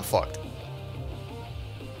 And I'm fucked.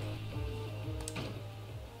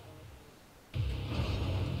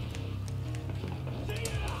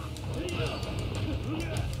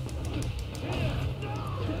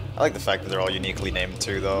 I like the fact that they're all uniquely named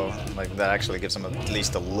too, though. Like, that actually gives them at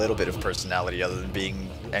least a little bit of personality other than being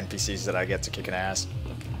NPCs that I get to kick an ass.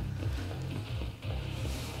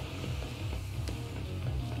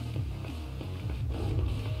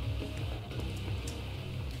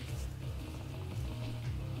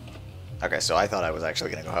 Okay, so I thought I was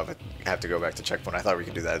actually gonna have to go back to checkpoint. I thought we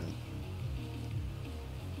could do that.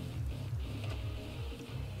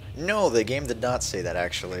 No, the game did not say that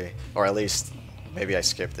actually, or at least maybe I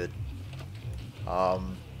skipped it.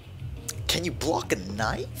 Can you block a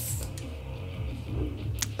knife?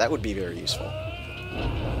 That would be very useful.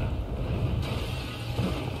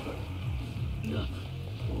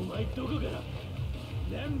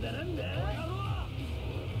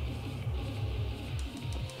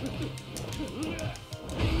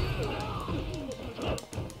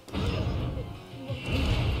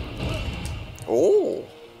 Oh.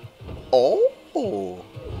 Oh.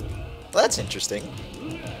 That's interesting.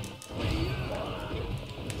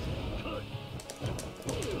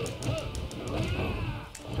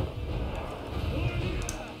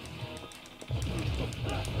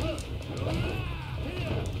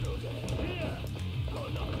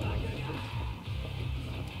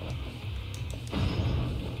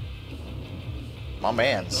 My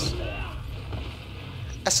man's.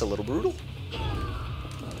 That's a little brutal.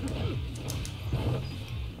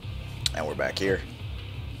 And we're back here.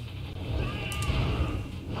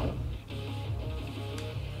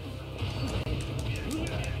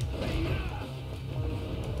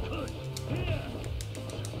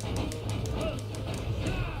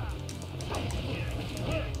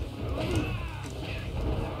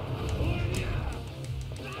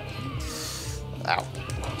 Ow.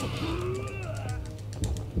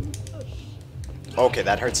 Okay,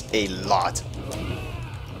 that hurts a lot.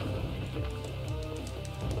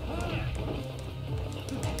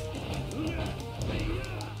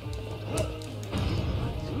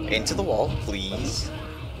 Into the wall, please.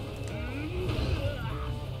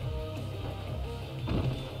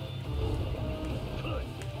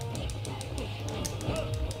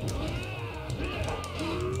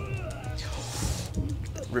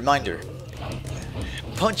 Reminder.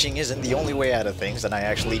 Punching isn't the only way out of things, and I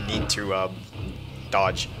actually need to,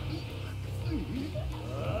 dodge.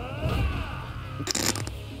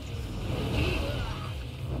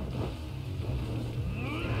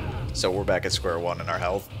 So we're back at square one in our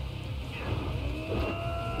health.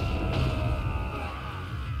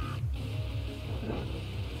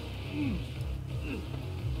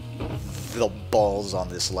 The balls on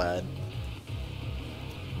this lad.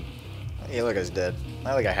 Hey, look, he's dead.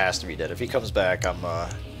 I think I has to be dead. If he comes back, I'm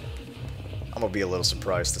gonna be a little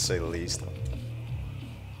surprised to say the least.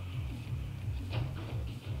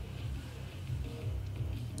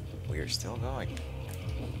 We're still going.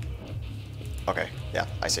 Okay, yeah,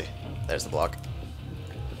 I see. There's the block.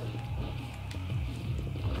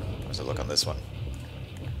 How's it look on this one?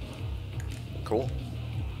 Cool.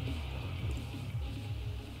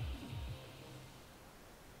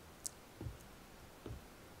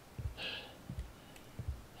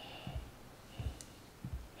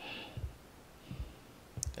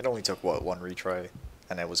 It only took, what, one retry?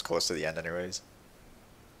 And it was close to the end anyways.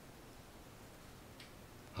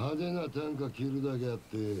 派手な短歌切るだけあっ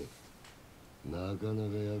てなかな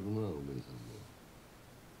かやるなおめえさんも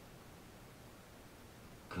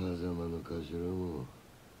風間の頭も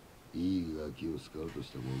いいガキをスカウト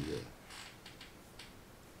したもんだ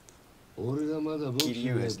俺がまだボクシ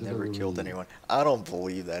ング Kiryu やっ has てた never 頃に killed anyone. I don't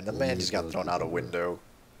believe that. The man just got thrown out a window.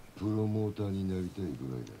 プロモーターになりたいぐ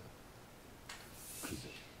らいだクゼ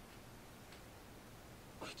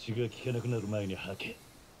口が聞けなくなる前に吐け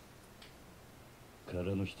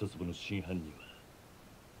殻の一粒の真犯人は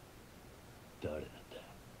誰なんだ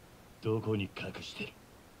どこに隠してる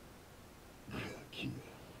ガキが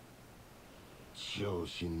調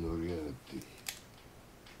子に乗りやがって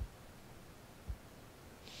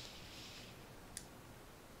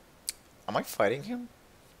Am I fighting him?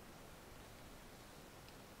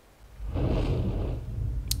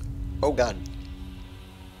 Oh god.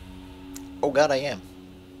 Oh god, I am.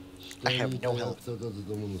 I have no health.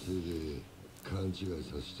 勘違い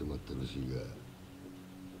させてまったらしいが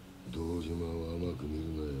堂島は甘く見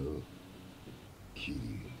るなよキリ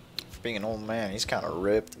For being an old man, he's kind of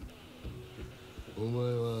ripped. お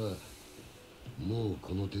前はもう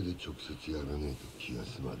この手で直接やらねえと気が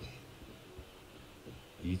済まね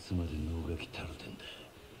いつまで能書きたるてんだ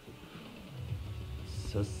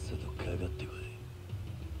さっさとかかってこい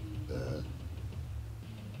え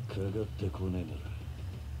あかかってこねえなら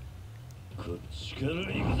こっちから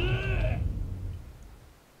行くぜ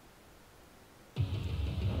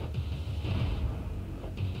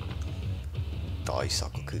大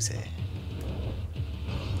作クゼ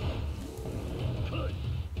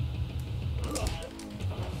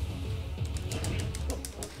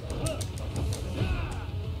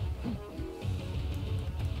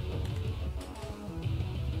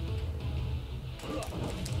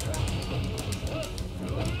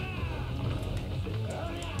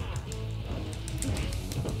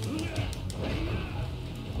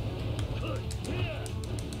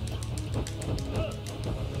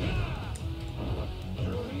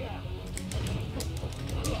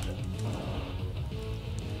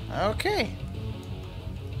Okay.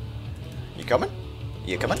 You coming?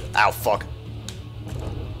 You coming? Ow, fuck.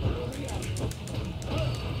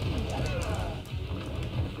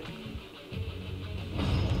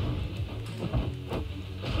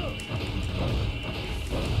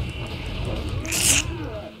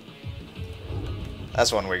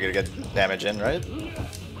 That's one we're gonna get damage in, right?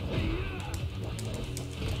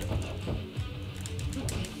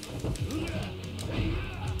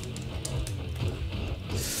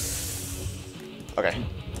 Okay.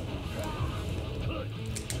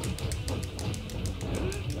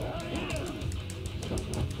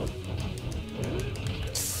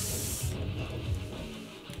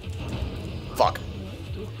 Fuck.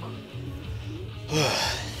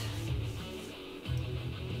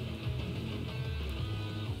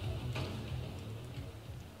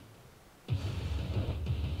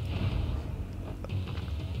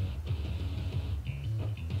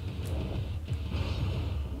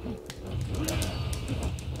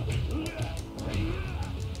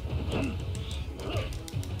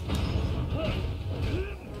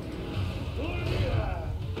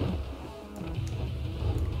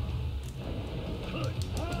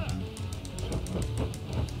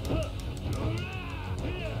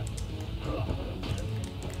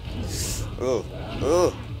 Ugh.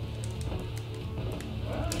 Ugh.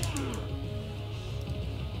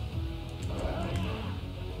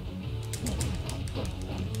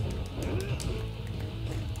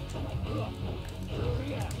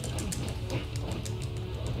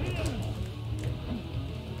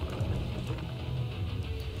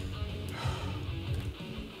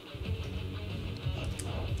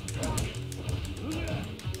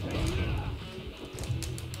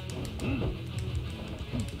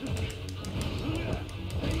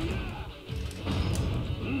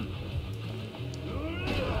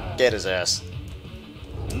 Get his ass.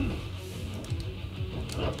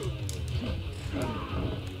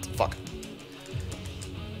 Fuck.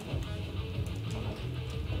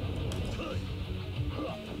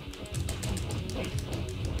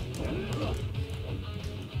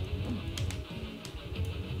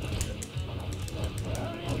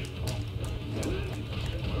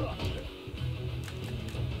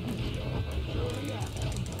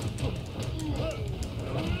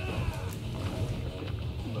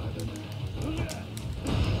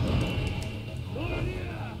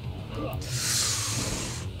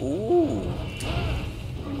 Ooh.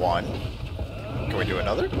 One. Can we do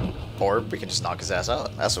another? Or we can just knock his ass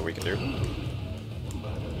out. That's what we can do.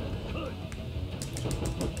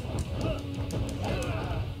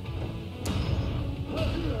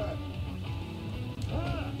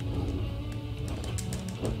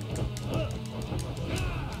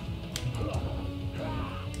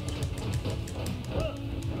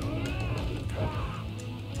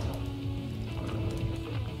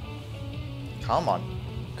 Come on.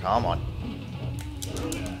 Come on.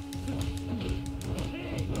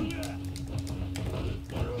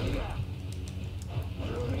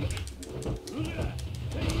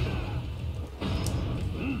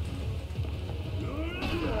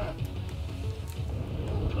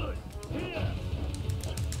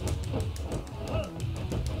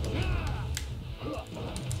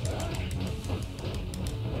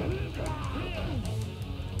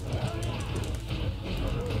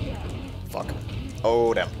 Fuck.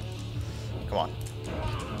 Oh, damn. Come on.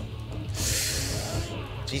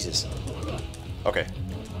 Jesus. Okay.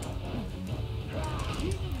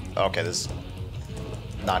 Okay, this is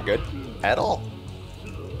not good at all.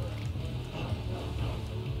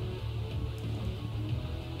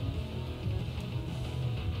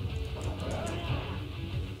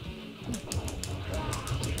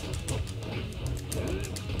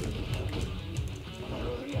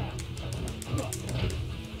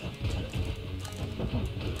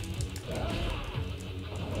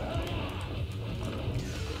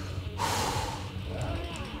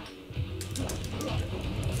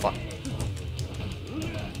 Fuck.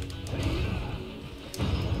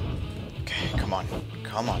 Okay, come on.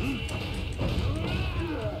 Come on.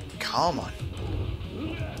 Come on.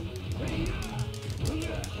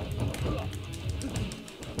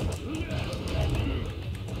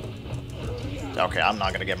 Okay, I'm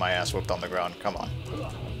not gonna get my ass whooped on the ground. Come on.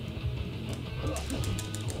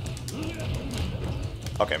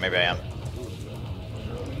 Okay, maybe I am.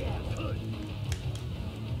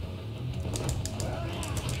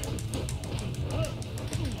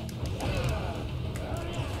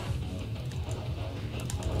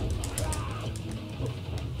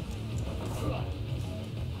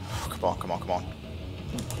 Come on, come on, come on.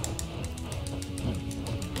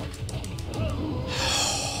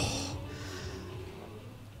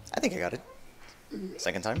 I think I got it.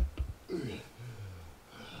 Second time.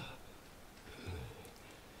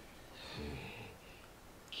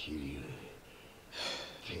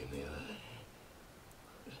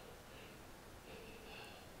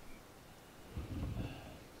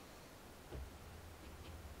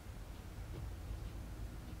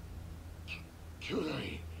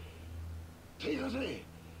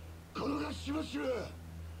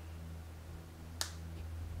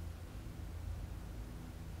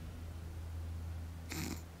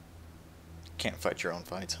 Can't fight your own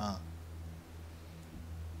fights, huh?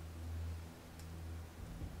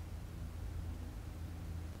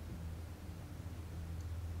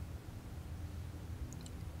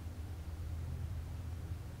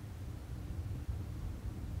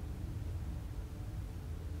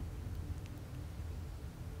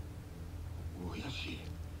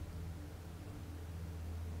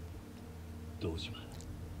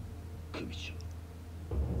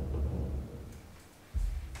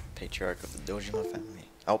 Patriarch of the Dojima family.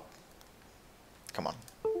 Oh. Come on.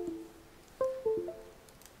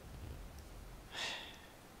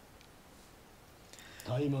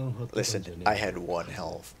 Listen, I had 1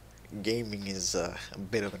 health. Gaming is a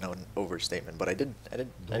bit of an overstatement, but I did get it.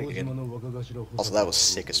 Also, that was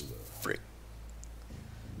sick as frick.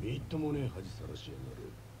 みっともねえ恥さらしやが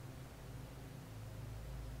る。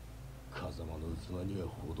風間の器には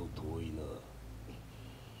ほど遠いな。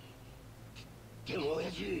でも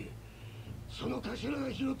親父、その頭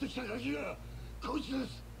が拾ってきた鍵がこいつで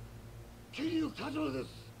す。桐生一馬です。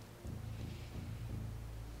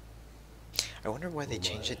 I wonder why they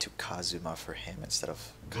changed it to Kazuma for him instead of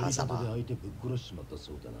相 Kazama. 手ぶっ殺しちまった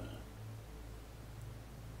そうだな。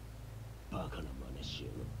バカな真似しや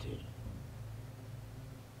がって。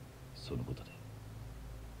そのことで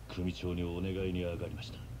組長にお願いに上がりま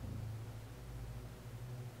した。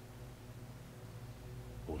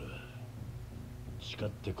俺は誓っ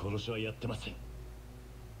て殺しはやってません。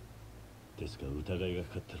ですが疑いが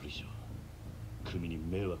かかってる以上組に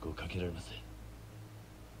迷惑をかけられません。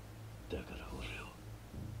だから俺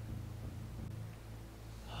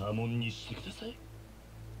を破門にしてください。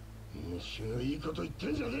虫がいいこと言って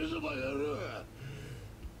んじゃねえぞバカ野郎。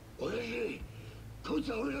親父、こいつ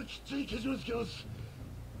は俺がきっちりけじめつけます。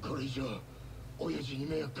これ以上親父に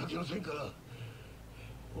迷惑かけませんから。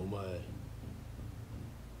お前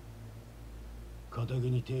肩毛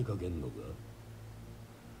に手かけんのか。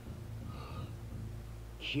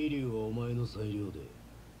桐生はお前の裁量で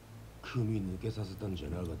組抜けさせたんじゃ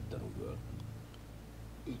なかったのか。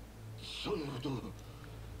そんなこと、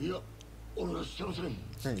いや俺はしてませ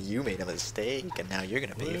ん。You made a mistake, and now you're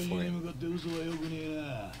gonna pay for 親父に it. 向かって嘘はよくねえ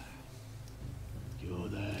な。兄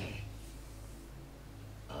弟、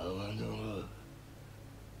あわの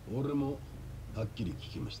俺もはっきり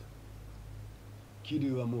聞きました。桐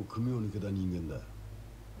生はもう組を抜けた人間だ。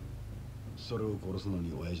それを殺すの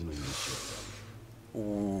に親父の許しを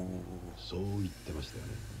得た。そう言ってましたよ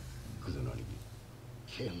ね、クゼの兄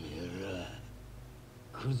貴。てめえ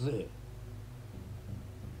らクゼ、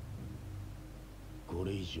こ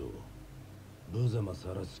れ以上無様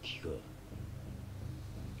さらす気か。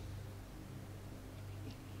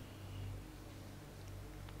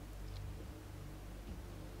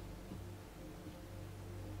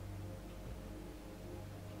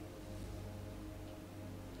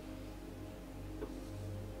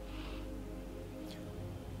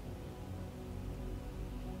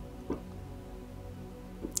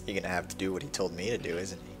You're gonna have to do what he told me to do,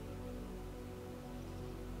 isn't he?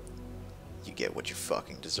 You get what you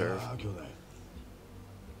fucking deserve. 兄弟、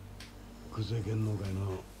クゼ芸能界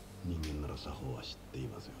の人間なら作法は知ってい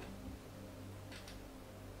ますよ。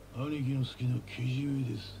兄貴の好きなけじめ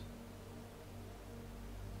です。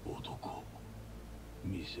男、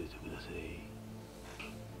見せてください。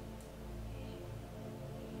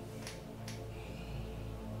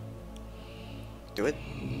Do it.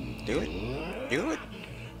 Do it. Do it.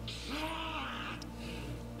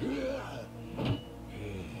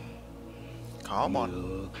 Come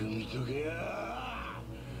on. よく見とけや。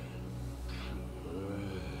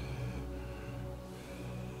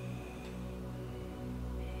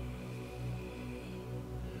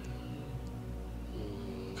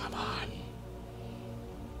Come on.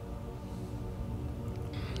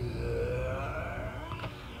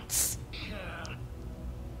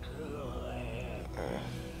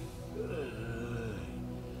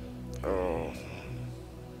 Oh.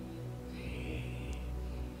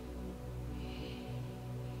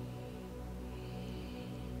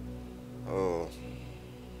 Oh.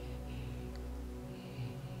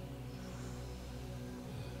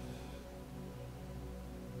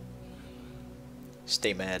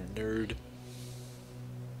 Stay mad, nerd.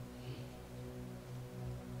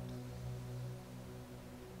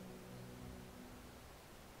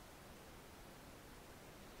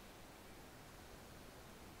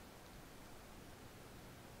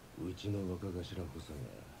 うちの若頭補佐が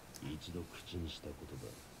一度口にした言葉。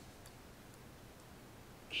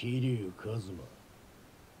桐生一馬、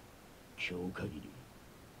今日限り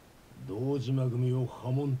堂島組を破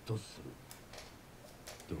門とす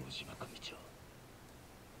る。堂島組長、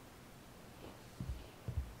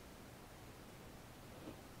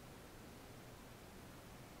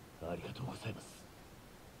ありがとうございます。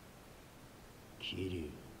桐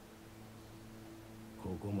生、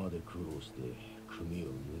ここまで苦労して組を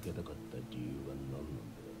抜けたかった理由は何なん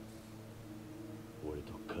だ。俺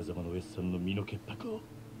と風間のおやっさんの身の潔白を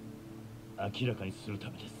明らかにするた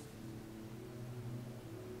めです。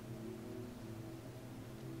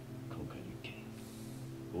今回の一件、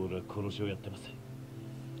俺は殺しをやってません。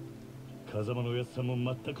風間のおやっさんも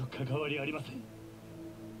全く関わりありません。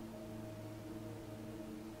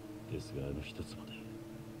ですがあの一つまで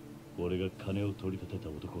俺が金を取り立てた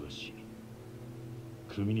男が死に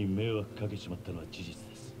組に迷惑かけちまったのは事実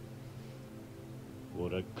です。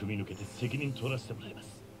俺は組抜けて責任取らせてもらいま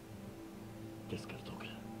す。ですからどうか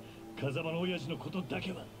風間の親父のことだ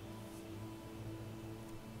けは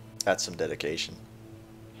That's some dedication.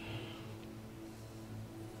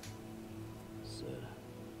 さあ、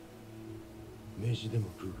飯でも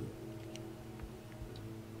食うか。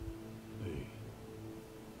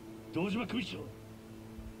堂島組長。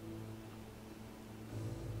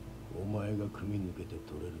お前が組み抜けて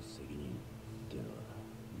取れる責任ってのは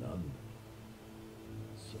何だ。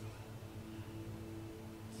それは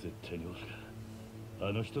絶対に俺が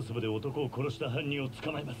あの一粒で男を殺した犯人を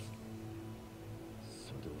捕まえます。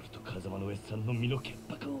それで俺と風間の S さんの身の潔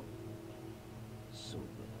白を。そうだ。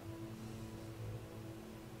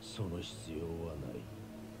その必要は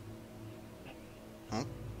ない。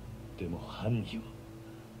でも犯人を。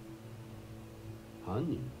犯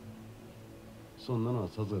人？そんなのは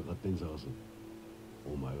サツが勝手に探す。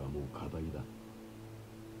お前はもう仇だ。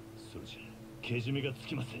それじゃけじめがつ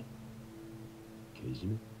きません。けじ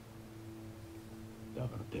め？だ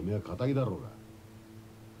からてめえは仇だろうが。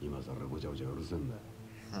今さらごちゃごちゃうるせえんだ。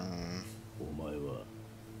お前は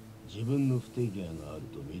自分の不手際がある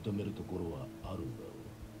と認めるところはあるんだろ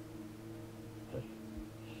う。はい。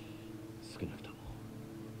少なくとも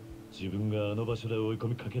自分があの場所で追い込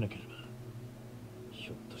みかけなければ、ひ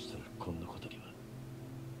ょっとしたらこんなことには。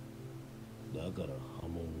だから波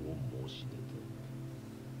紋を申し出た。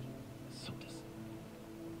そうです。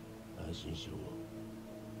安心しろ。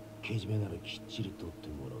けじめならきっちり取って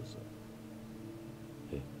もらうさ。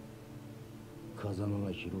風間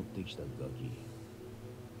が拾ってきたガキ、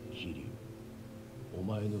桐生、お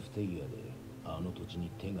前の不手際であの土地に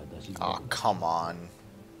手が出しづらくなった。come on.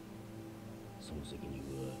 その責任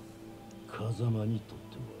は風間に取っ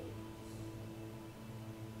ても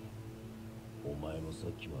らう。お前もさ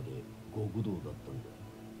っきまで極道だったんだ。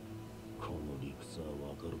この理屈は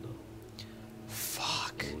わかるだろう。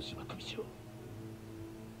Fuck. 大島組長、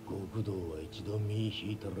極道は一度身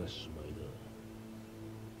引いたらしまいだ。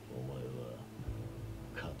お前は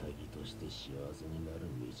仇として幸せになる道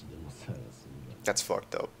でも探すんだ。 That's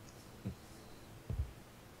fucked up.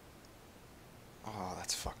 Oh,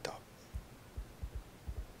 that's fucked up.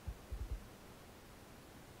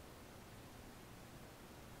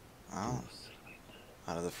 Oh.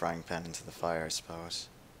 Out of the frying pan into the fire, I suppose.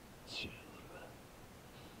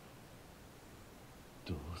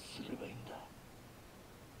 どうすればいいんだ。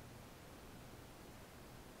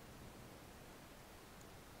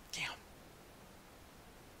Damn.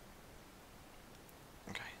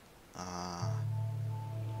 Okay.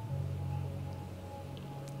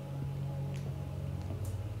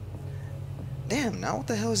 Damn, now what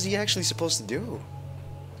the hell is he actually supposed to do?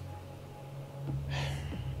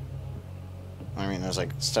 I mean, there's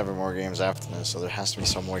like 7 more games after this, so there has to be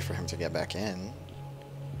some way for him to get back in.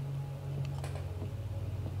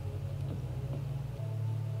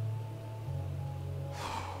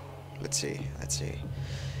 Let's see.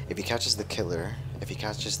 If he catches the killer,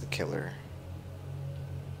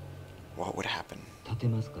 what would happen?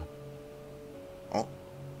 Oh.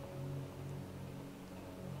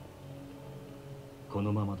 こ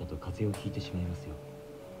のままだと風邪をひいてしまいますよ。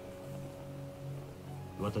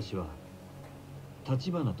私は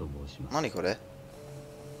立花と申します。何これ？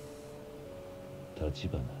立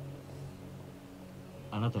花。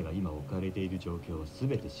あなたが今置かれている状況をす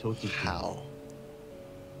べて承知しています。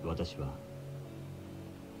私は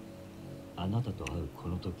あなたと会うこ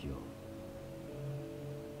の時を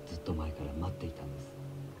ずっと前から待っていたんです。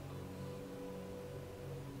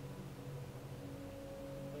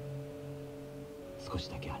少し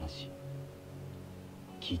だけ話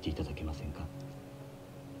聞いていただけませんか？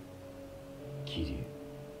桐生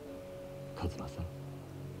一馬さん。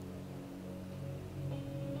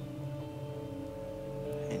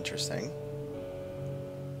Interesting.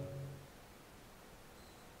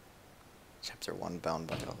 Chapter 1, Bound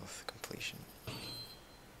by Oath, completion.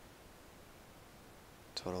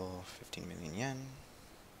 Total 15 million yen.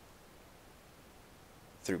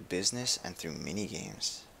 Through business and through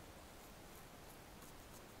mini-games.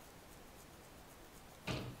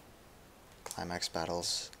 Climax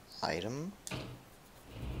battles item.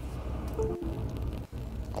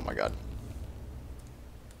 Oh my god.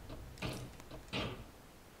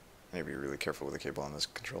 I need to be really careful with the cable on this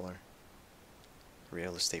controller.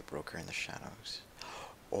 Real estate broker in the shadows.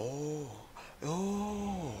 Oh.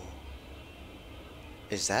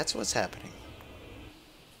 Is that what's happening?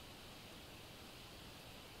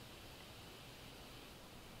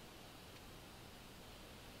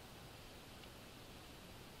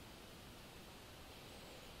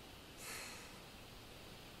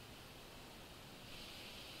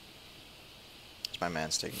 My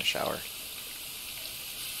man's taking a shower.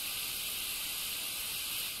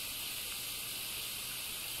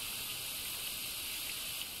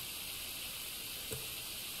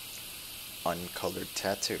 uncolored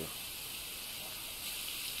tattoo.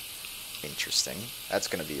 Interesting. That's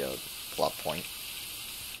gonna be a plot point.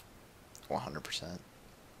 100%.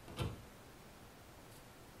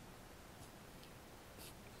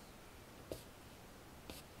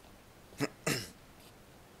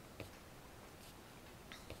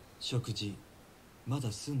食事ま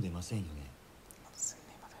だ済んでませんよね。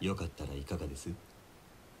よかったらいかがです？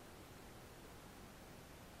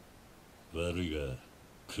悪いが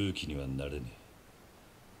空気にはなれね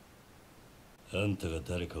え。あんたが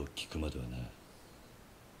誰かを聞くまではな。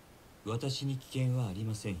私に危険はあり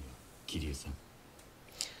ませんよ、桐生さん。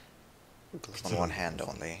On one hand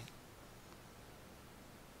only.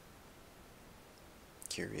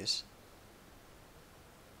 Curious.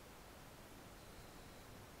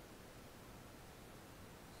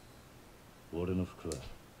 俺の服は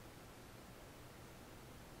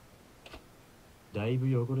だいぶ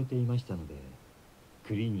汚れていましたので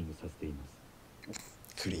クリーニングさせています。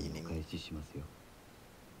クリーニング。お返ししますよ。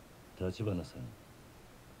立花さん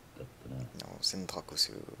だったな。No, 洗濯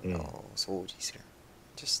する。No, 掃除する。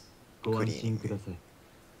Just ご安心ください。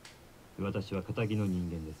私は堅気の人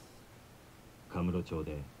間です。カムロ町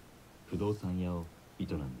で不動産屋を営ん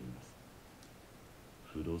でいます。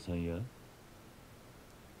不動産屋？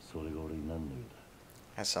それが俺に何の用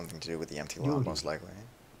だ？ Has something to do with the empty lot, most likely.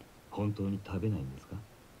 本当に食べないんですか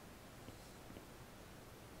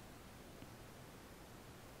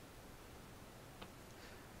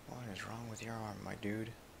？What is wrong with your arm, my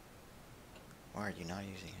dude? Why are you not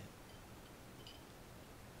using it?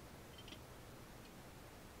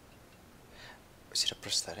 Is it a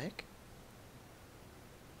prosthetic?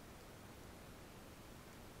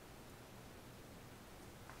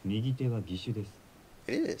 右手は義手です。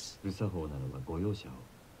It is. 無作法なのはご容赦を。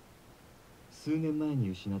数年前に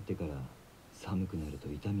失ってから寒くなる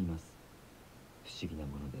と痛みます。不思議な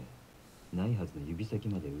ものでないはずの指先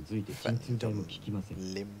までうずいて鎮痛剤も効きません。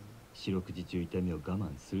四六時中痛みを我慢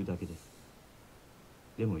するだけです。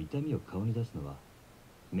でも痛みを顔に出すのは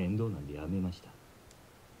面倒なんでやめました。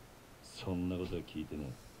そんなことは聞いて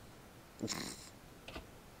ねえ。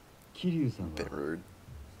桐生さんは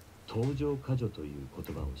登場過剰という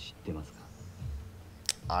言葉を知ってますか？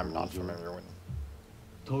 I'm not familiar with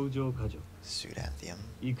登場過剰。Pseudanthium.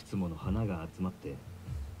 いくつもの花が集まって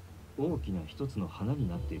大きな一つの花に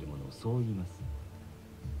なっているものをそう言います。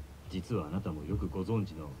実はあなたもよくご存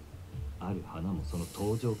知のある花もその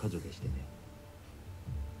登場過剰でしてね。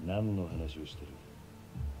何の話をしてる？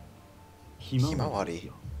ひまわりです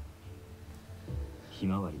よ。ひ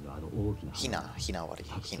まわりのあの大きな花。ひなわり。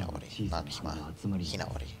ひなわり。小さな花が集まり。ひな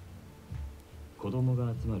わり。子供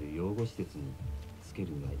が集まる養護施設につける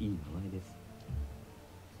にはいい名前です。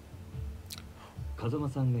風間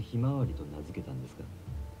さんがひまわりと名付けたんですか？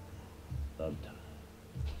あんた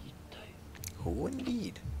一体。Who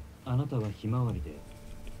indeed? あなたはひまわりで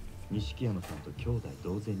錦山さんと兄弟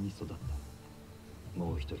同然に育った。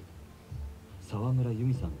もう一人沢村由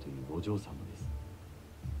美さんというお嬢様です。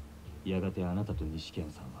やがてあなたと錦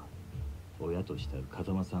山さんは親と慕う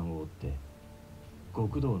風間さんを追って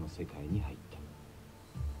極道の世界に入った。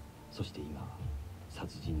そして今は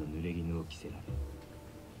殺人の濡れ衣を着せられ、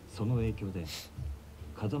その影響で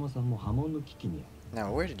風間さんも破門の危機にある。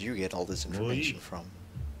 Now, where did you get all this information from?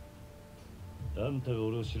 あんたが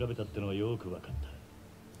俺を調べたってのはよく分かっ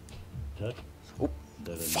た。だ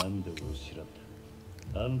がなんで俺を調べ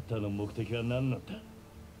た？あんたの目的は何なんだ？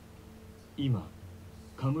今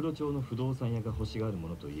カムロ町の不動産屋が欲しがるも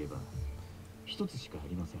のといえば一つしかあ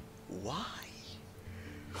りません。 Why?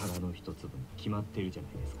 殻の一粒に決まっているじゃな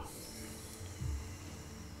いですか。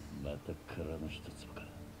また殻の一粒か。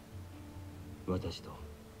私と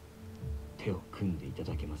手を組んでいた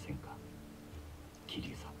だけませんか、桐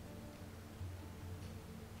生さん。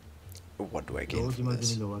 What do I gain 堂 from 島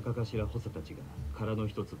this? 組の若頭補佐たちが殻の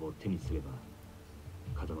一粒を手にすれば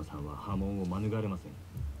風間さんは破門を免れません。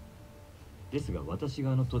ですが私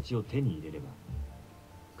があの土地を手に入れれば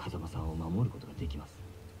風間さんを守ることができます。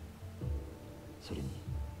それに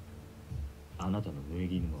あなたの濡れ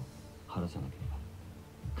衣も晴らさなければ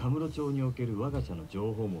カムロ町における我が社の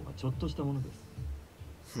情報網はちょっとしたもので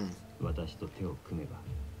す。私と手を組めば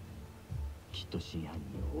きっと真犯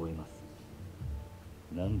人を追えます。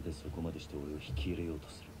なんでそこまでして俺を引き入れようと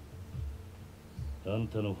する？あん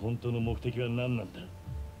たの本当の目的は何なんだ？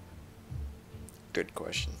 Good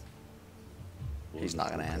question. He's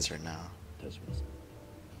not gonna answer it now. 立花さ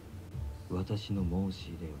ん。私の申し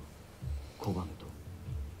入れを拒む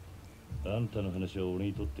と。あんたの話は俺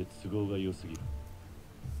にとって都合が良すぎる。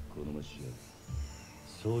このまましやる。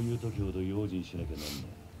そういう時ほど用心しなきゃなんない。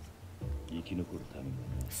生き残るために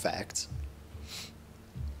はな。Facts.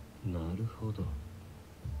 なるほど。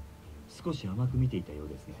少し甘く見ていたよう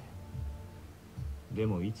ですね。で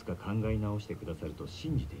もいつか考え直してくださると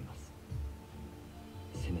信じています。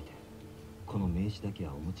せめてこの名刺だけ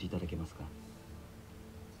はお持ちいただけますか？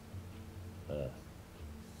ああ、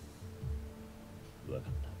分か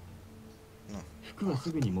った。服は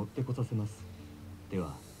すぐに持ってこさせます。で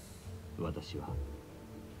は私は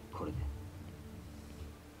これで。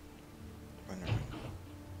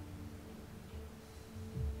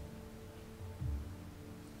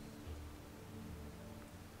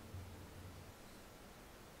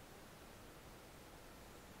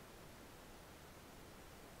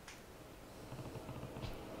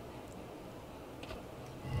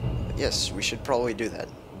Yes, we should probably do that,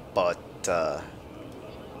 but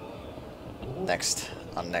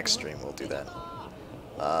on next stream we'll do that.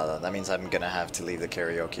 That means I'm gonna have to leave the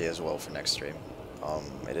karaoke as well for next stream.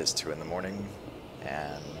 It is 2 in the morning,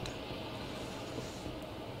 and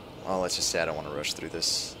well, let's just say I don't want to rush through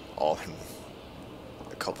this all in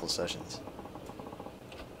a couple sessions.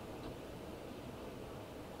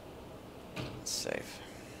 Save.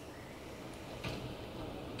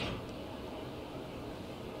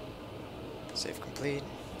 Save complete.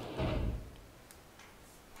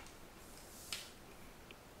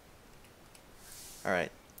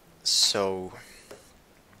 Alright, so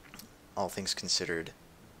all things considered,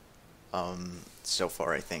 so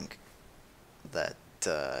far I think that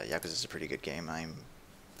Yakuza is a pretty good game. I'm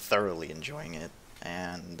thoroughly enjoying it,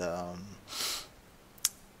 and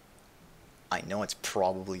I know it's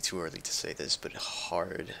probably too early to say this, but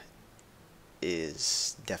hard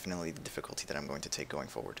is definitely the difficulty that I'm going to take going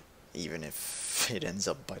forward, even if it ends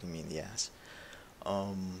up biting me in the ass.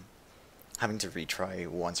 Having to retry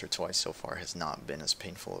once or twice so far has not been as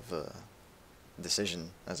painful of a decision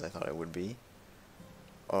as I thought it would be,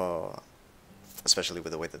 especially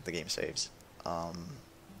with the way that the game saves.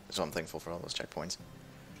 So I'm thankful for all those checkpoints.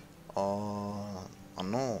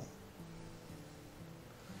 No.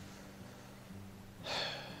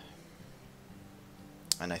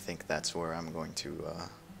 And I think that's where I'm going to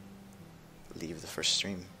leave the first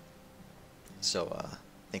stream. So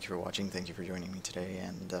thank you for watching, thank you for joining me today,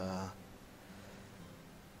 and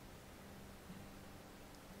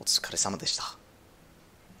お疲れ様でした。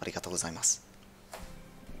ありがとうございます。